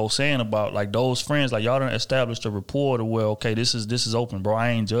to what I was saying about like those friends, like y'all done established a rapport to where, okay, this is open, bro. I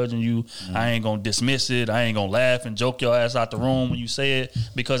ain't judging you. Mm-hmm. I ain't gonna dismiss it. I ain't gonna laugh and joke your ass out the room when you say it.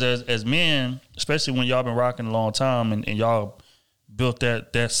 Because as men, especially when y'all been rocking a long time and y'all built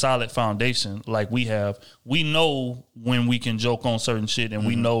that solid foundation like we have, we know when we can joke on certain shit and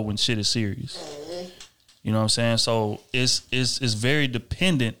we know when shit is serious. You know what I'm saying? So it's very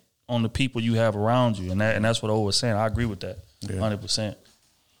dependent on the people you have around you, and that's what I was saying. I agree with that, 100%.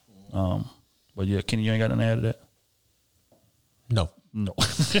 But yeah, Kenny, you ain't got nothing to add to that? No.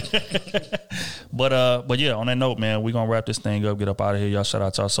 But yeah, on that note, man, we're gonna wrap this thing up, get up out of here. Y'all shout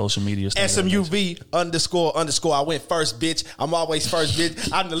out to our social media. SMUV _ I went first, bitch. I'm always first, bitch.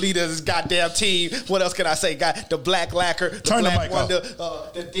 I'm the leader of this goddamn team. What else can I say? Got the black lacquer, the Turn black the wonder,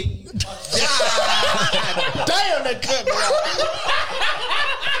 the D. Damn, that cut me off.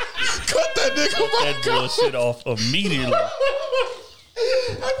 Cut that nigga. Cut that bullshit off immediately.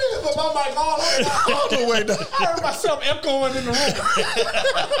 That nigga put my mic all the way down. I heard myself echoing in the room.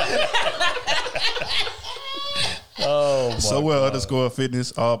 Oh, So well _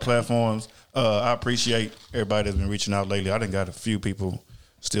 fitness, all platforms. I appreciate everybody that's been reaching out lately. I done got a few people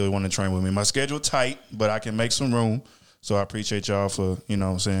still want to train with me. My schedule tight, but I can make some room. So I appreciate y'all for,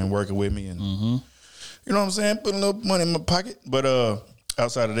 working with me and, you know what I'm saying, putting a little money in my pocket. But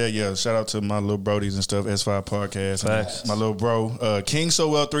outside of that, shout out to my little brodies and stuff, S5 Podcast. My little bro, King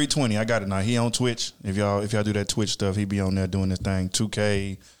Sowell 320. I got it now. He on Twitch. If y'all do that Twitch stuff, he be on there doing this thing.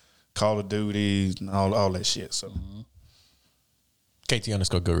 2K, Call of Duty, all that shit. So KT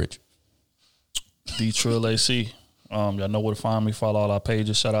 _ Goodrich. D-Trill-AC. Y'all know where to find me. Follow all our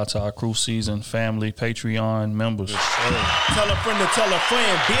pages. Shout out to our crew season, family, Patreon members. Tell a friend to tell a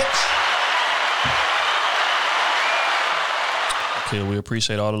friend, bitch. Okay, we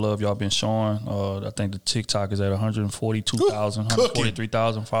appreciate all the love y'all been showing. I think the TikTok is at 142,000,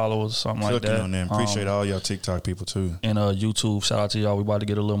 143,000 followers, something like that. On there. Appreciate all y'all TikTok people too. And YouTube, shout out to y'all. We about to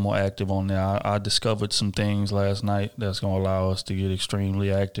get a little more active on there. I discovered some things last night that's gonna allow us to get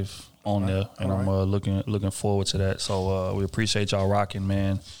extremely active on there, and I'm looking forward to that. So we appreciate y'all rocking,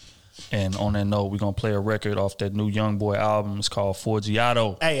 man. And on that note, we're gonna play a record off that new Youngboy album. It's called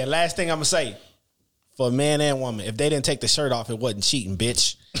Forgiato. Hey, and last thing I'm gonna say. For a man and woman, if they didn't take the shirt off, it wasn't cheating,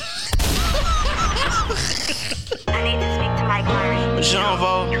 bitch. I need to speak to Mike Murray. Jean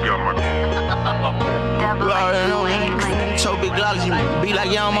Vo. You got my You already know him. So big dollars, you be like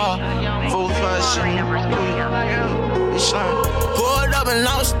Yama. Full fashion. Pulled up and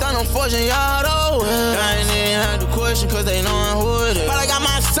I was stunned on Forgiato. I ain't even had the question cause they know I'm who it is. But I got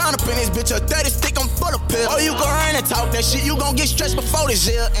my son up in this bitch, a 30 stick, I'm full of pills. Oh, you go run and talk that shit, you gon' get stretched before this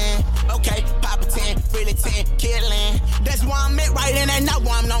year. Okay, Papa 10, really 10, killing. That's why I'm at right in that now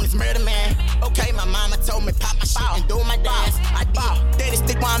why I'm known as Murder Man. Okay, my mama told me pop my shit and do my dance. I did. Daddy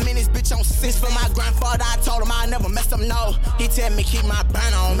stick while I'm in this bitch on 6 for my grandfather. I told him I never mess up, no. He tell me keep my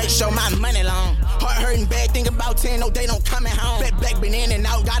burn on, make sure my money long. Heart hurting bad, think about 10, no they don't coming home. Fat black been in and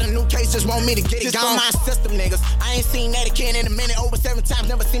out, got a new case, just want me to get it gone. This for my system niggas, I ain't seen that again in a minute. Over 7 times,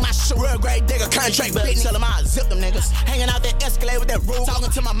 never seen my shit. Real great digger, contract bitch, tell him I zip them niggas. Hanging out that Escalade with that roof.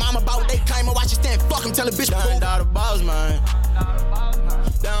 Talking to my mama about what they claim and watch it stand. Fuck him, tell a bitch to all the balls, man.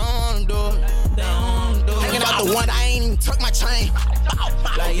 Don't do it, don't do it. Hanging out the one, I ain't even tuck my chain.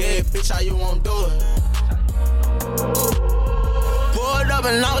 Like, yeah, bitch, how you won't do it?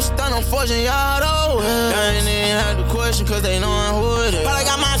 up and I was stunned, I'm forging y'all though. I ain't even had the question, cause they know I'm with it. But I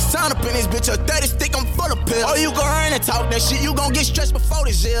got my son up in this bitch, a 30 stick, I'm full of pills. Oh, you go run and talk that shit, you gon' get stretched before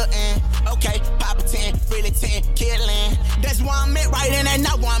this year. And okay, Papa 10, really 10, killing. That's why I'm at right in that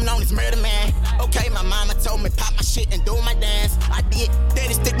now, why I'm known as Murder Man. Okay, my mama told me pop my shit and do my dance. I did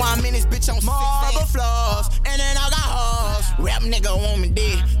 30 stick while I'm in this bitch on marble floors. And then I got hoes. Rap nigga want me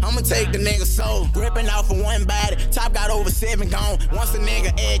dead, I'ma take the nigga soul. Ripping off for one body, top got over 7 gone. Once a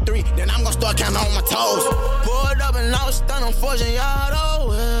nigga add 3, then I'm gon' start counting on my toes. Pulled up and I was stunned, I'm forging y'all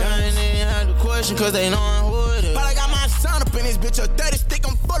though. I ain't even had the question, cause they know I'm with it. But I got my son up in this bitch, a 30 stick,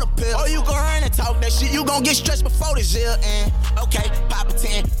 I'm full of pills. Oh, you go run and talk that shit, you gon' get stretched before this year. And okay, Papa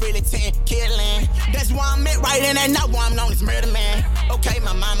 10, really 10, killing. That's why I'm at right in that now, why I'm known as Murder Man. Okay,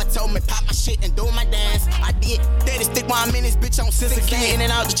 my mama told me pop my shit and do my dance. I did 30 stick while I'm in this bitch on 6 again. In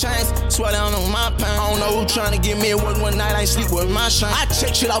and out the chains, swear down on my pain. I don't know who tryna get me at work one night, I ain't sleep with my shine. I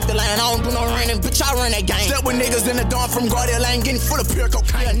check shit off the line, I don't do no running, bitch, I run that game. Step with niggas in the dorm from Guardia Lane, getting full of pure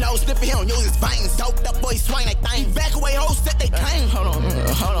cocaine. Yeah, no sniffing, he don't use his veins. Doped up, boy, swing that thing. Back away, hoes set they claim. Hold on.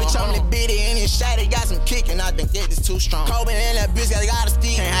 Bitch, I'm the bitty and his shot, they got some kick, and I think that is too strong. Coben and that bitch, got a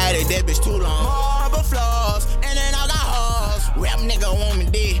stick, can't hide it, that bitch too long. Marble floors, and then I got hoes. Rap nigga want me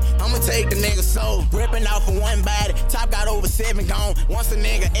dead, I'ma take the nigga soul. Ripping off for one body, top got over 7 gone. Once a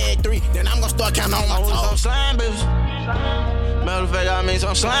nigga add 3, then I'm gon' start counting on my toes. Some slime bitch. Matter of fact, I mean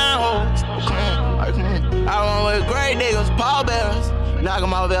some slime hoes. I want with great niggas, Paul Bearers. Knock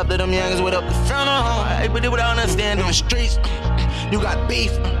them off after them youngins with up the funeral. Hey, but they without understanding the streets. You got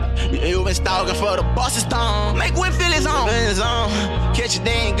beef. You been stalking for the boss's tongue. Make Whip feel his own. Catch it,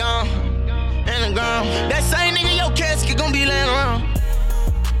 they ain't gone. In the ground. That same